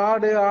பண்ணுவாங்கன்னா, இந்த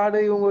மாடு ஆடு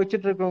இவங்க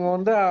வச்சுட்டு இருக்கவங்க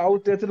வந்து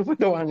அவுத்து எடுத்துட்டு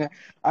போயிடுவாங்க,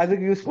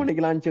 அதுக்கு யூஸ்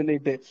பண்ணிக்கலாம்னு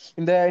சொல்லிட்டு.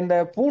 இந்த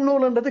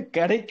பூநூல்ன்றது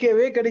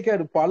கிடைக்கவே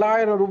கிடைக்காது. பல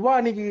ஆயிரம் ரூபாய்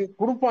அன்னைக்கு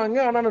கொடுப்பாங்க,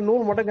 ஆனா அந்த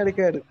நூல் மட்டும்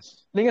கிடைக்காது.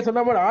 நீங்க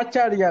சொன்ன மாதிரி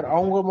ஆச்சாரியார்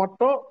அவங்க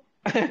மட்டும்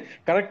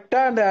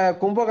கரெக்டா அந்த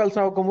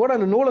கும்பகலசம் வைக்கும் போது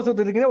அந்த நூலை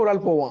சுத்துறதுக்குன்னே ஒரு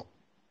ஆள் போவான்.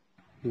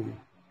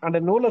 அந்த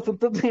நூலை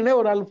சுத்துறதுக்குன்னே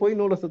ஒரு ஆள் போய்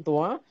நூலை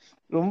சுத்துவான்.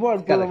 ரொம்ப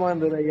அற்புதமா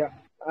இருந்தது ஐயா,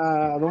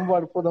 ரொம்ப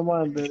அற்புதமா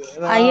இருந்தது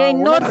ஐயா.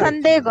 இன்னொரு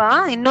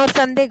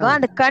சந்தேகம்,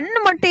 அந்த கண்ணு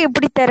மட்டும்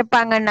எப்படி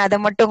திறப்பாங்கன்னு அதை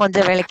மட்டும்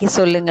கொஞ்சம் விளக்கி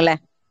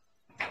சொல்லுங்களேன்.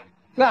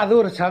 அது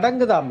ஒரு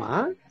சடங்குதாமா.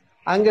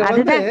 அங்க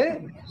வந்து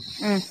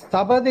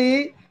ஸ்தபதி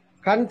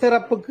கண்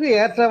திறப்புக்கு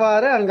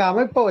ஏற்றவாறு அங்க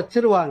அமைப்பை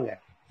வச்சிருவாங்க.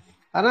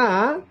 ஆனா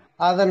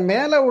அதன்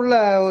மேல உள்ள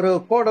ஒரு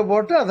கோடு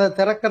போட்டு அதை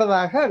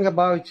திறக்கிறதாக அங்க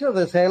பாவிச்சு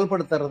அதை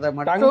செயல்படுத்துறத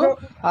மட்டும்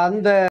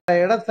அந்த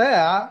இடத்தை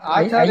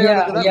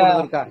ஆச்சாரியர்களுக்கு தான்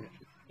கொடுத்திருக்காங்க.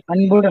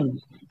 அன்புடன்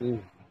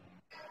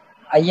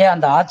ஐயா,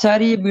 அந்த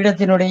ஆச்சாரிய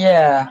பீடத்தினுடைய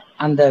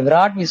அந்த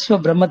விராட் விஸ்வ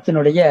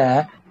பிரம்மத்தினுடைய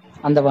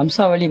அந்த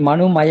வம்சாவளி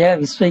மனுமய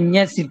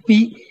விஸ்வஞ சிற்பி,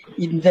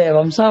 இந்த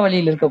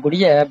வம்சாவளியில்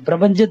இருக்கக்கூடிய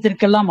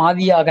பிரபஞ்சத்திற்கெல்லாம்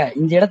ஆதியாக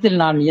இந்த இடத்தில்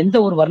நான் எந்த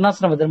ஒரு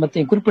வர்ணாசிரம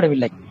தர்மத்தையும்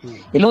குறிப்பிடவில்லை.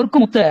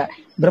 எல்லோருக்கும் மொத்த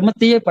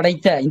பிரம்மத்தையே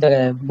படைத்த, இந்த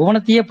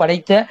புவனத்தையே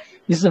படைத்த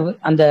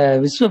அந்த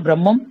விஸ்வ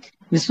பிரம்மம்,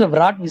 விஸ்வ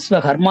விராட், விஸ்வ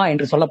கர்மா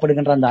என்று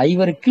சொல்லப்படுகின்ற அந்த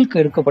ஐவருக்கு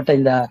எடுக்கப்பட்ட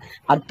இந்த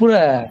அற்புத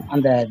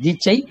அந்த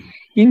தீட்சை,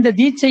 இந்த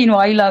தீட்சையின்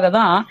வாயிலாக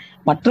தான்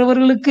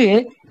மற்றவர்களுக்கு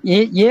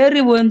ஏறு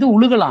வந்து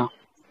உழுகலாம்.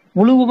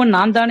 உழுபவன்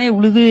நான் தானே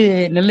உழுது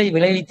நெல்லை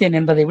விளைவித்தேன்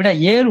என்பதை விட,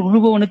 ஏறு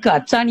உழுபவனுக்கு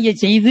அச்சாணியை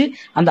செய்து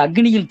அந்த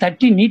அக்னியில்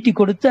தட்டி நீட்டி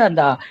கொடுத்து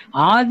அந்த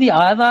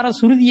ஆதார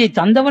சுருதியை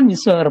தந்தவன்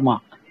விஸ்வகர்மா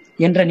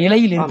என்ற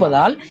நிலையில்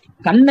இருப்பதால்,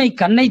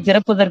 கண்ணை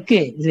திறப்பதற்கு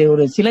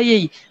ஒரு சிலையை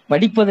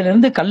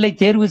வடிப்பதிலிருந்து, கல்லை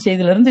தேர்வு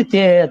செய்திலிருந்து,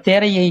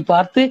 தேரையை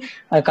பார்த்து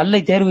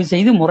கல்லை தேர்வு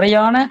செய்து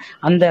முறையான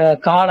அந்த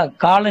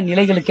கால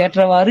நிலைகளுக்கு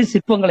ஏற்றவாறு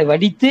சிற்பங்களை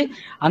வடித்து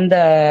அந்த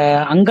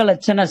அங்க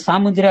லட்சண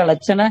சாமுத்திர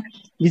லட்சண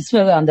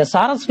அந்த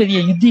சாரஸ்வதிய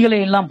யுத்திகளை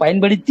எல்லாம்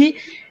பயன்படுத்தி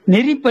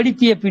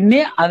நெறிப்படுத்திய பின்னே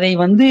அதை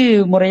வந்து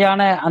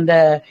முறையான அந்த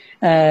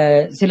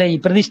சிலை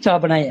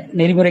பிரதிஷ்டாபன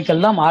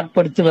நெறிமுறைக்கெல்லாம்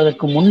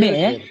ஆட்படுத்துவதற்கு முன்னே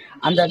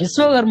அந்த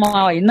விஸ்வகர்மா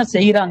என்ன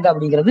செய்யறாங்க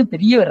அப்படிங்கிறது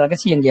பெரிய ஒரு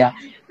ரகசியங்கயா.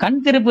 கண்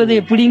திறப்பது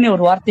எப்படின்னு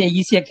ஒரு வார்த்தையை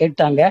ஈஸியா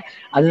கேட்டாங்க.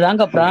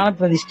 அதுதாங்க பிராண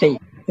பிரதிஷ்டை.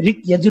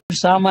 ரிக் யஜுர்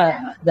சாம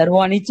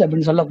தர்வானிச்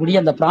அப்படின்னு சொல்லக்கூடிய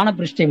அந்த பிராண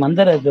பிரதிஷ்டை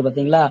மந்திரம் இருக்கு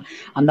பாத்தீங்களா,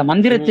 அந்த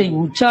மந்திரத்தை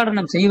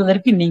உச்சாரணம்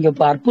செய்வதற்கு நீங்க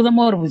இப்ப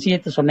அற்புதமா ஒரு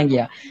விஷயத்த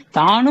சொன்னீங்கயா.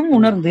 தானும்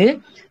உணர்ந்து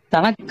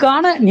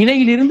தனக்கான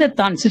நிலையிலிருந்து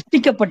தான்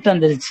சிருஷ்டிக்கப்பட்ட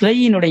அந்த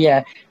சிலையினுடைய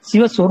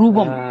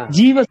சிவஸ்வரூபம்,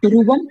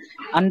 ஜீவஸ்வரூபம்,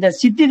 அந்த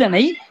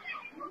சித்திதனை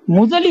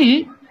முதலில்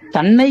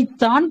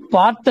தன்னைத்தான்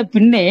பார்த்த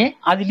பின்னே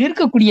அதில்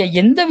இருக்கக்கூடிய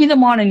எந்த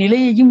விதமான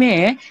நிலையையுமே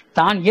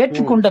தான்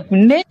ஏற்றுக்கொண்ட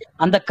பின்னே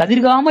அந்த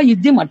கதிர்காம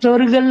யுத்தி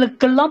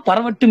மற்றவர்களுக்கெல்லாம்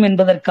பரவட்டும்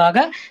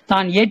என்பதற்காக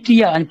தான்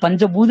ஏற்றிய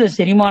பஞ்சபூத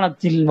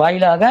செரிமானத்தின்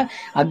வாயிலாக,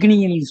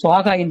 அக்னியில்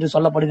சுவாகா என்று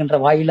சொல்லப்படுகின்ற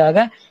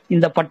வாயிலாக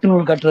இந்த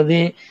பட்டுநூல்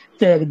கட்டுறது,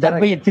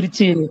 தர்பையை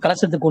திரிச்சு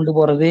கலசத்துக்கு கொண்டு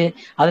போறது,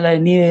 அதுல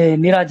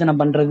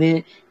நீராஜனம் பண்றது,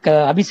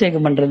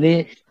 அபிஷேகம் பண்றது,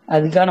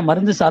 அதுக்கான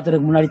மருந்து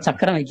சாத்துறதுக்கு முன்னாடி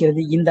சக்கரம்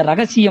வைக்கிறது, இந்த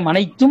ரகசியம்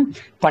அனைத்தும்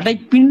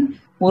படைப்பின்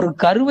ஒரு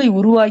கருவை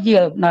உருவாகி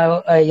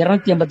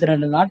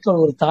 282 நாட்கள்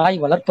ஒரு தாய்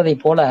வளர்ப்பதை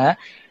போல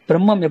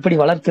பிரம்மம் எப்படி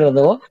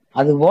வளர்க்கிறதோ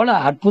அது போல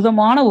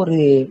அற்புதமான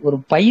ஒரு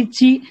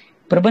பயிற்சி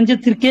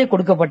பிரபஞ்சத்திற்கே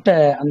கொடுக்கப்பட்ட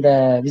அந்த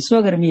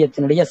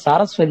விஸ்வகர்மியத்தினுடைய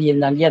சாரஸ்வதி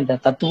இருந்தாங்க. அந்த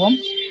தத்துவம்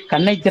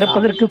கண்ணை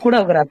திறப்பதற்கு கூட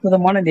ஒரு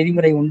அற்புதமான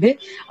நெறிமுறை உண்டு.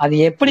 அது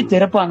எப்படி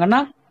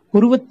திறப்பாங்கன்னா,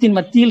 புருவத்தின்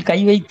மத்தியில்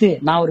கை வைத்து,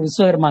 நான் ஒரு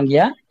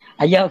விஸ்வகர்மாங்கயா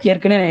ஐயாவுக்கு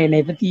ஏற்கனவே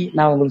என்னை பத்தி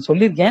நான் உங்களுக்கு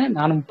சொல்லியிருக்கேன்,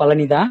 நானும்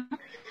பழனிதான்.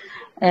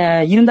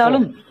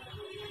 இருந்தாலும்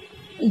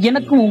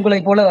எனக்கும் உங்களை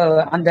போல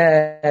அந்த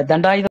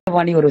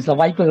தண்டாயுதபாணி ஒரு சில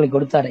வாய்ப்புகளை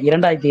கொடுத்தாரு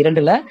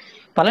 2002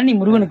 பழனி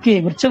முருகனுக்கு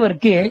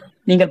உற்சவருக்கு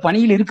நீங்கள்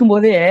பணியில்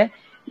இருக்கும்போதே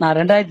நான்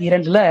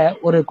 2002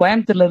 ஒரு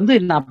கோயம்புத்தூர்ல இருந்து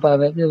நான்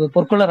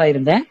பொற்கொள்ளர்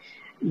ஆயிருந்தேன்.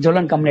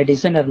 ஜோலன் கம்பெனி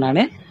டிசைனர்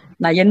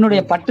நான்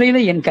என்னுடைய பற்றையில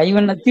என்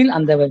கைவண்ணத்தில்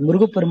அந்த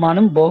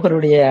முருகப்பெருமானும்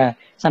போகருடைய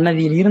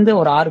சன்னதியில் இருந்து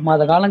ஒரு 6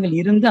 மாத காலங்கள்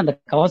இருந்து அந்த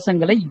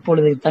கவசங்களை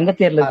இப்பொழுது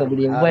தங்கத்தேர்ல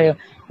இருக்கக்கூடிய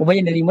உபய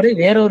நெறிமுறை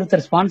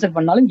வேறொருத்தர் ஸ்பான்சர்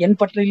பண்ணாலும் என்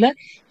பற்றையில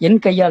என்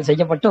கையால்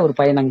செய்யப்பட்ட ஒரு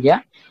பயணங்கயா.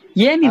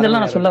 ஏன்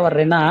இதெல்லாம் நான் சொல்ல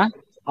வர்றேன்னா,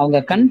 அவங்க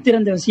கண்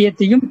திறந்த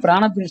விஷயத்தையும்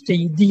பிராணபிரஷ்ட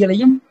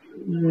யுத்திகளையும்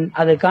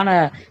அதற்கான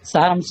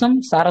சாரம்சம்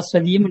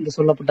சாரஸ்வதியும் என்று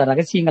சொல்லப்பட்ட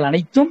ரகசியங்கள்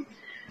அனைத்தும்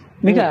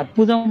மிக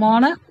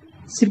அற்புதமான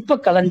சிற்ப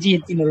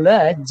களஞ்சியத்தில் உள்ள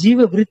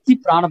ஜீவ விருத்தி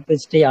பிராண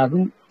பிரதிஷ்டை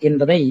ஆகும்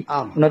என்பதை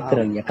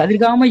உணர்த்துறாங்க.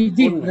 கதிர்காம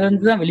யுத்தி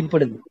தான்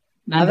வெளிப்படுது.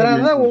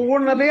 அதனாலதான்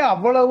ஒவ்வொன்றிலையும்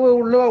அவ்வளவு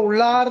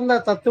உள்ளார்ந்த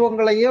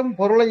தத்துவங்களையும்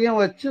பொருளையும்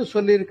வச்சு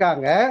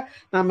சொல்லியிருக்காங்க.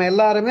 நம்ம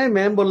எல்லாருமே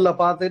மேம்பொருளை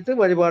பார்த்துட்டு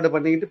வழிபாடு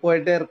பண்ணிக்கிட்டு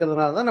போயிட்டே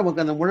இருக்கிறதுனாலதான்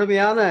நமக்கு அந்த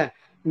முழுமையான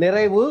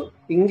நிறைவு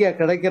இங்க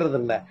கிடைக்கிறது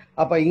இல்லை.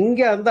 அப்ப இங்க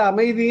அந்த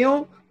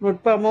அமைதியும்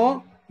நுட்பமும்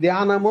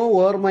தியானமும்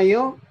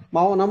ஓர்மையும்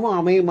மௌனமும்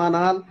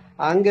அமையுமானால்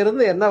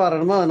அங்கிருந்து என்ன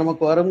வரணுமோ அது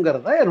நமக்கு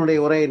வருங்கிறத என்னுடைய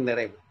உரையின்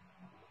நிறைவு.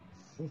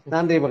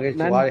 நன்றி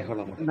மகிழ்ச்சி.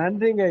 வாழ்க்கணும்.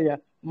 நன்றிங்க ஐயா.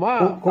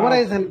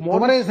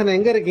 குமரேசன்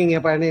எங்க இருக்கீங்க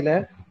பழனியில?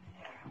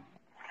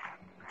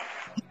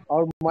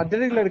 அவர்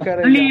மதுரையில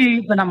இருக்காரு.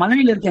 இப்ப நான்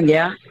மதுரையில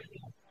இருக்கேங்கய்யா.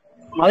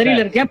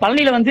 மதுரையில இருக்கேன்.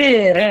 பழனியில வந்து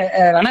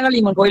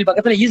ரணகாளியம்மன் கோயில்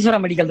பக்கத்துல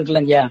ஈஸ்வரா மெடிக்கல்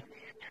இருக்குல்லங்கய்யா.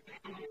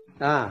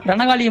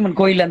 ரணகாளியம்மன்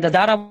கோயில் அந்த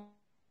தாரா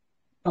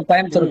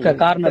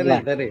கோயம்புத்தூர் கார்னர்ல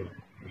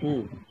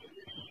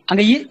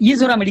அங்க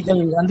ஈஸ்வரா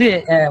மெடிக்கல் வந்து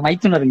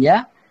மைத்துனருங்க.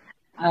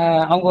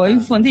 அவங்க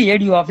ஒய்ஃப் வந்து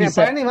ஏடிஓ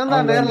ஆபீசர். பழனி வந்தா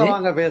நேர்ல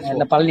வாங்க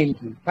பேசுவோம். பழனி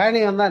பழனி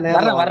வந்தா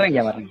நேர்ல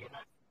வர்றேங்க.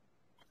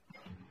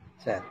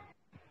 சரி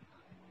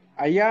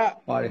ஐயா,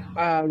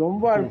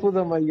 ரொம்ப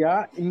அற்புதம் ஐயா.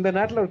 இந்த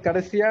நேரத்துல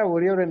கடைசியா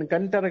ஒரே ஒரு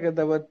கண்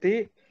திறக்கத்தை பத்தி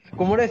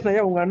குமரேசன்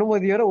ஐயா உங்க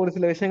அனுமதியோட ஒரு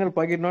சில விஷயங்கள்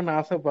பகிரணும்னு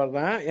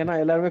ஆசைப்படுறேன். ஏன்னா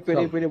எல்லாருமே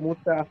பெரிய பெரிய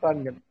மூத்த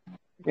ஆசான்கள்.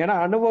 ஏன்னா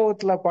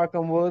அனுபவத்துல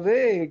பார்க்கும்போது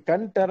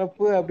கண்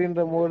திறப்பு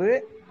அப்படின்ற போது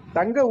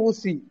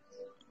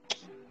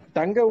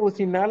தங்க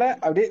ஊசினால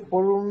அப்படியே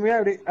பொறுமையா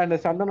அப்படி அந்த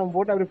சந்தனம்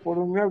போட்டு அப்படி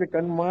பொறுமையா அப்படி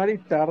கண் மாதிரி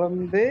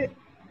திறந்து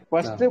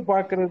ஃபர்ஸ்ட்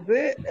பாக்குறது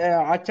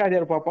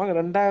ஆச்சாரியார் பார்ப்பாங்க,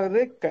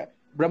 2வது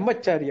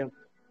பிரம்மச்சாரியம்,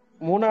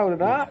 3வது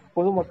தான்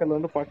பொதுமக்கள்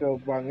வந்து பார்க்க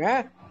வைப்பாங்க.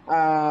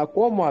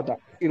 கோமாதா,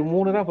 இது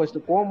 3 தான் ஃபர்ஸ்ட்.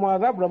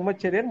 கோமாதா,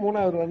 பிரம்மச்சரியன்,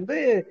 3வது வந்து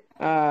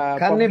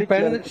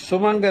பெண்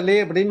சுமங்கலி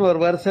அப்படின்னு ஒரு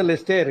வருஷ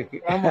லிஸ்டே இருக்கு.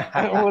 ஆமா,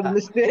 ஒரு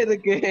லிஸ்டே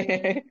இருக்கு.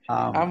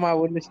 ஆமா,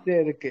 ஒரு லிஸ்டே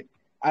இருக்கு.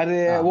 அது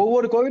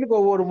ஒவ்வொரு கோவிலுக்கு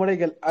ஒவ்வொரு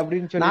முறைகள்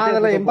அப்படின்னு சொல்லி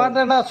அதுல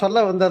இம்பார்ட்டண்டா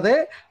சொல்ல வந்தது.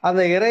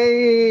 அந்த இறை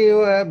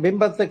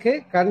பிம்பத்துக்கு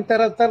கண்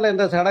திறத்தல்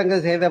என்ற சடங்கு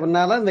செய்த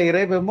பின்னால இந்த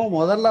இறை பிம்பம்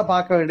முதல்ல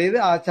பார்க்க வேண்டியது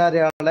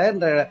ஆச்சாரியால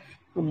என்ற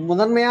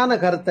முதன்மையான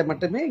கருத்தை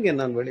மட்டுமே இங்க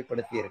நான்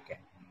வெளிப்படுத்தி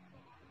இருக்கேன்.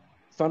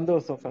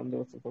 சந்தோஷம்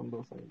சந்தோஷம்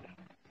சந்தோஷம்.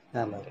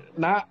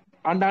 நான்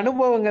அந்த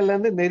அனுபவங்கள்ல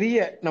இருந்து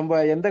நிறைய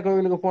நம்ம எந்த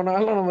கோவிலுக்கு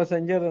போனாலும் நம்ம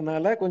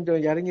செஞ்சதுனால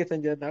கொஞ்சம் இறங்கி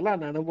செஞ்சதுனால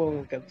அந்த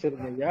அனுபவம்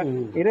கிடைச்சிருந்தேன் ஐயா.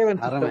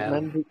 இறைவன்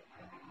நன்றி.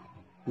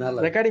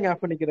 ரெக்கார்டிங் ஆஃப்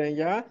பண்ணிக்கிறேன்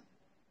ஐயா.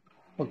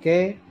 ஓகே,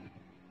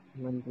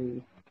 நன்றி.